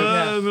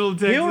the middle of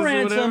Texas Heel or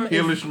Ransom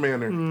whatever? Heelish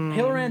manner.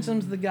 Heel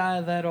Ransom's the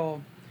guy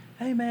that'll,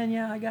 hey man,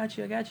 I got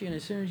you. And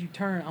as soon as you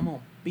turn, I'm going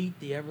to beat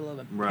the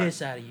ever-loving Right.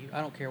 piss out of you.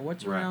 I don't care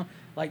what's around.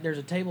 Like, there's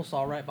a table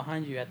saw right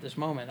behind you at this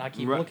moment. I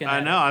keep looking at it. I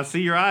know. I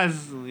see your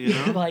eyes. You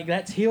know? Like,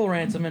 that's heel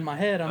Ransom in my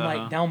head. I'm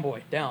like, down,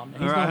 boy, down.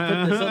 He's Right. going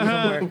to put this up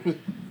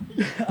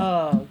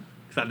somewhere.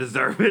 Because I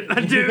deserve it.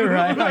 I do.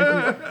 Right,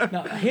 I do.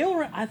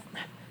 No,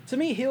 to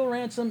me, heel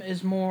Ransom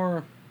is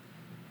more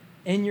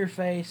in your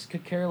face,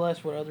 could care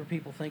less what other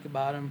people think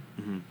about him.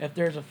 Mm-hmm. If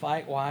there's a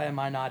fight, why am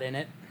I not in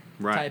it?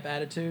 Right. Type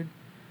attitude.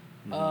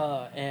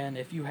 Mm-hmm. And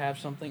if you have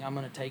something, I'm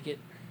going to take it.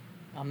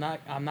 I'm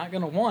not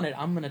going to want it.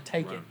 I'm going to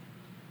take it.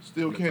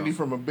 Still candy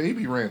from a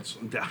baby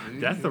ransom.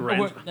 That's the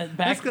ransom.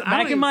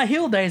 Back in my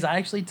heel days, I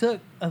actually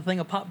took a thing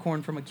of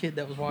popcorn from a kid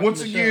that was watching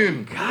Once the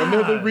again, show.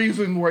 another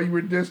reason why you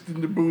were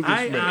destined to boo this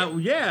man.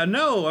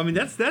 I mean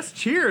that's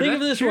cheer. Think of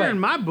That's it this cheer way. in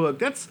my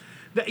book.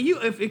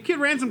 If Kid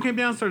Ransom came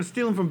down and started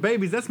stealing from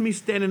babies, that's me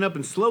standing up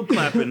and slow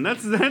clapping.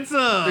 That's It's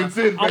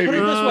it, baby.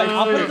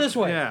 I'll put it this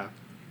way. Yeah.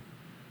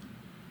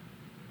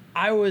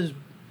 I was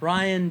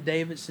Brian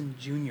Davidson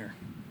Jr.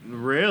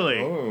 Really?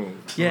 Oh.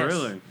 Yes.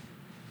 Really?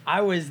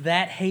 I was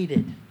that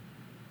hated.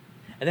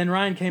 And then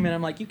Ryan came in.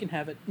 I'm like, you can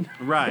have it.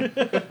 Right.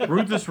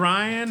 Ruthless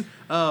Ryan,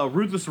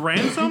 Ruthless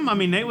Ransom. I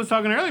mean, Nate was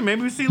talking earlier.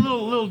 Maybe we see a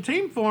little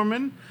team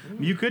forming.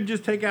 You could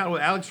just take out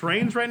with Alex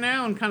Reigns right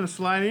now and kind of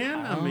slide in.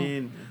 I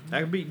mean,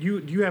 that could be.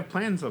 Do you have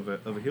plans of a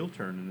heel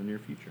turn in the near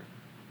future?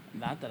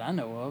 Not that I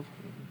know of.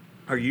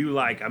 Are you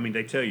like? I mean,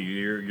 they tell you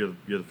you're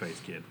the face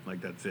kid.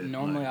 Like that's it.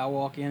 Normally, Like, I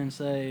walk in and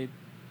say,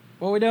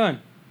 "What are we doing?"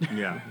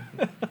 yeah.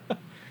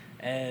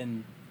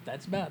 And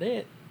that's about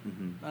it.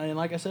 Mm-hmm. I mean,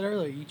 like I said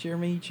earlier, you cheer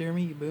me,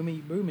 you boo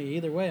me.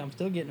 Either way, I'm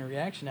still getting a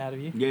reaction out of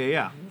you.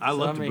 Yeah. I So,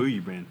 love I to mean, boo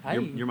you, man. I-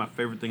 You're my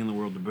favorite thing in the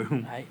world to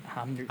boo.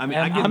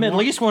 I'm at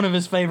least one of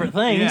his favorite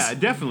things. Yeah,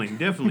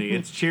 definitely.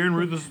 It's cheering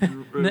Ruthless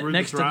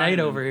Next to Ryan Nate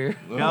and- over here.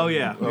 Oh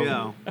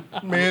yeah.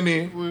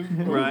 Manny.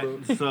 Right.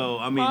 So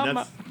I mean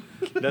Mama.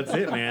 that's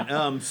it,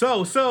 man.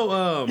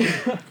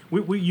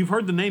 You've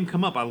heard the name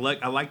come up. I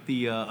like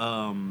the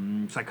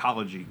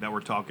psychology that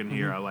we're talking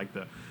here. Mm-hmm. I like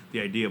the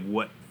idea of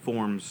what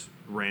forms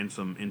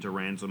Ransom into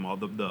Ransom, all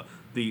the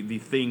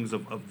things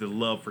of the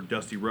love for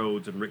Dusty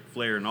Rhodes and Ric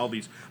Flair and all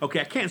these.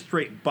 Okay, I can't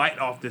straight bite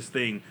off this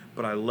thing,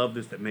 but I love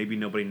this that maybe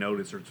nobody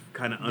noticed or it's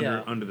kind of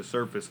under the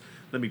surface.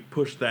 Let me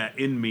push that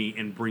in me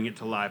and bring it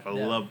to life. I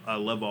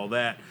love all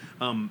that.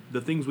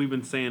 The things we've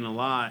been saying a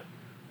lot,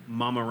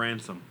 Mama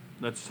Ransom.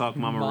 Let's talk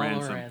Mama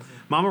Ransom.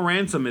 Mama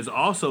Ransom is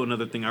also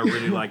another thing I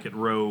really like at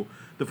Row.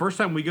 The first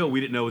time we go,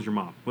 we didn't know it was your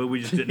mom. Well, we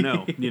just didn't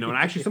know, And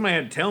actually, somebody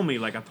had to tell me,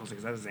 like, I was like,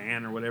 is that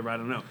Zan or whatever? I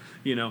don't know,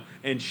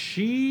 And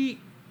she's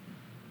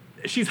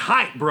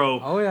hype, bro.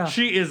 Oh, yeah.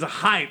 She is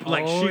hype.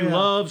 Like, she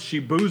loves, she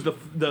boos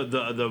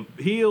the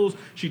heels,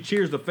 she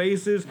cheers the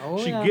faces,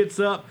 she gets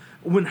up.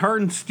 When her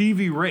and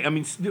Stevie Ray, I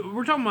mean,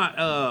 we're talking about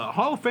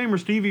Hall of Famer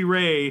Stevie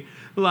Ray,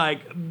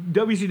 like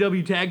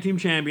WCW Tag Team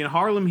Champion,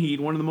 Harlem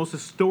Heat, one of the most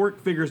historic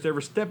figures to ever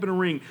step in a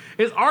ring,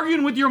 is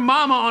arguing with your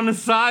mama on the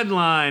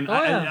sideline.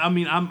 Oh, yeah. I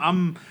mean,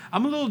 I'm a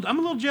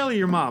little jelly of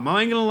your mom.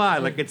 I ain't gonna lie,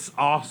 like it's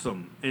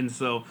awesome. And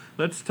so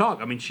let's talk.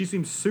 I mean, she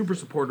seems super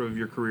supportive of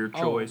your career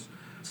choice.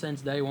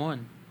 Since day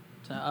one.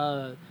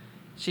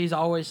 She's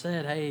always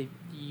said, hey,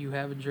 you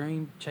have a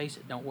dream, chase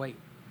it, don't wait.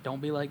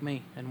 Don't be like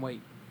me and wait.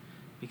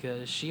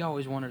 Because she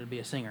always wanted to be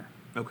a singer.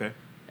 Okay.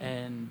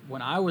 And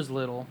when I was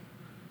little,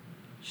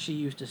 she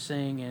used to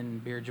sing in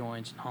beer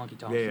joints and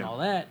honky-tonks and all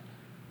that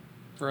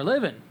for a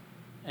living.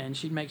 And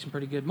she'd make some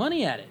pretty good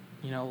money at it.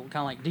 Kind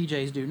of like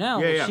DJs do now.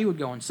 Yeah. She would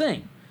go and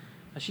sing.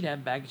 She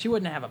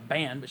wouldn't have a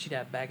band, but she'd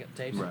have backup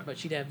tapes. Right. But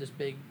she'd have this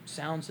big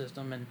sound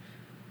system. And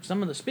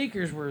some of the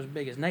speakers were as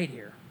big as Nate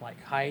here,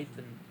 like height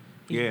and...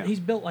 He's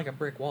built like a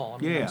brick wall.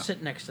 I mean, I'm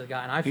sitting next to the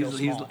guy, and I feel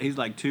small. He's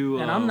like two...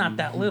 and I'm not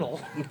that little.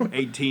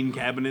 18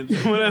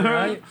 cabinets, whatever.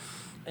 Right?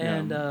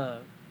 And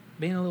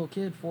being a little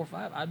kid, 4 or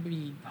 5, I'd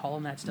be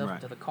hauling that stuff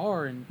to the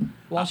car, and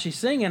while she's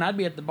singing, I'd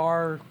be at the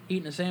bar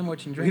eating a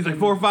sandwich and drinking. He's like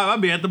 4 or 5.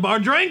 I'd be at the bar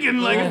drinking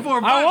like at 4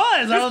 or 5.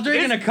 I was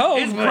drinking a Coke.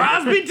 It's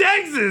Crosby,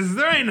 Texas.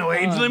 There ain't no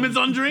age limits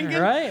on drinking.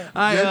 Right?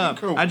 I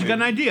Coke, just got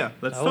an idea.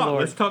 Let's talk.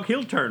 Lord. Let's talk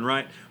heel turn,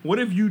 right? What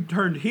if you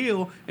turned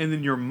heel and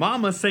then your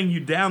mama sang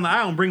you down the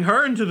aisle and bring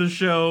her into the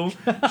show?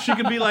 She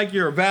could be like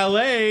your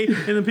valet,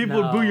 and then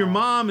people would boo your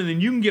mom, and then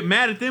you can get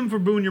mad at them for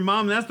booing your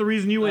mom, and that's the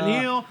reason you went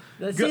heel.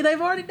 See, they've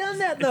already done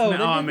that, though. They I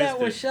did that missed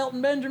with it.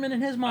 Shelton Benjamin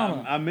and his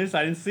mama. I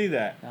didn't see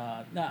that.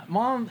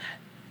 Mom,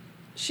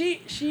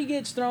 she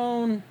gets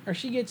thrown, or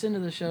she gets into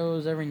the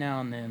shows every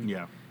now and then.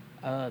 Yeah.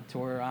 To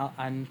where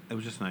It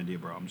was just an idea,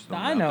 bro. I'm just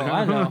throwing I it know.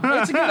 out there.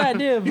 It's a good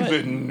idea, He but...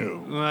 said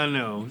no. I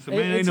know. So, man,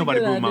 ain't It's a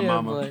nobody good booing my idea,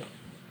 mama.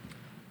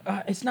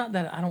 but, it's not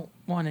that I don't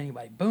want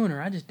anybody booing her.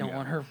 I just don't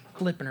want her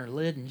flipping her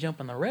lid and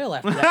jumping the rail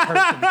after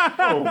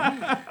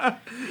that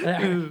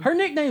person. Her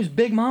nickname's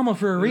Big Mama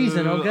for a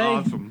reason,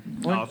 okay?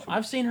 Awesome.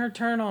 I've seen her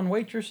turn on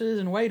waitresses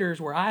and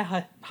waiters where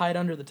I hide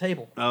under the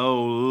table.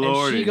 Oh,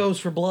 Lord. And she goes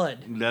for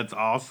blood. That's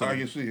awesome. I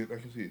can see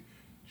it.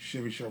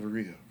 Chevy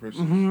Chavarria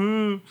versus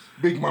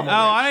Big Mama. Oh,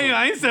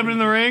 I ain't stepping in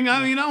the ring.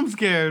 I'm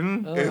scared.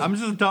 I'm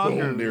just a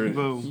talker.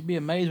 Boom. You'd be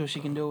amazed what she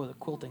can do with a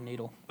quilting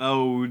needle.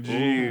 Oh,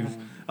 jeez.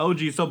 Oh,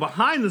 geez. So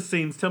behind the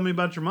scenes, tell me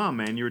about your mom,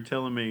 man. You were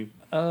telling me.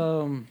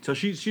 So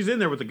she's in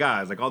there with the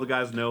guys. Like, all the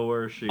guys know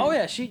her. Oh,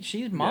 yeah.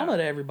 She's mama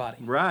to everybody.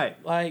 Right.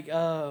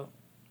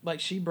 Like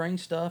she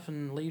brings stuff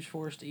and leaves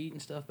for us to eat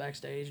and stuff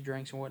backstage,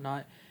 drinks and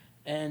whatnot.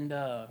 And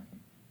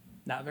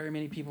not very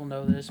many people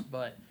know this,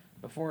 but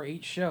before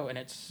each show, and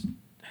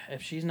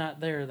if she's not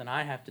there, then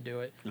I have to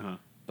do it. Uh-huh.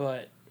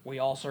 But we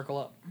all circle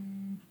up,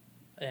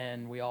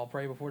 and we all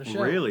pray before the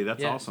show. Really?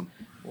 That's awesome.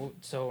 Well,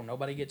 so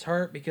nobody gets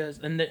hurt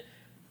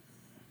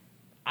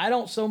I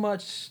don't so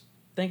much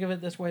think of it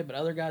this way, but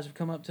other guys have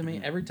come up to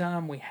me. Every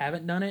time we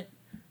haven't done it,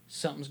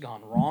 something's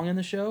gone wrong in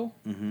the show,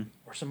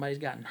 or somebody's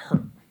gotten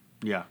hurt.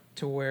 Yeah.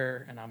 To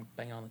where, and I'm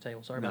banging on the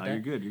table, sorry about that. No,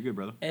 you're good. You're good,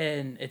 brother.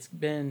 And it's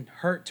been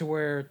hurt to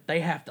where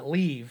they have to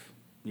leave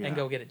and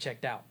go get it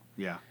checked out.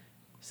 Yeah.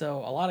 So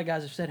a lot of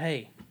guys have said,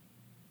 hey,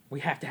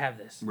 we have to have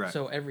this. Right.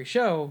 So every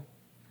show,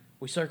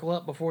 we circle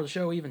up before the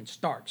show even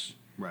starts.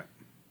 Right.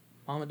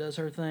 Mama does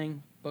her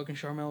thing. Buck and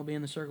Charmel will be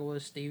in the circle with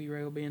us. Stevie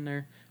Ray will be in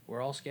there.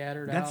 We're all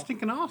scattered out. That's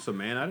stinking awesome,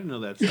 man. I didn't know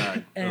that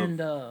side.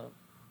 And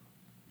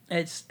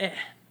it's...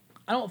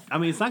 I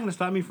mean, it's not going to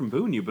stop me from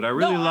booing you, but I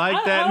really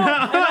like that.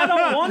 I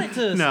don't want it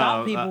to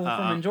stop people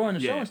from enjoying the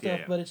show and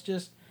stuff, but it's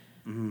just,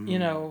 you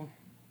know,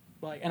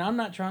 like, and I'm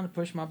not trying to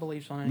push my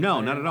beliefs on anybody.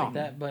 No, not at all. Like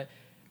that, but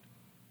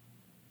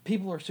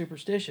people are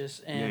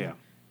superstitious, and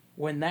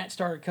when that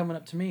started coming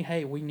up to me,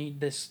 hey, we need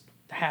this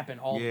to happen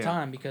all the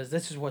time because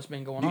this is what's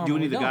been going on. Do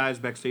any of the guys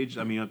backstage,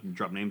 I mean, you don't have to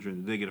drop names, or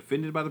do they get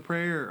offended by the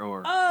prayer,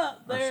 or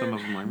some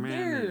of them like,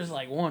 man? There's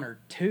like one or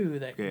two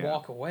that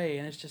walk away,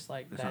 and it's just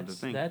like,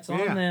 that's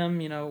on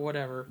them, you know,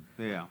 whatever.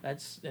 Yeah.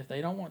 That's, if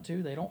they don't want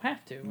to, they don't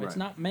have to. Right.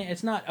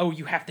 It's not, oh,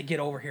 you have to get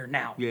over here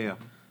now. Yeah.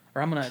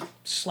 Or I'm going to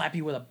slap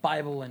you with a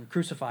Bible and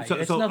crucify you.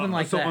 It's nothing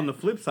like that. So on the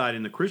flip side,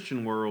 in the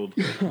Christian world,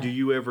 do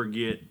you ever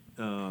get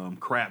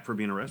crap for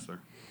being a wrestler?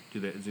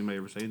 Does anybody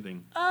ever say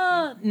anything?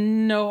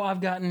 No, I've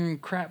gotten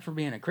crap for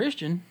being a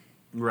Christian.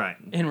 Right.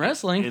 In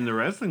wrestling. In the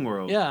wrestling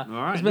world. Yeah. All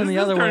right. It's been the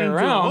other way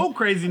around. Whole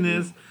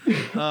craziness.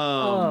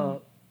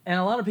 And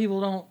a lot of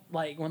people don't,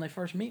 like, when they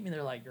first meet me,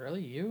 they're like,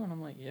 really, you? And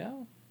I'm like, yeah.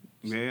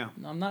 Yeah.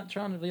 I'm not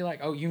trying to be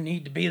like, oh, you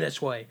need to be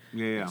this way.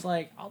 Yeah. It's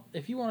like,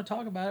 if you want to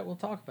talk about it, we'll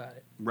talk about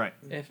it. Right.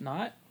 If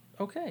not,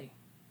 okay.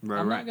 Right.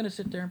 I'm not going to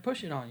sit there and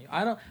push it on you.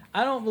 I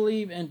don't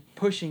believe in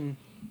pushing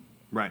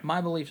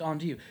my beliefs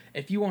onto you.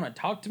 If you want to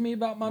talk to me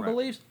about my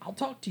beliefs, I'll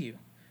talk to you.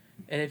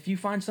 And if you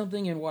find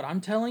something in what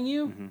I'm telling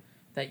you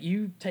that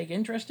you take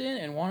interest in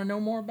and want to know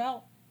more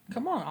about,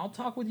 come on, I'll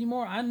talk with you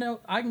more. I know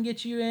I can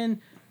get you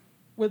in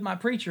with my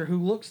preacher who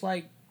looks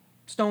like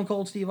Stone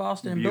Cold Steve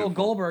Austin and Bill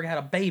Goldberg had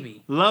a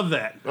baby. Love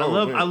that. I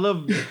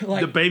love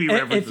like, the baby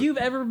references. If you've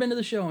ever been to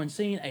the show and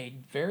seen a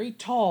very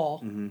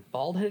tall,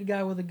 bald-headed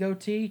guy with a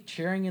goatee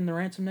cheering in the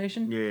Ransom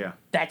Nation,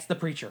 that's the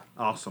preacher.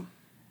 Awesome.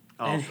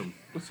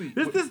 Let's see.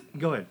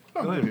 Go ahead.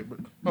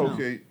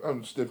 Okay,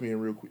 I'm stepping in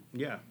real quick.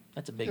 Yeah.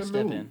 That's a big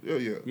step in.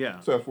 Yeah.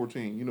 South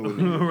 14, you know what it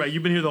is. Right,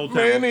 you've been here the whole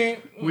time. Man,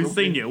 We've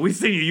seen you.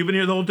 You've been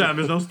here the whole time.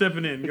 There's no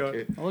stepping in. Go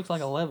ahead. It looks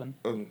like 11.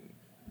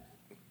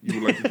 You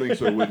would like to think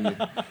so, wouldn't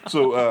you?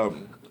 So,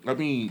 I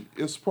mean,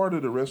 it's part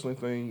of the wrestling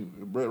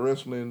thing.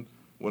 Wrestling,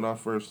 when I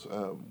first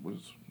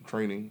was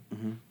training,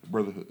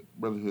 brotherhood,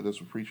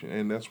 that's what preaching,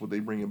 and that's what they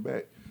bring it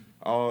back.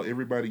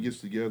 Everybody gets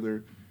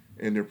together,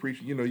 and they're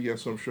preaching. You know, you got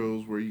some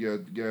shows where you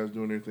got guys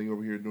doing their thing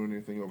over here, doing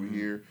their thing over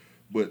here,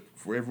 but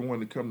for everyone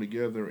to come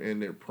together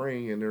and they're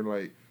praying and they're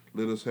like,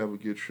 let us have a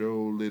good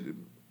show, let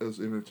us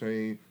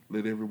entertain,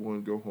 let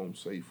everyone go home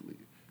safely.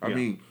 I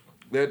mean,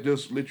 that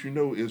just lets you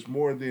know it's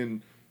more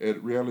than,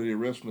 at reality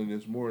wrestling,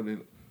 it's more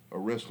than a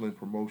wrestling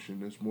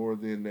promotion. It's more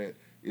than that.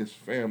 It's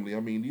family. I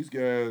mean, these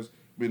guys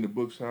been to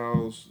Book's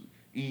house,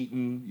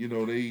 eating, you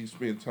know, they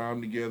spend time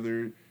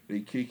together,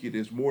 they kick it.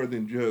 It's more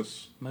than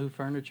just... Move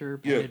furniture,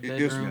 painted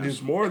bedrooms.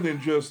 It's more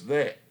than just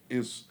that.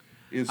 It's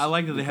I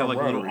like that they have like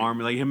a little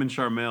army, like him and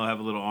Charmel have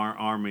a little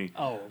army.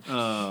 Oh.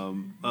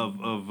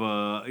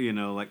 Of you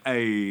know, like,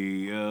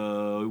 hey,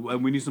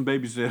 we need some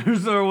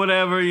babysitters or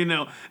whatever, you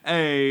know.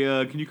 Hey,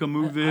 can you come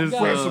move this?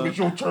 Ransom, it's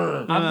your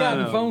turn. I've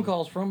gotten phone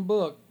calls from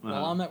Book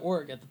while I'm at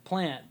work at the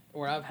plant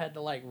where I've had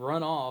to like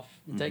run off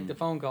and take the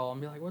phone call and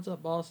be like, "What's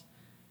up, boss?"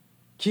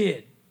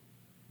 Kid.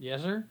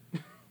 Yes, sir.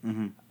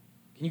 Can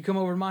you come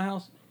over to my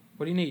house?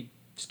 What do you need?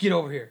 Just get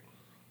over here.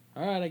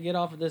 All right, I get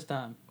off at this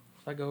time.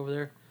 So I go over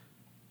there.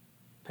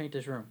 Paint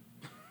this room.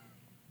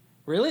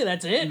 Really?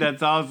 That's it?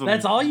 That's awesome.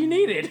 That's all you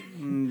needed?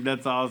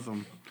 That's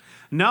awesome.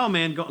 No,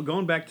 man,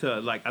 going back to,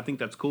 like, I think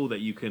that's cool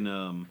that you can,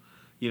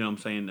 you know what I'm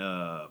saying,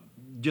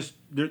 just,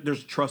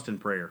 there's trust in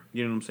prayer.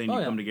 You know what I'm saying? You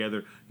come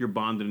together, you're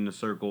bonded in a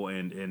circle,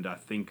 and I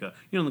think,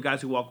 you know, the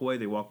guys who walk away,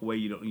 they walk away,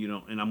 you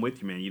don't, and I'm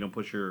with you, man, you don't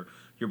push your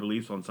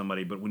beliefs on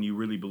somebody, but when you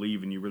really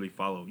believe and you really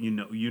follow, you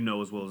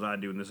know as well as I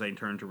do, and this ain't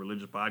turned to a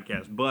religious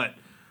podcast, but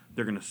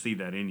they're gonna see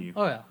that in you.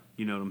 Oh yeah.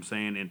 You know what I'm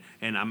saying?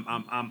 And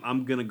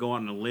I'm gonna go out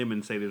on a limb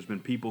and say there's been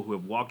people who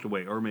have walked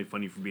away or made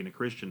fun of you for being a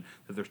Christian.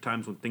 That there's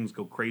times when things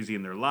go crazy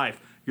in their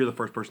life, you're the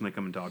first person they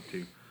come and talk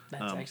to.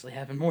 That's actually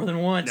happened more than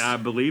once. I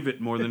believe it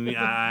more than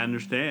I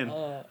understand.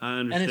 I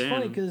understand. And it's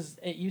funny because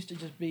it used to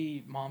just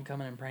be mom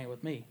coming and praying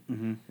with me,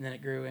 and then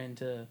it grew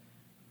into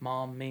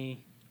mom,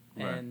 me,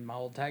 and my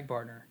old tag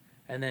partner,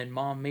 and then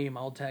mom, me,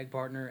 my old tag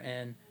partner,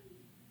 and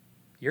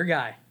your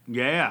guy.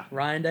 Yeah.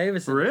 Ryan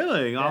Davison.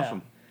 Really?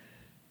 Awesome.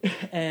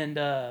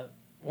 And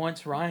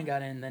once Ryan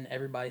got in, then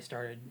everybody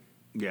started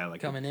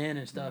coming in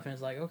and stuff, and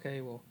it's like,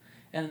 okay, well,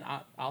 and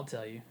I'll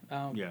tell you,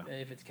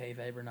 if it's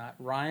kayfabe or not,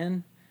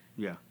 Ryan.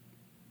 Yeah.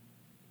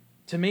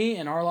 To me,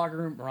 in our locker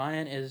room,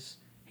 Ryan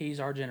he's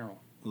our general.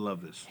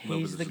 Love this.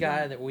 He's the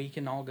guy that we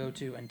can all go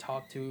to and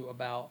talk to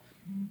about,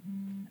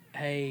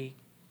 hey,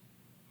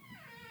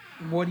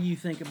 what do you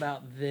think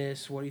about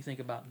this? What do you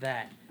think about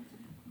that?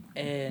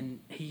 And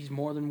he's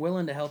more than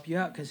willing to help you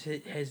out because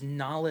his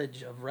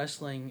knowledge of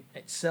wrestling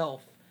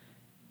itself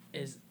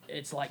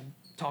it's like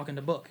talking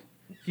to Book.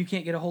 If you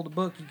can't get a hold of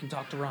Book, you can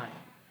talk to Ryan.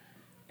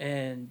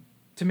 And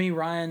to me,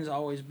 Ryan's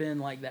always been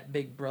like that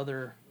big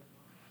brother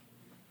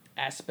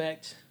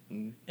aspect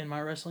in my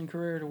wrestling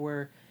career, to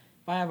where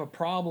if I have a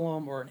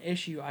problem or an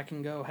issue, I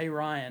can go, hey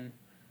Ryan,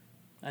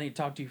 I need to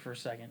talk to you for a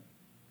second.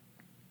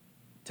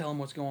 Tell him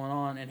what's going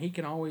on, and he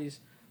can always,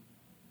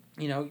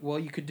 well,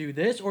 you could do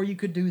this or you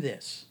could do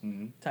this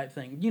type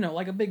thing.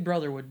 Like a big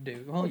brother would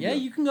do. Well,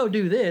 you can go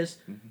do this,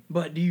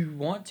 but do you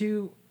want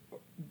to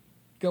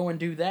go and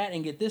do that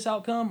and get this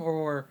outcome,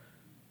 or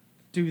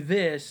do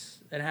this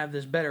and have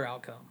this better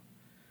outcome?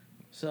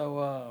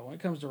 So when it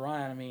comes to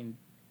Ryan, I mean,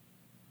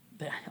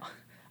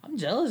 I'm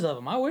jealous of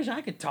him. I wish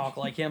I could talk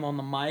like him on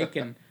the mic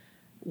and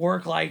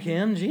work like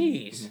him.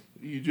 Jeez.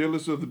 Are you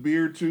jealous of the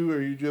beard too?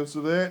 Are you jealous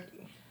of that?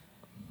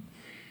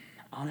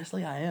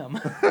 Honestly, I am.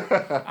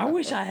 I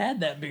wish I had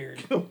that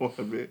beard. Come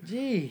on, man.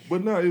 Gee.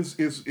 But no, it's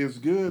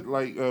good.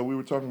 Like we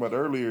were talking about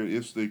earlier,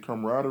 it's the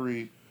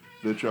camaraderie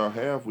that y'all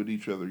have with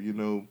each other.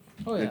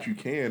 That you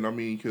can. I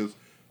mean, because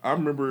I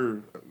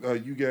remember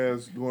you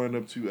guys going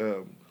up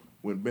to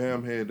when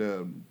Bam had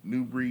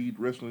New Breed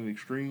Wrestling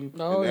Extreme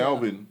and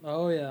Alvin.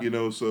 Oh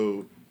yeah.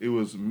 So it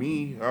was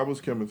me. I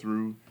was coming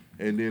through,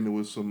 and then there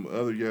was some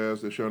other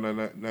guys that shall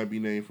not be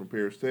named from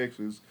Paris,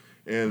 Texas,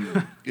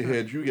 and it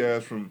had you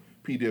guys from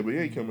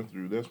PWA coming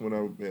through. That's when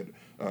I met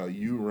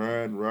you,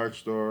 Ryan,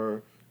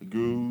 Rockstar,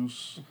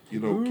 Goose,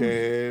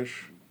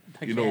 Cash,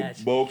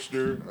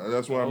 Bulkster.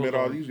 That's where I met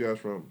all these guys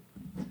from,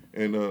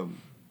 and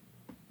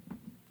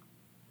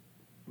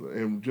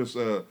just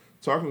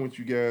talking with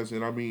you guys,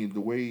 and I mean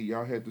the way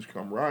y'all had this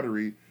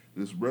camaraderie,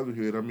 this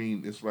brotherhood. I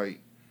mean, it's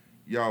like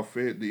y'all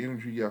fed the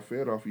energy y'all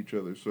fed off each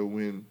other. So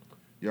when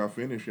y'all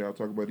finish, y'all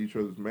talk about each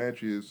other's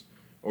matches,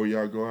 or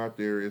y'all go out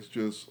there. It's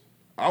just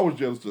I was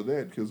jealous of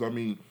that because I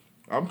mean.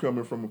 I'm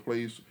coming from a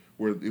place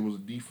where it was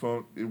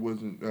defunct. It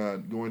wasn't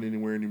going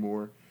anywhere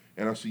anymore.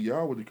 And I see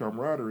y'all with the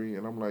camaraderie,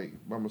 and I'm like,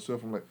 by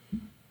myself, I'm like,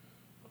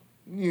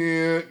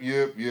 yep.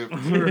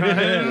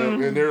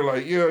 And they're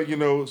like,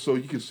 so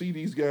you can see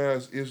these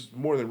guys, it's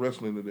more than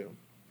wrestling to them.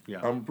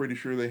 Yeah. I'm pretty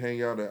sure they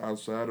hang out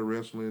outside of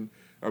wrestling.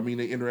 I mean,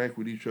 they interact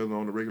with each other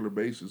on a regular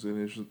basis,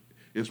 and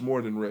it's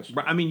more than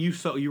wrestling. I mean,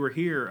 you were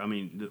here. I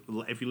mean,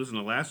 if you listen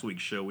to last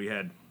week's show, we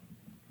had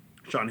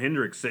Sean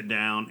Hendricks sit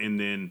down, and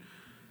then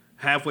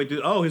halfway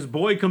through, his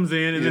boy comes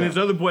in, and then his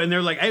other boy, and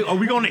they're like, "Hey, are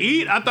we going to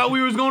eat? I thought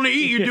we was going to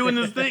eat. You're doing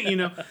this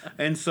thing,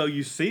 And so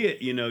you see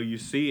it, you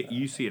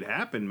see it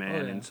happen, man.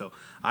 Oh, yeah. And so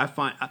I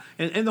find,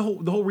 and the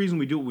whole reason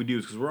we do what we do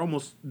is because we're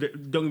almost.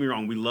 Don't get me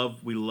wrong, we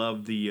love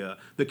the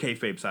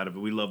kayfabe side of it.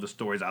 We love the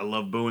stories. I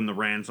love booing the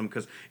ransom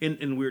because,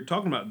 and we were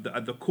talking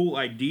about the cool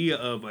idea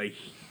of a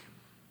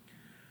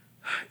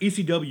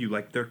ECW,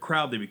 like their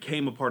crowd, they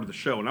became a part of the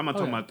show. And I'm not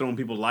talking about throwing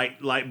people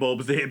light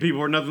bulbs to hit people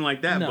or nothing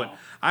like that. No. But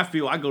I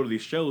feel I go to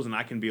these shows and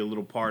I can be a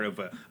little part of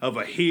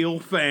a heel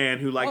fan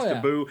who likes to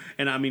boo.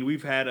 And I mean,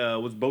 we've had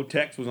was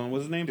Botex was on,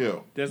 what's his name? Yeah,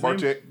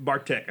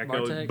 Bartek. I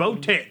call it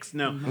Botex.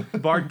 No,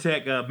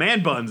 Bartek,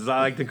 Man Buns, as I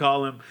like to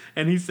call him.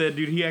 And he said,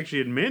 dude, he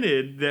actually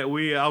admitted that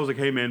I was like,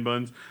 hey, Man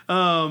Buns,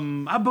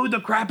 I booed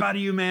the crap out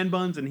of you, Man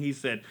Buns. And he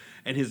said,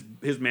 and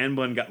his man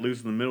bun got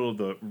loose in the middle of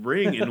the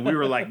ring, and we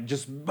were like,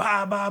 just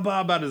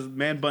about his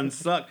man bun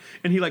sucked,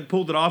 and he like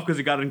pulled it off because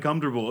it got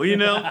uncomfortable,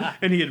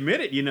 and he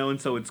admitted,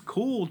 and so it's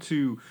cool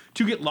to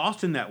get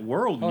lost in that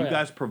world. You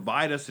guys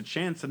provide us a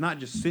chance to not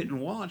just sit and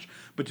watch,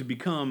 but to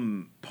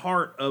become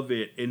part of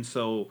it. And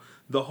so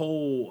the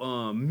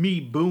whole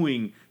me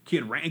booing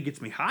Kid Ransom gets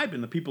me hyped,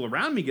 and the people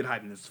around me get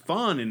hyped, and it's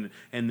fun.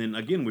 And then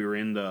again, we were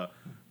in the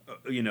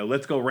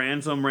let's go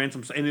Ransom,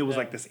 and it was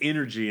like this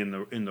energy in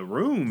the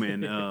room,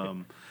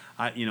 and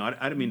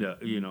I didn't mean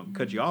to,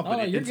 cut you off.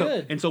 Oh, you're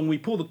good. And so when we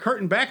pull the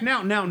curtain back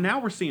now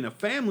we're seeing a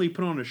family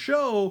put on a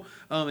show,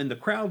 and the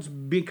crowd's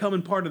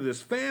becoming part of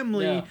this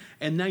family, Yeah.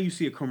 and now you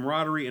see a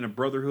camaraderie and a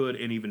brotherhood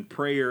and even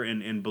prayer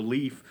and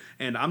belief.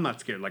 And I'm not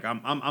scared. Like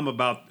I'm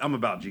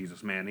about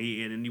Jesus, man.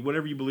 And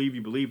whatever you believe,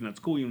 and that's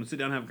cool. You want to sit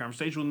down and have a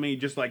conversation with me,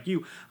 just like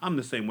you. I'm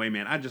the same way,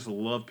 man. I just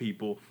love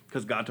people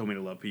because God told me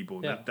to love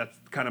people. Yeah. That's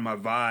kind of my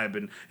vibe,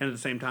 and at the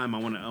same time, I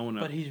want to.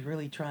 But he's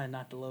really trying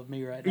not to love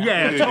me right now.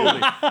 Yeah,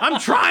 totally. I'm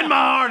trying my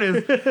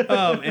hardest,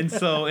 and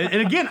so,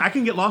 and again, I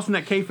can get lost in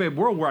that kayfabe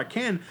world where I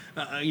can,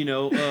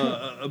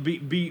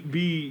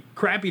 be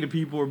crappy to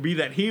people or be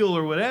that heel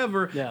or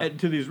whatever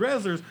to these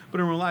wrestlers. But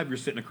in real life, you're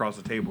sitting across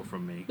the table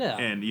from me,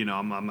 and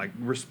I'm like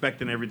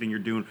respecting everything you're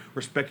doing,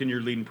 respecting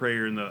your leading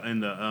prayer in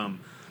the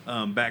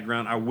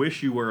background. I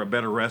wish you were a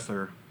better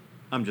wrestler.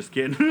 I'm just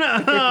kidding.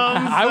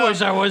 I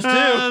wish I was too.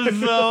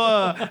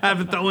 I have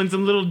to throw in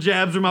some little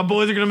jabs, or my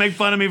boys are gonna make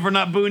fun of me for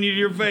not booing you to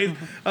your face.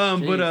 I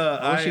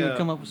wish he would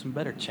come up with some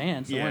better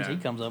chants. The ones he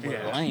comes up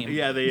with are lame.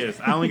 Yeah, they is.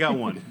 I only got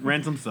one.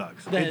 Ransom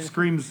sucks. It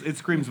screams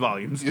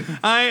volumes.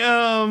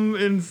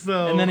 And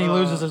then he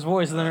loses his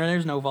voice, and then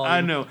there's no volume. I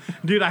know,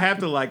 dude. I have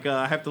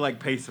to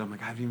pace it. I'm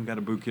like, I haven't even got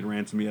a boo Kid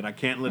Ransom yet. I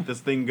can't let this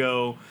thing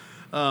go.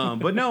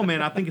 But no,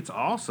 man, I think it's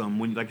awesome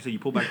when, like I said, you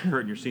pull back the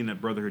curtain, you're seeing that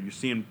brotherhood, you're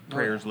seeing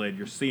prayers led,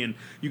 you're seeing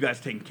you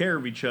guys taking care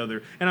of each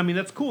other. And I mean,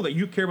 that's cool that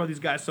you care about these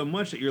guys so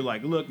much that you're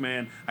like, look,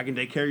 man, I can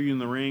take care of you in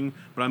the ring,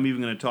 but I'm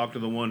even going to talk to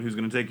the one who's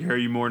going to take care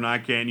of you more than I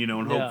can,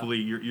 and hopefully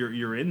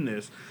you're in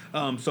this.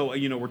 So,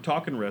 we're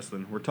talking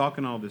wrestling, we're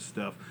talking all this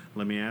stuff.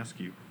 Let me ask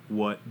you,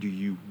 what do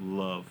you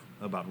love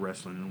about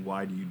wrestling, and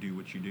why do you do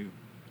what you do?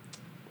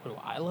 What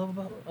do I love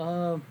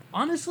about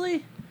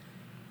honestly,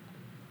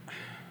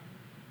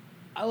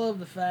 I love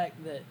the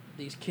fact that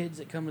these kids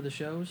that come to the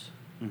shows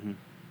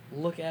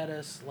look at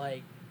us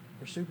like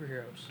we're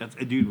superheroes.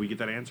 Dude, we get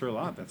that answer a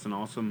lot. That's an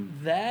awesome...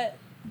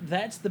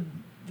 That's the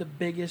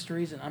biggest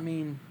reason. I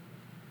mean,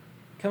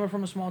 coming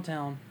from a small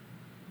town,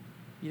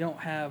 you don't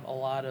have a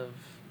lot of,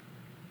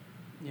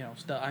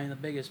 stuff. I mean, the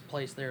biggest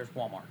place there is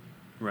Walmart.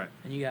 Right.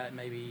 And you got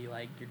maybe,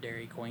 like, your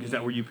Dairy Queen. Is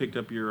that where you picked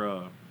up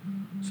your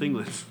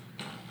singlets?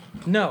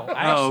 No,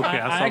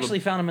 I actually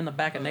found them in the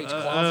back of Nate's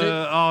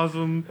closet.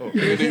 Awesome.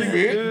 Did they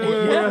fit?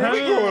 What's really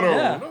going on?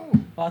 Yeah. No.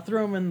 Well, I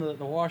threw them in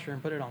the washer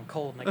and put it on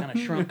cold, and they kind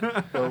of shrunk.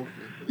 Oh,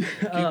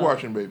 keep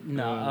watching, baby.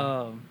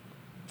 No,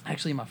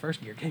 actually, my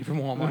first gear came from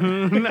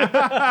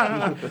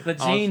Walmart. The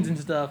jeans and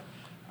stuff,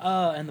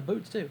 and the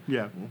boots too.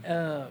 Yeah.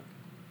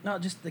 No,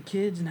 just the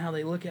kids and how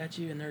they look at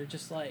you, and they're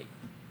just like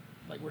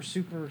we're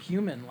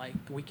superhuman. Like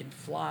we can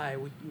fly,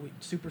 we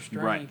super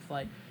strength.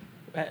 Right.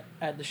 Like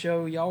at the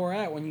show y'all were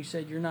at when you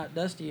said you're not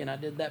Dusty, and I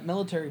did that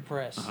military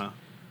press.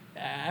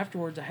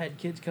 Afterwards, I had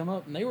kids come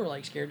up, and they were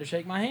like scared to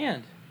shake my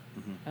hand.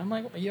 And I'm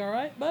like, "Are you all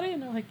right, buddy?"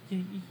 And they're like,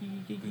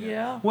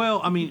 "Yeah."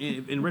 Well, I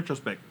mean, in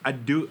retrospect, I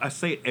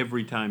say it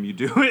every time you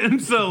do it,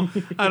 and so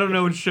I don't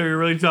know which show you're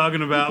really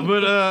talking about,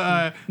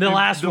 but the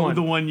last one,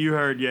 the one you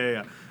heard,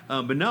 yeah.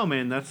 But no,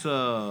 man, that's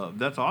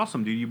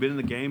awesome, dude. You've been in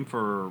the game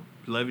for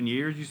 11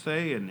 years, you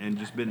say, and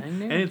just been,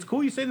 and it's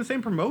cool. You stay in the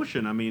same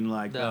promotion. I mean,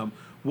 like,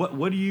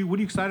 what are you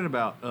excited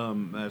about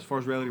as far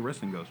as reality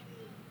wrestling goes?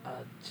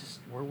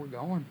 Just where we're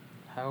going,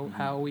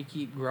 how we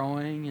keep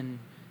growing, and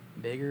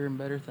bigger and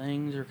better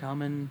things are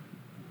coming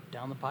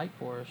down the pike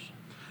for us.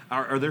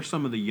 Are there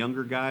some of the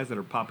younger guys that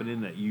are popping in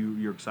that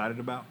you're excited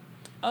about?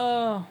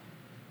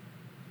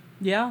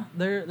 Yeah,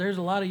 there's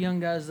a lot of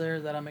young guys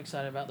there that I'm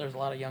excited about. There's a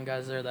lot of young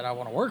guys there that I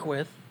want to work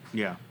with.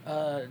 Yeah.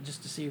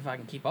 Just to see if I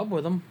can keep up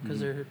with them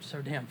because they're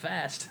so damn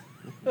fast.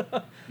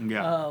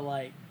 Yeah.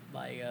 Like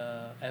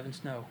Evan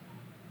Snow.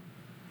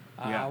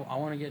 Yeah. I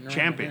want to get in the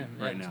champion ring with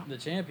him. right now. The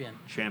champion.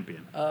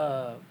 Champion.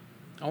 I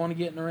want to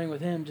get in the ring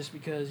with him just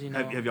because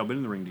Have y'all been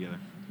in the ring together?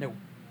 No.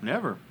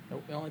 Never.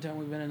 Nope. The only time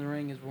we've been in the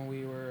ring is when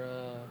we were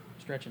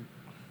stretching.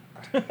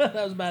 That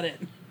was about it.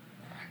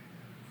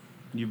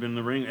 You've been in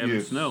the ring,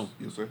 Evan Snow.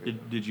 Yes, I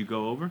have. Did you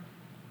go over?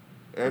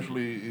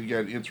 Actually, it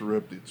got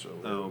interrupted, so...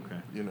 Oh, okay.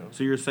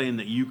 So you're saying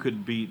that you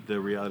could beat the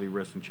reality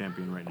wrestling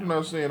champion right now? I'm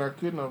not saying I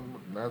couldn't.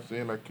 I'm not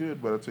saying I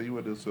could, but I tell you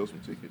what, they'll sell some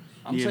tickets.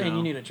 I'm saying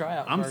you need to try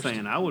out I'm first.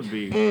 saying I would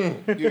be...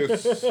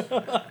 Yes.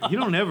 You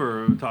don't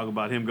ever talk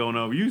about him going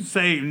over. You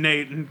say,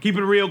 Nate, and keep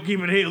it real, keep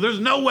it heel. There's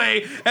no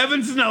way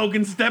Evan Snow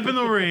can step in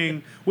the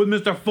ring with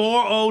Mr.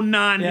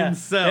 409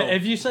 himself.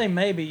 If you say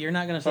maybe, you're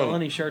not going to sell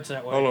any shirts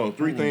that way. Hold on.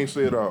 Three things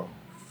said all.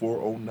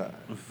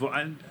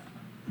 409.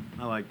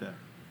 I like that.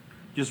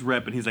 Just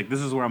repping. He's like, this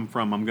is where I'm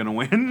from. I'm going to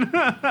win.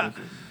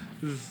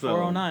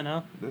 409,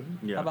 huh?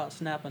 Yeah. How about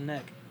snap a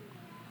neck?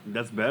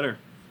 That's better.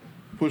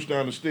 Push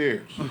down the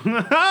stairs.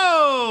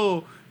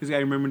 Oh! This guy,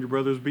 remember when your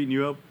brother was beating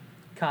you up?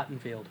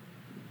 Cottonfield.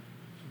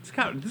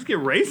 Just get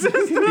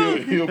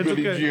racist?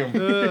 Hillbilly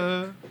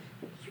Jim.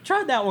 You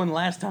tried that one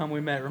last time we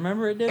met.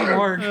 Remember? It didn't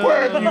work. The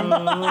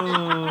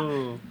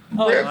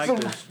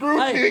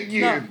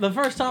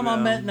first time I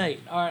met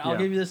Nate. All right, I'll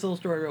give you this little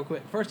story real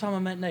quick. First time I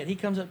met Nate, he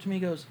comes up to me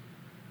and goes,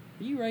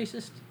 "Are you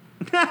racist?"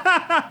 And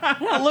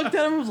I looked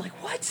at him and was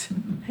like, "What?"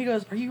 He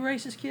goes, "Are you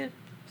racist, kid?"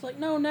 I It's like,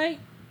 no, Nate,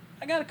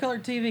 I got a color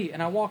TV,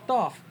 and I walked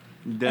off.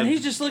 That's and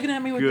he's just looking at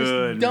me with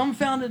good. this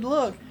dumbfounded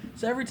look.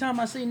 So every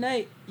time I see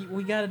Nate,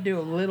 we got to do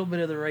a little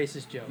bit of the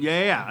racist joke.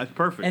 Yeah, that's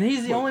perfect. And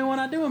he's the only one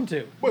I do them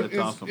to. But That's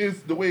it's, awesome.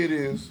 it's the way it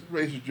is,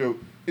 racist joke.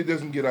 It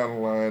doesn't get out of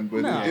line,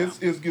 but No.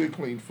 it's good,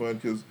 clean fun.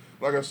 Because,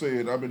 like I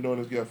said, I've been knowing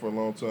this guy for a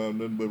long time.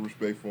 Nothing but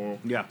respect for him.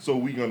 Yeah. So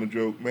we gonna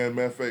joke, man.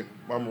 Matter of fact,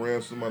 Mama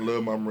Ransom, I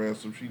love Mama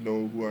Ransom. She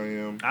knows who I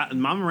am.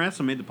 Mama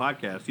Ransom made the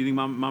podcast. Do you think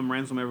Mama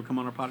Ransom ever come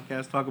on our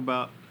podcast talk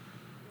about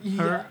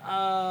her?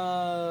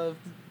 Yeah,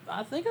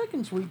 I think I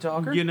can sweet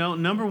talk her. You know,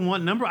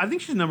 I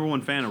think she's number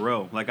one fan of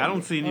Roe. Like, I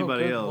don't see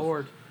anybody good else.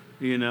 Lord.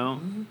 You know?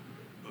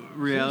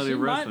 Reality she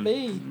wrestling. might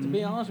be, to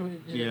be honest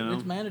with you. You know?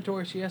 It's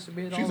mandatory. She has to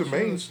be at all She's a the shows.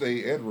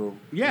 mainstay at Row.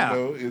 Yeah.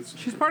 You know,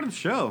 She's part of the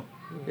show.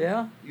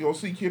 Yeah. You gonna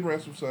see Kid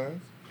Ransom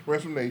signs,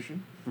 Ransom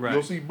Nation. Right. You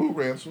gonna see Boo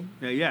Ransom.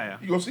 Yeah.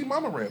 You gonna see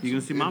Mama Ransom. You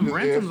can see It Mama just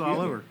Ransom's adds all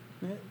together. over.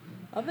 Yeah.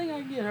 I think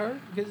I can get her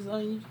because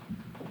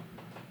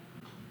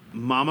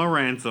Mama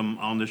Ransom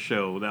on the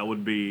show. That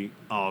would be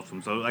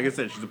awesome. So, like I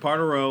said, she's a part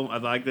of Row. I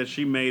like that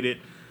she made it.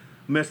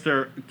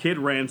 Mr. Kid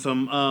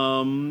Ransom.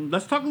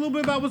 Let's talk a little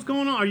bit about what's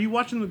going on. Are you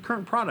watching the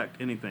current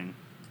product? Anything?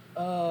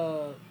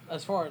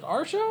 as far as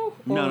our show.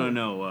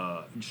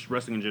 No. Just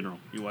wrestling in general.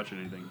 You watching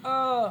anything?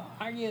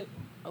 I get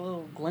a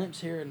little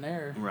glimpse here and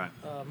there. Right.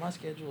 My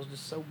schedule is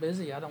just so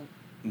busy. I don't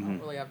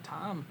really have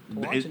time to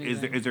watch Is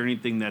anything. there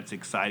anything that's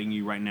exciting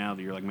you right now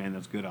that you're like, man,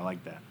 that's good. I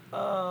like that.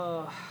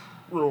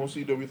 We're on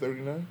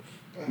CW39.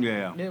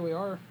 Yeah. Yeah, we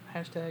are.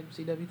 Hashtag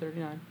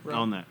CW39. Right.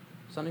 On that.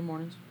 Sunday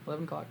mornings,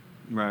 11 o'clock.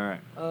 Right.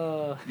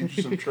 Get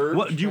you some church.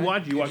 What do you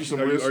watch? Get you some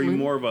Are you wrestling.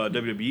 more of a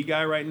WWE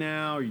guy right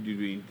now? Are you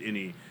doing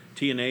any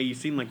TNA? You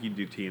seem like you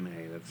do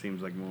TNA. That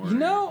seems like more. You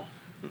know,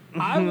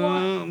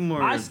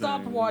 More I of a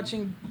stopped thing.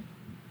 watching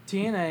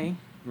TNA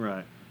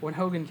Right. when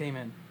Hogan came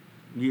in.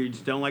 You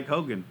just don't like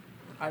Hogan.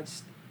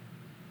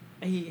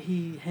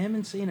 Him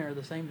and Cena are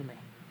the same to me.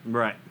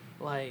 Right.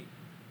 Like,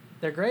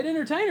 they're great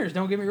entertainers.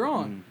 Don't get me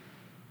wrong.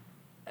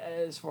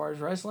 As far as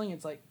wrestling,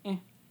 it's like,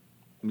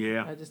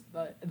 Yeah. I just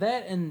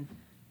that and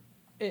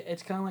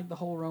it's kind of like the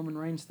whole Roman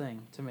Reigns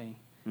thing to me.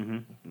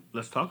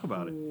 Let's talk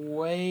about it.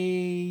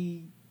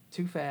 Way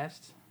too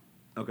fast,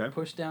 Okay.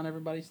 pushed down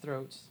everybody's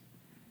throats,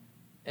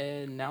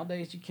 and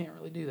nowadays you can't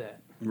really do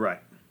that. Right.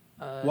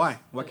 Why?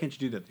 Why can't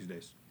you do that these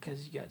days?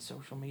 Because you got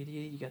social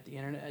media, you got the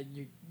internet.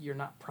 You're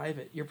not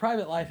private. Your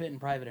private life isn't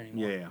private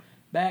anymore. Yeah.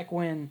 Back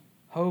when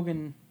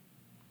Hogan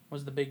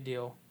was the big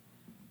deal,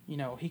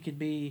 he could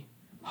be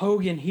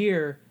Hogan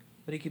here,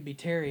 but he could be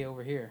Terry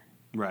over here.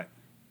 Right.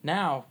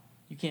 Now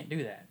you can't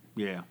do that.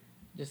 Yeah.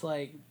 Just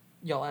like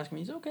y'all ask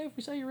me, is it okay if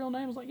we say your real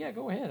name? I was like, yeah,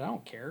 go ahead. I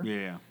don't care.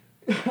 Yeah.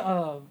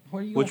 Where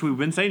are you Which going? we've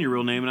been saying your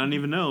real name, and I didn't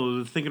even know. I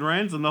was thinking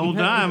Ransom the whole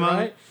time.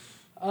 Right?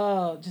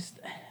 Just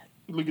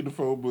Look at the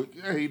phone book.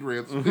 I hate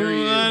Ransom. There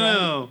he is. I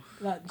know.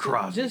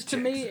 Crosby, just to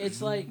me, Texas.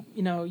 it's like,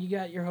 you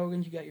got your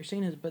Hogans, you got your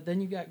Cenas, but then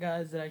you got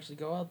guys that actually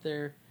go out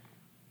there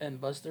and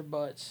bust their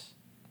butts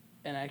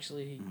and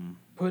actually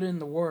put in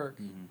the work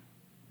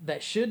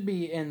that should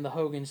be in the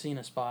Hogan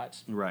Cena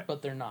spots, Right.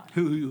 but they're not.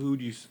 Who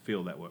do you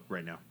feel that way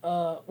right now?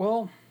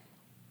 Well,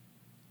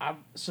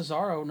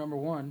 Cesaro, number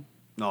one.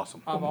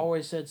 Awesome. I've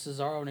always said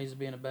Cesaro needs to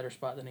be in a better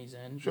spot than he's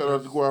in. Shout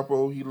out to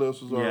Guapo. He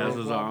loves Cesaro. Yeah,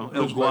 Cesaro.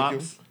 El Looks like him.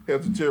 Guaps.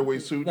 Has the tearaway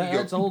suit.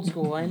 That's old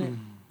school, ain't it?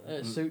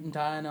 Suit and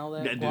tie and all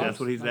that. Dude, that's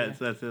what he's. Okay.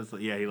 That's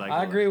yeah. He likes.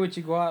 I it. agree with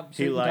you, Guap.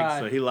 He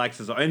likes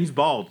his, and he's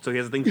bald, so he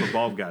has a thing for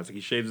bald guys. Like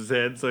he shaves his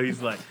head, so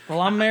he's like,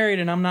 Well, I'm married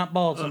and I'm not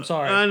bald, so I'm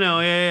sorry. I know,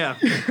 yeah.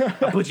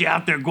 I put you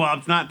out there, Guap.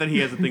 It's not that he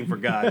has a thing for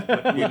guys,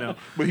 but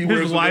But he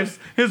wears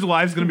his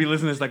wife's gonna be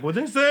listening to this, like, what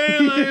they say?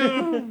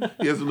 Like,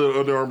 He has a little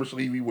Under Armour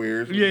sleeve he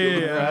wears.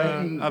 yeah.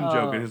 I'm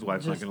joking. His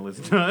wife's not gonna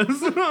listen to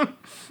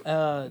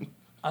us.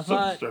 I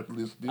Start thought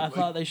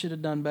listening. they should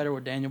have done better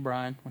with Daniel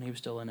Bryan when he was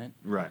still in it.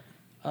 Right.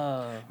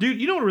 Dude,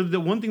 the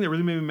one thing that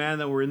really made me mad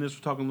that we're in this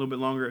for talking a little bit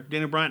longer,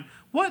 Daniel Bryan,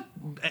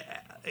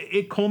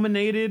 it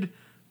culminated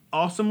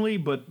awesomely,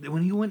 but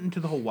when he went into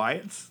the whole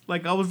Wyatts,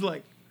 like, I was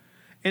like,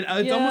 and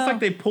it's almost like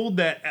they pulled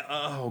that,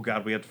 oh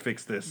God, we have to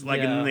fix this.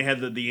 Like, and then they had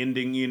the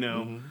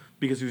ending,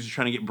 because he was just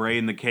trying to get Bray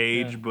in the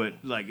cage, but,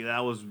 like,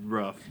 that was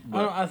rough.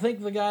 But, I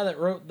think the guy that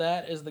wrote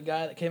that is the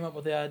guy that came up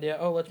with the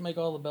idea, let's make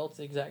all the belts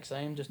the exact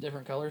same, just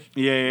different colors.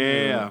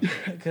 yeah.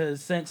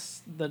 Because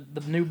since the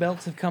new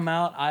belts have come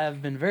out, I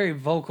have been very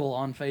vocal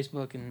on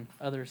Facebook and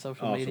other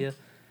social Awesome. media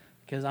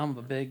because I'm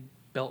a big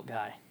belt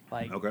guy.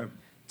 Like, Okay.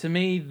 to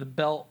me, the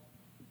belt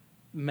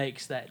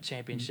makes that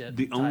championship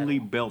The only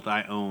title. belt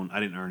I own, I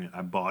didn't earn it,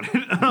 I bought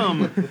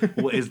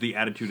it, is the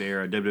Attitude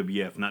Era,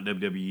 WWF, not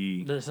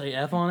WWE. Does it say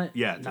F on it?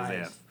 Yeah, it says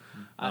Nice.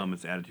 F.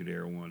 It's the Attitude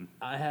Era one.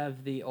 I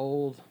have the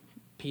old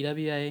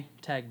PWA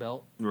tag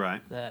belt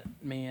Right. that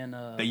me and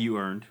That you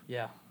earned.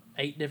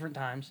 8 different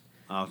times,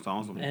 Oh, it's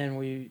awesome. and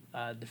we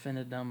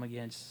defended them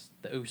against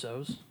the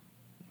Usos,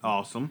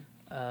 Awesome.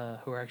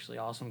 who are actually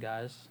awesome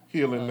guys.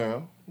 Healing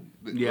now.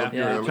 Yeah, Up they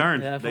your alley.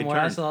 turned. Yeah, They from what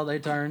I turned. saw, they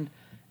turned,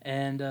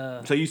 and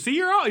So you see,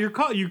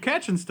 you're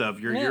catching stuff.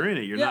 You're in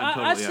it. You're not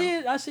totally I see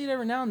it. I see it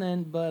every now and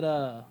then, but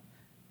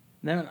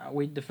Then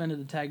we defended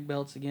the tag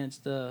belts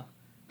against the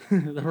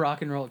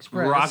Rock and Roll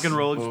Express. Rock and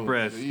Roll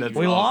Express. Oh, That's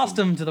We awesome. lost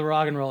them to the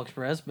Rock and Roll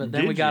Express, but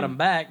then Did we got you? them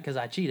back because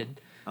I cheated.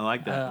 I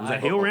like that. Was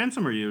that heel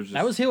ransom or you?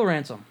 That was heel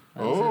ransom.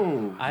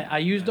 Oh. I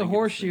used a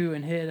horseshoe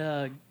and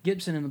hit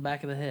Gibson in the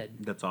back of the head.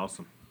 That's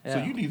awesome. So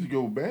Yeah. you need to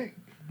go back,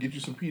 get you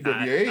some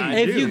PWA. I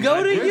If do. you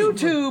go to I do.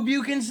 YouTube,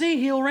 you can see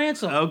heel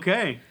ransom.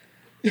 Okay.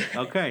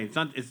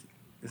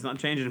 It's not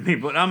changing to me,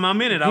 but I'm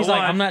in it. He's I like,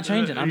 watch. I'm not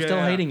changing. I'm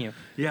still hating you.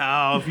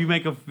 Yeah, if you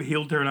make a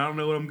heel turn, I don't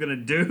know what I'm gonna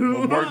do.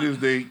 Well, mark this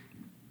date,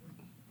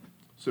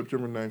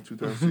 September 9th,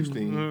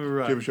 2016.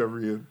 Right. Chevy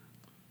Chavarria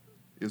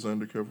is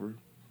undercover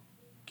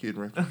Kid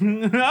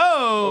Ransom.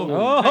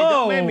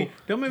 Oh, hey,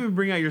 don't make me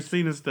bring out your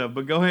Cena stuff.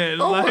 But go ahead.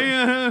 Oh, Like,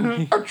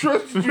 I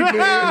trusted you,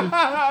 man.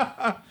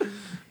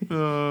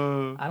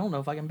 I don't know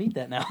if I can beat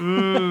that now.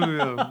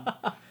 yeah.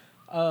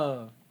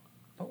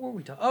 What were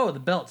we talking? Oh, the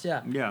belts.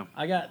 Yeah. Yeah.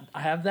 I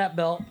have that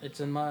belt. It's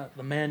in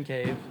the man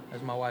cave,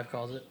 as my wife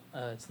calls it.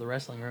 It's the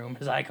wrestling room,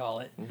 as I call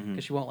it,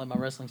 because she won't let my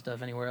wrestling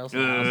stuff anywhere else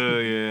in the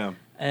house. Yeah.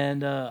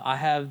 And I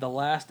have the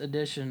last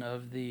edition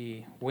of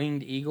the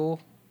Winged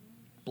Eagle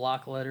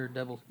block letter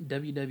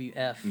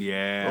WWF.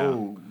 Yeah.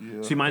 Oh,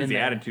 yeah. See, mine's In the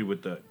there. attitude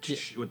with the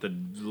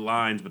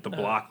lines, but the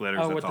block letters.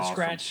 Oh, that's with the awesome.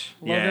 scratch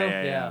logo.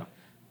 Yeah.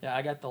 Yeah,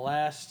 I got the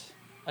last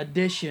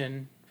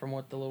edition from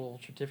what the little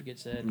certificate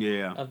said.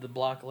 Yeah. Of the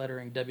block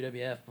lettering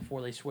WWF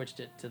before they switched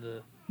it to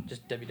the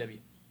just WW.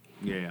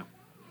 Yeah.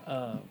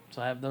 So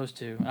I have those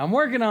two. I'm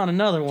working on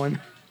another one,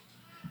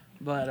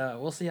 but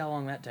we'll see how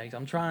long that takes.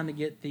 I'm trying to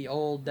get the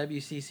old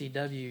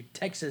WCCW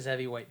Texas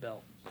heavyweight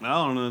belt. I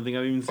don't know. I think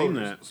I've even seen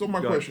that. So my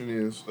Go question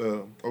is,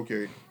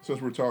 okay, since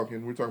we're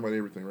talking about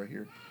everything right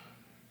here.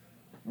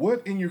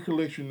 What in your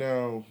collection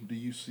now do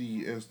you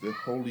see as the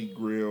holy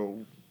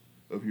grail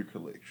of your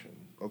collection?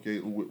 Okay,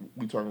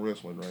 we talking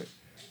wrestling, right?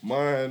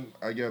 Mine,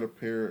 I got a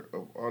pair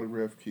of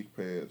autographed kick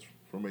pads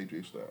from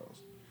AJ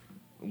Styles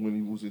when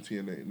he was in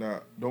TNA.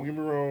 Now, don't get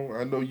me wrong.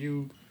 I know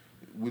you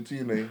with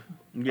TNA.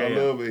 I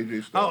love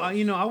AJ Styles.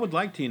 Oh, I would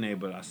like TNA,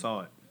 but I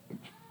saw it.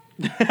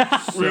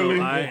 Really?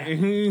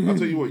 I'll I'll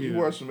tell you what. You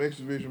watched some X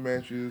Division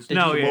matches.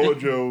 No, yeah. Samoa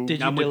Joe. Did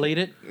you I'm with- delete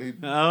it?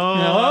 Oh,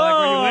 I like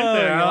where you went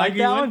there. You I like like you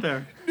that went one?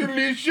 there.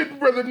 Delete shit,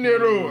 brother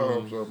Nero. Oh,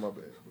 I'm sorry, my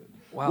bad.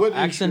 Wow, What is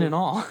accent your- and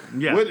all.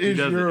 Yeah, What he is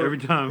does your- it every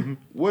time.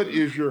 What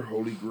is your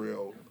holy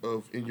grail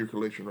in your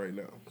collection right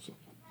now? So,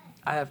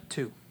 I have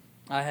two.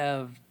 I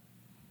have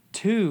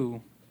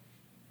two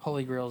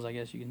holy grails, I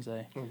guess you can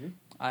say. mm-hmm.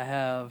 I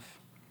have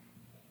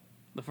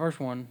the first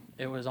one.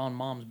 It was on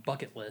Mom's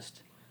bucket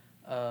list.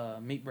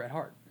 Meet Bret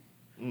Hart.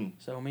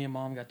 So me and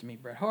Mom got to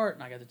meet Bret Hart,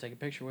 and I got to take a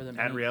picture with him.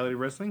 At Reality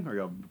Wrestling? Or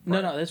y'all?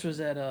 No, this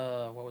was at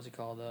what was it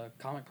called?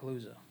 Comic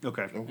Palooza.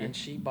 Okay. And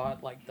she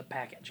bought like the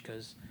package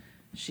because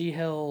she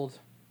held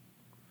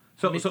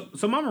So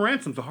Mama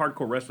Ransom's a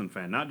hardcore wrestling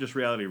fan, not just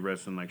reality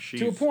wrestling. Like she's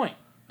to a point.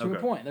 To a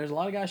Okay. point. There's a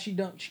lot of guys she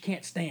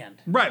can't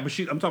stand. Right, but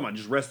I'm talking about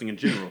just wrestling in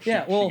general. She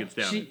gets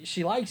down.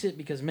 she likes it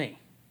because me.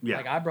 Yeah.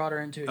 Like I brought her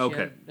into it.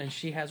 Okay. And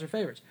she has her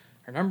favorites.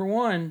 Her number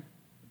one,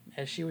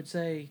 as she would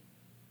say,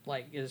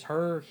 like is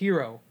her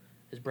hero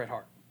is Bret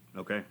Hart.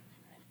 Okay.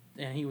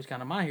 And he was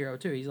kind of my hero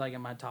too. He's like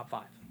in my top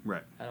 5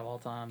 Right. out of all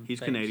time. He's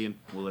favorites. Canadian.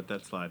 We'll let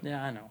that slide.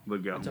 Yeah, I know.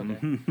 But go. It's okay.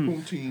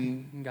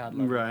 Poutine. God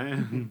love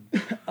him.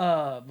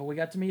 Right. But we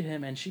got to meet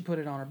him, and she put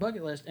it on her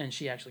bucket list, and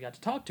she actually got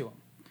to talk to him.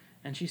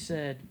 And she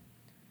said,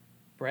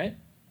 Brett,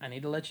 I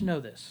need to let you know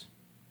this.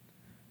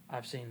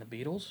 I've seen the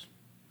Beatles,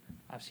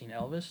 I've seen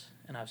Elvis,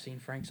 and I've seen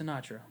Frank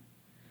Sinatra.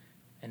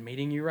 And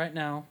meeting you right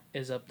now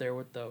is up there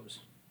with those.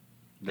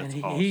 That's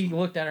and awesome. he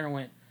looked at her and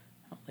went,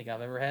 I don't think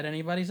I've ever had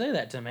anybody say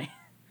that to me.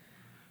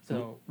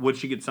 So What'd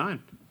she get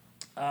signed?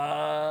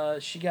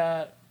 she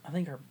got, I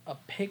think, a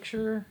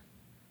picture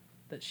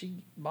that she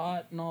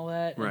bought and all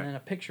that, and Right. then a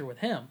picture with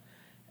him.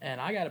 And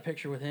I got a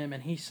picture with him,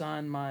 and he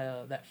signed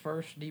my that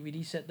first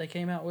DVD set they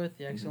came out with,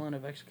 The Excellence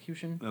of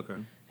Execution. Okay.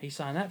 He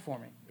signed that for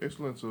me.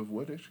 Excellence of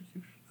what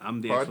execution?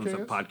 I'm the excellence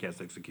of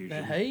podcast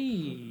execution.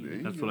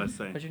 Hey, That's what I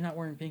say. but you're not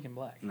wearing pink and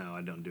black. No,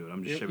 I don't do it.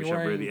 I'm just You're Chevy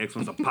Chavarria, wearing- the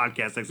excellence of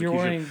podcast execution. You're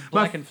wearing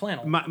black and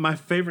flannel. My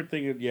favorite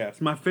thing is,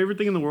 my favorite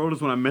thing in the world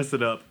is when I mess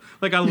it up.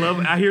 Like,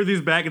 I hear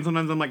these back, and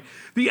sometimes I'm like,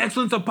 the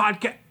excellence of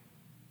podcast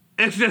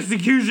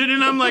execution,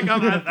 and I'm like,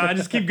 I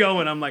just keep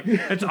going. I'm like,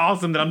 it's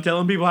awesome that I'm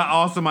telling people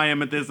how awesome I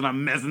am at this, and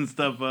I'm messing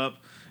stuff up.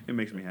 It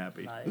makes me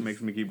happy. Nice. It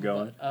makes me keep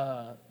going.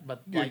 But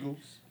like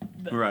Giggles.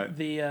 Right.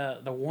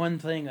 the one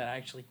thing that I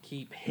actually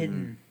keep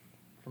hidden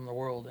from the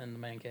world in the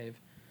man cave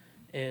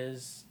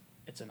is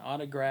it's an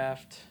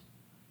autographed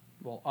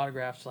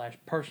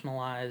 /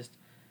 personalized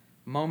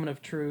Moment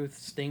of Truth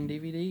Sting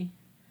DVD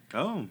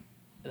Oh.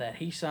 that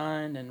he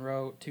signed and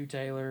wrote to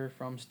Taylor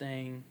from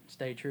Sting,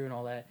 Stay True and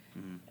all that.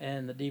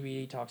 And the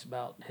DVD talks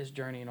about his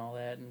journey and all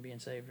that and being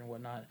saved and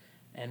whatnot.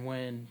 And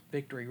when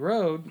Victory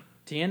Road,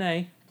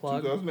 TNA,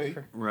 plug, 2008.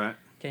 Right.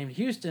 came to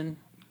Houston,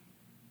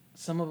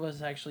 some of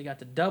us actually got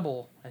to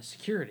double as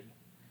security.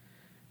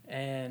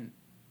 And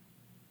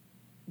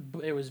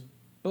it was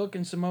Book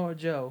and Samoa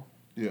Joe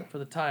Yeah. for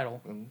the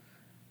title, Mhm.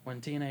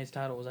 when TNA's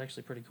title was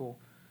actually pretty cool.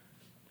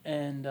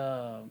 And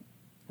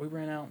we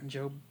ran out and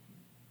Joe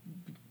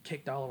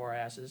kicked all of our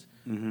asses.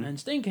 Mm-hmm. And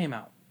Sting came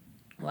out.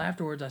 Well,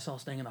 afterwards, I saw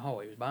Sting in the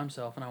hallway. He was by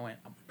himself, and I went,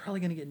 I'm probably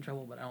going to get in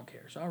trouble, but I don't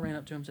care. So I ran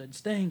up to him and said,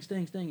 Sting,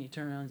 Sting, Sting. He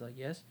turned around and he's like,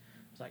 yes.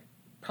 I was like,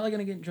 probably going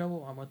to get in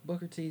trouble. I'm with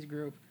Booker T's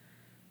group.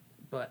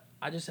 But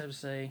I just have to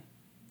say,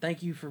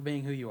 thank you for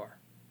being who you are.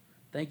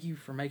 Thank you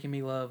for making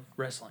me love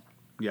wrestling.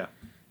 Yeah.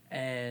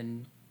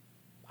 And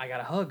I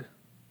got a hug.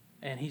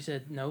 And he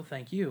said, no,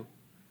 thank you.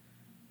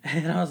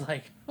 And I was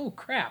like, oh,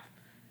 crap.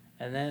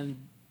 And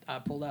then I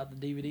pulled out the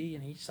DVD,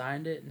 and he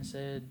signed it and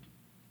said,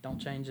 don't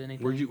change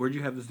anything. Where'd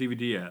you have this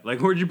DVD at? Like,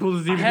 where'd you pull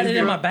this DVD? I had it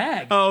in my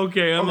bag. Oh,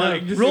 okay. I'm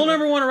like, rule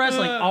number one of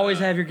wrestling: always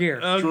have your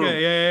gear. Okay, True.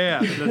 yeah.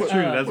 That's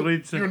true. That's what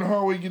he said. You're in the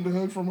hallway getting a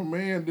hug from a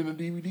man, then the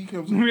DVD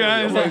comes in. Yeah,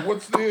 I'm like,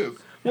 what's this?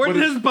 Where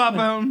did this pop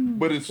out?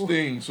 But it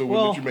stings, so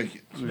when did you make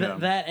it?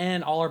 That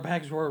and all our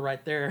bags were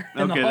right there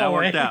in the Okay,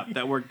 hallway.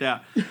 that worked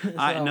out.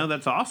 I know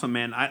that's awesome,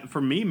 man. For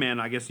me, man,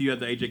 I guess you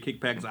have the AJ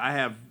Kickbacks. I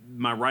have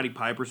my Roddy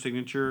Piper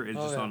signature is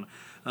just on.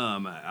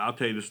 I'll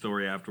tell you the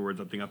story afterwards.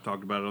 I think I've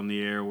talked about it on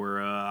the air. Where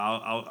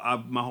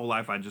my whole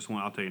life, I'll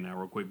tell you now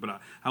real quick.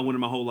 But I wanted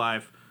my whole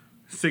life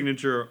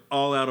signature,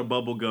 all out of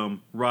bubble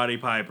gum, Roddy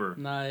Piper.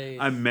 Nice.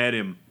 I met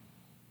him.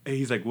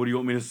 He's like, "What do you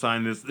want me to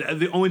sign this?"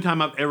 The only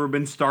time I've ever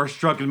been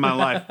starstruck in my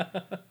life.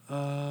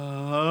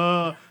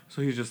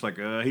 So he's just like,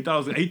 he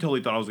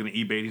totally thought I was gonna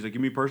eBay it. He's like,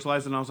 "Give me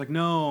personalized," and I was like,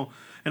 "No."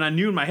 And I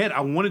knew in my head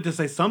I wanted to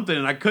say something,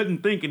 and I couldn't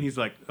think. And he's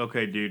like,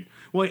 "Okay, dude."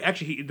 Well,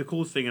 actually, the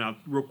coolest thing, and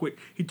real quick,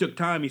 he took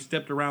time. He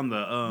stepped around the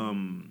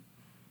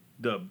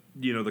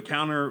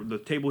counter, the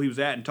table he was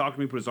at, and talked to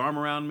me, put his arm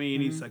around me,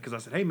 and he's like, because I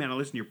said, "Hey, man, I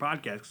listen to your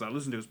podcast," because I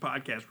listen to his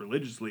podcast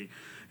religiously,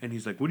 and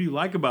he's like, "What do you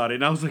like about it?"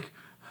 And I was like,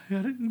 I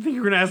didn't think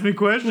you were gonna ask me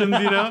questions,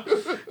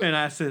 And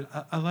I said,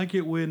 I like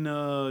it when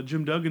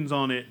Jim Duggan's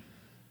on it,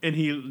 and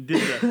he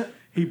did that.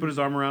 He put his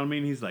arm around me,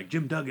 and he's like,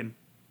 "Jim Duggan,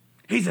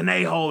 he's an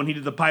a-hole," and he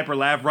did the Piper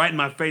laugh right in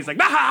my face, like,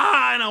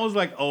 "Ah!" And I was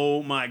like,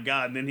 "Oh my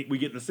god!" And then we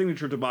get in the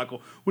signature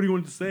debacle. What do you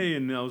want to say?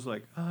 And I was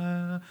like,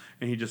 and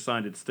he just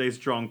signed it. "Stay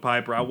strong,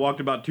 Piper." I walked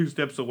about 2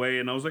 steps away,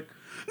 and I was like,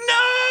 "No!"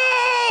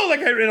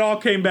 Like it all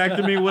came back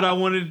to me what I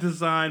wanted to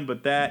sign,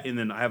 but that, and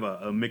then I have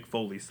a Mick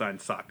Foley signed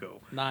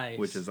Sacco, nice,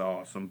 which is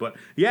awesome. But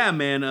yeah,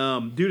 man,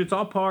 dude, it's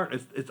all part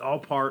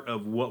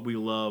of what we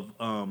love.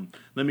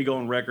 Let me go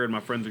on record. My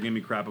friends are giving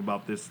me crap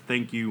about this.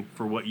 Thank you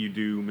for what you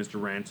do,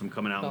 Mr. Ransom,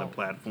 coming out on the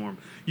platform.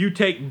 You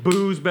take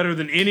boos better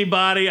than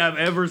anybody I've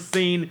ever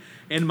seen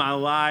in my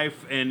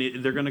life, and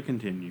they're going to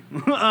continue.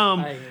 As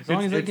long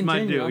as they continue,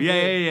 my deal.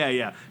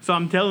 Yeah. So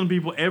I'm telling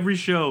people every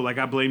show, like,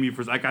 I blame you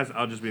for, like,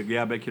 I'll just be like,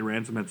 yeah, I bet Kid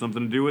Ransom had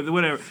something to do with it,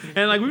 whatever.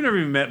 And, like, we've never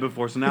even met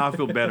before, so now I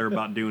feel better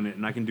about doing it,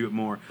 and I can do it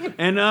more.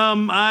 And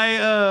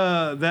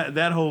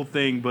that whole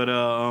thing, but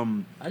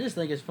I just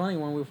think it's funny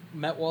when we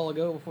met a while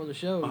ago before the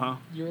show.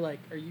 You were like,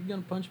 "Are you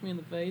gonna punch me in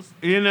the face?"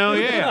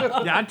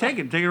 Yeah, I take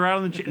it right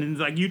on the chin. And it's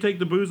like, you take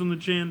the booze on the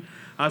chin.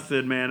 I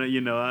said, man,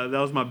 that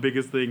was my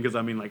biggest thing, because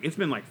I mean, like, it's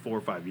been like 4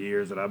 or 5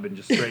 years that I've been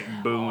just straight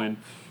booing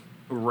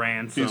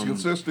Ransom. He's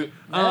consistent.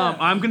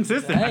 I'm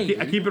consistent. Hey.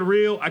 I keep it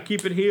real. I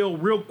keep it heel.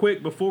 Real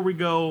quick before we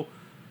go,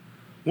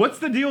 what's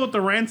the deal with the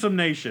Ransom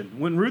Nation?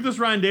 When Ruthless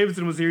Ryan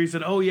Davidson was here, he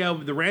said, "Oh yeah,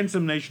 the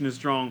Ransom Nation is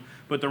strong,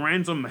 but the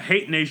Ransom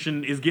Hate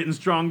Nation is getting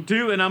strong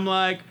too." And I'm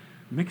like,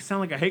 make it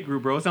sound like a hate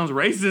group, bro. It sounds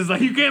racist.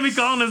 Like, you can't be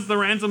calling us the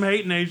Ransom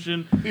Hate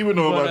Nation. You would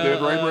know about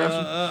that, right,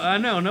 Ransom? I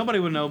know. Nobody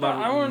would know about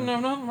it. I wouldn't know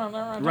nothing about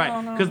that.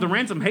 Right, because the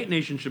Ransom Hate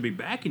Nation should be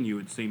backing you,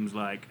 it seems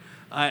like.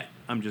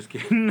 I'm just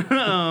kidding.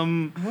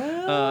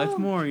 It's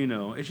more,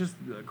 it's just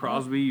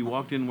Crosby. You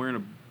walked in wearing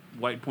a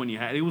white pointy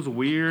hat. It was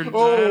weird.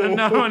 Oh.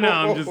 No,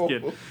 I'm just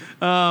kidding.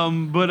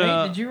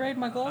 Did you raid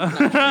my glove?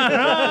 It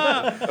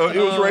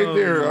was right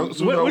there.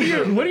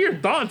 What are your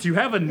thoughts? You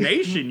have a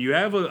nation. You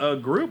have a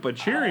group, a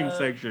cheering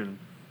section.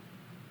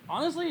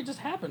 Honestly, it just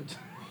happened.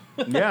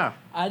 Yeah.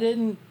 I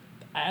didn't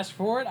ask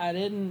for it. I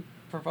didn't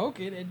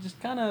provoke it. It just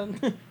kind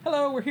of,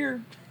 hello, we're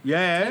here.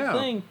 Yeah.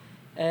 Thing.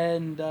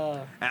 And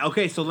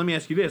okay, so let me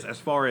ask you this: as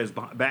far as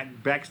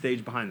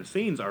backstage behind the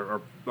scenes,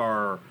 are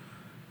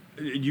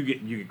you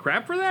get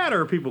crap for that,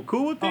 or are people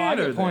cool with it? I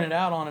get pointed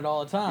out on it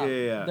all the time.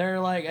 Yeah. They're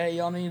like, "Hey,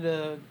 y'all need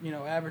to,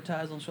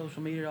 advertise on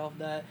social media off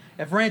that.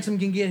 If Ransom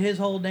can get his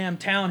whole damn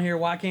town here,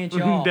 why can't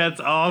y'all?" That's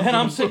awesome. And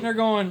I'm sitting there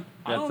going,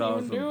 "I don't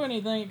awesome. even do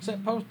anything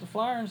except post the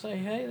flyer and say,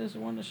 hey, this is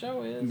when the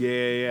show is."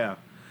 Yeah.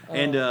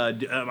 And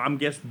I'm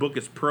guessing Book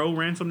is pro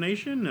Ransom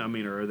Nation. I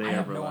mean, or are they I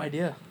have ever? no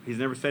idea. He's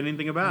never said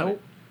anything about it.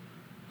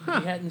 He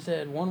hadn't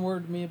said one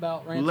word to me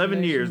about Ransom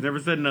 11 Nation. years, never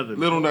said nothing.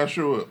 Little not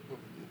sure.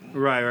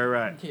 Right.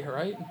 Yeah,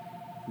 right.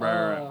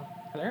 Right.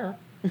 There.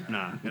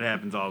 Nah, it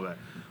happens all that.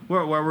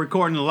 We're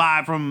recording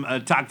live from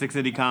Toxic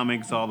City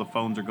Comics. All the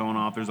phones are going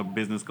off. There's a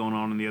business going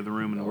on in the other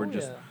room, and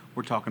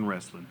we're talking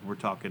wrestling. We're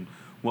talking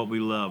what we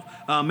love.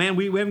 Man,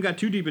 we haven't got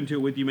too deep into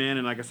it with you, man.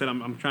 And like I said,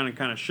 I'm trying to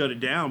kind of shut it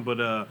down,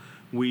 but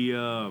me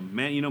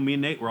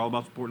and Nate, we're all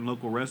about supporting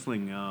local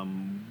wrestling.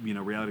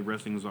 Reality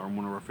wrestling is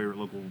one of our favorite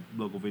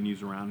local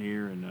venues around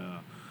here, and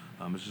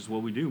it's just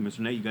what we do. Mr.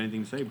 Nate, you got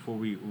anything to say before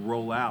we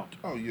roll out?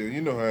 Oh yeah,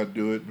 you know how I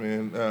do it,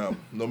 man.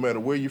 No matter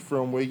where you're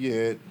from, where you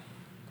at,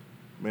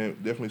 man,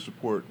 definitely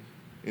support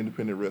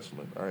independent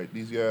wrestling. All right,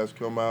 these guys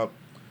come out,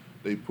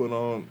 they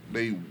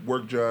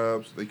work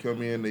jobs, they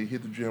come in, they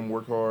hit the gym,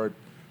 work hard,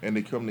 and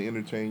they come to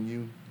entertain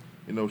you.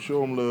 You know, show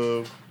them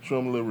love, show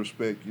them a little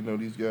respect. You know,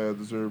 these guys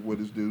deserve what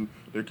is due.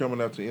 They're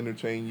coming out to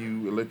entertain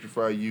you,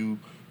 electrify you,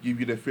 give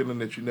you that feeling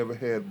that you never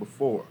had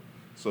before.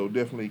 So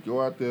definitely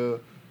go out there,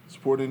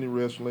 support indie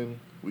wrestling.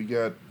 We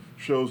got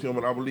shows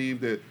coming. I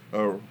believe that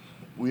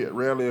we at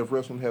Rally of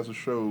Wrestling has a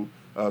show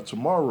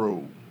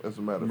tomorrow, as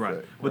a matter of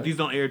fact. But these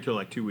don't air till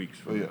like 2 weeks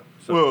from now.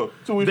 So well,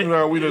 2 weeks from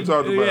now, we done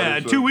talked about it. Yeah,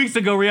 2 weeks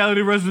ago,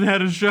 Reality Wrestling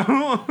had a show.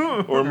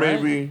 Or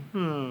maybe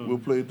we'll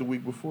play it the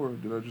week before.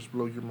 Did I just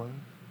blow your mind?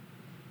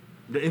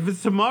 If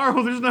it's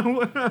tomorrow, there's no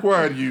way.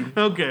 Quiet you.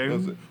 Okay.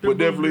 But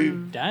definitely,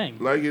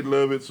 like it,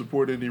 love it,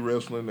 support indie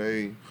wrestling.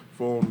 Hey,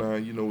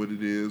 409, you know what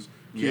it is.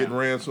 Kid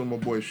Ransom, my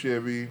boy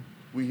Chevy.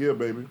 We here,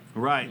 baby.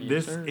 Right.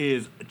 Yes, this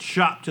is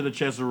Chop to the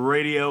Chest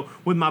Radio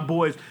with my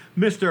boys,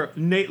 Mr.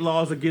 Nate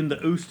Laws, again,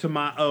 the Oos to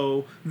my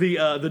O,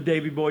 the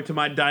Davy Boy to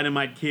my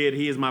Dynamite Kid.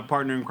 He is my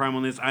partner in crime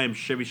on this. I am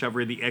Chevy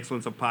Chavarria, the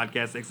excellence of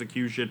podcast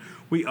execution.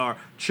 We are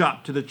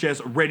Chop to the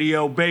Chest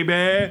Radio,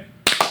 baby.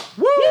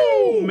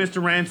 Woo!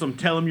 Mr. Ransom,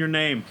 tell him your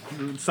name.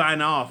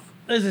 Sign off.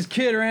 This is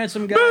Kid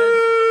Ransom, guys.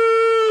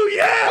 Boo!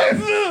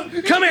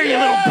 Yes! Come here, you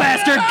little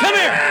bastard. Come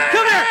here.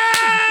 Come here.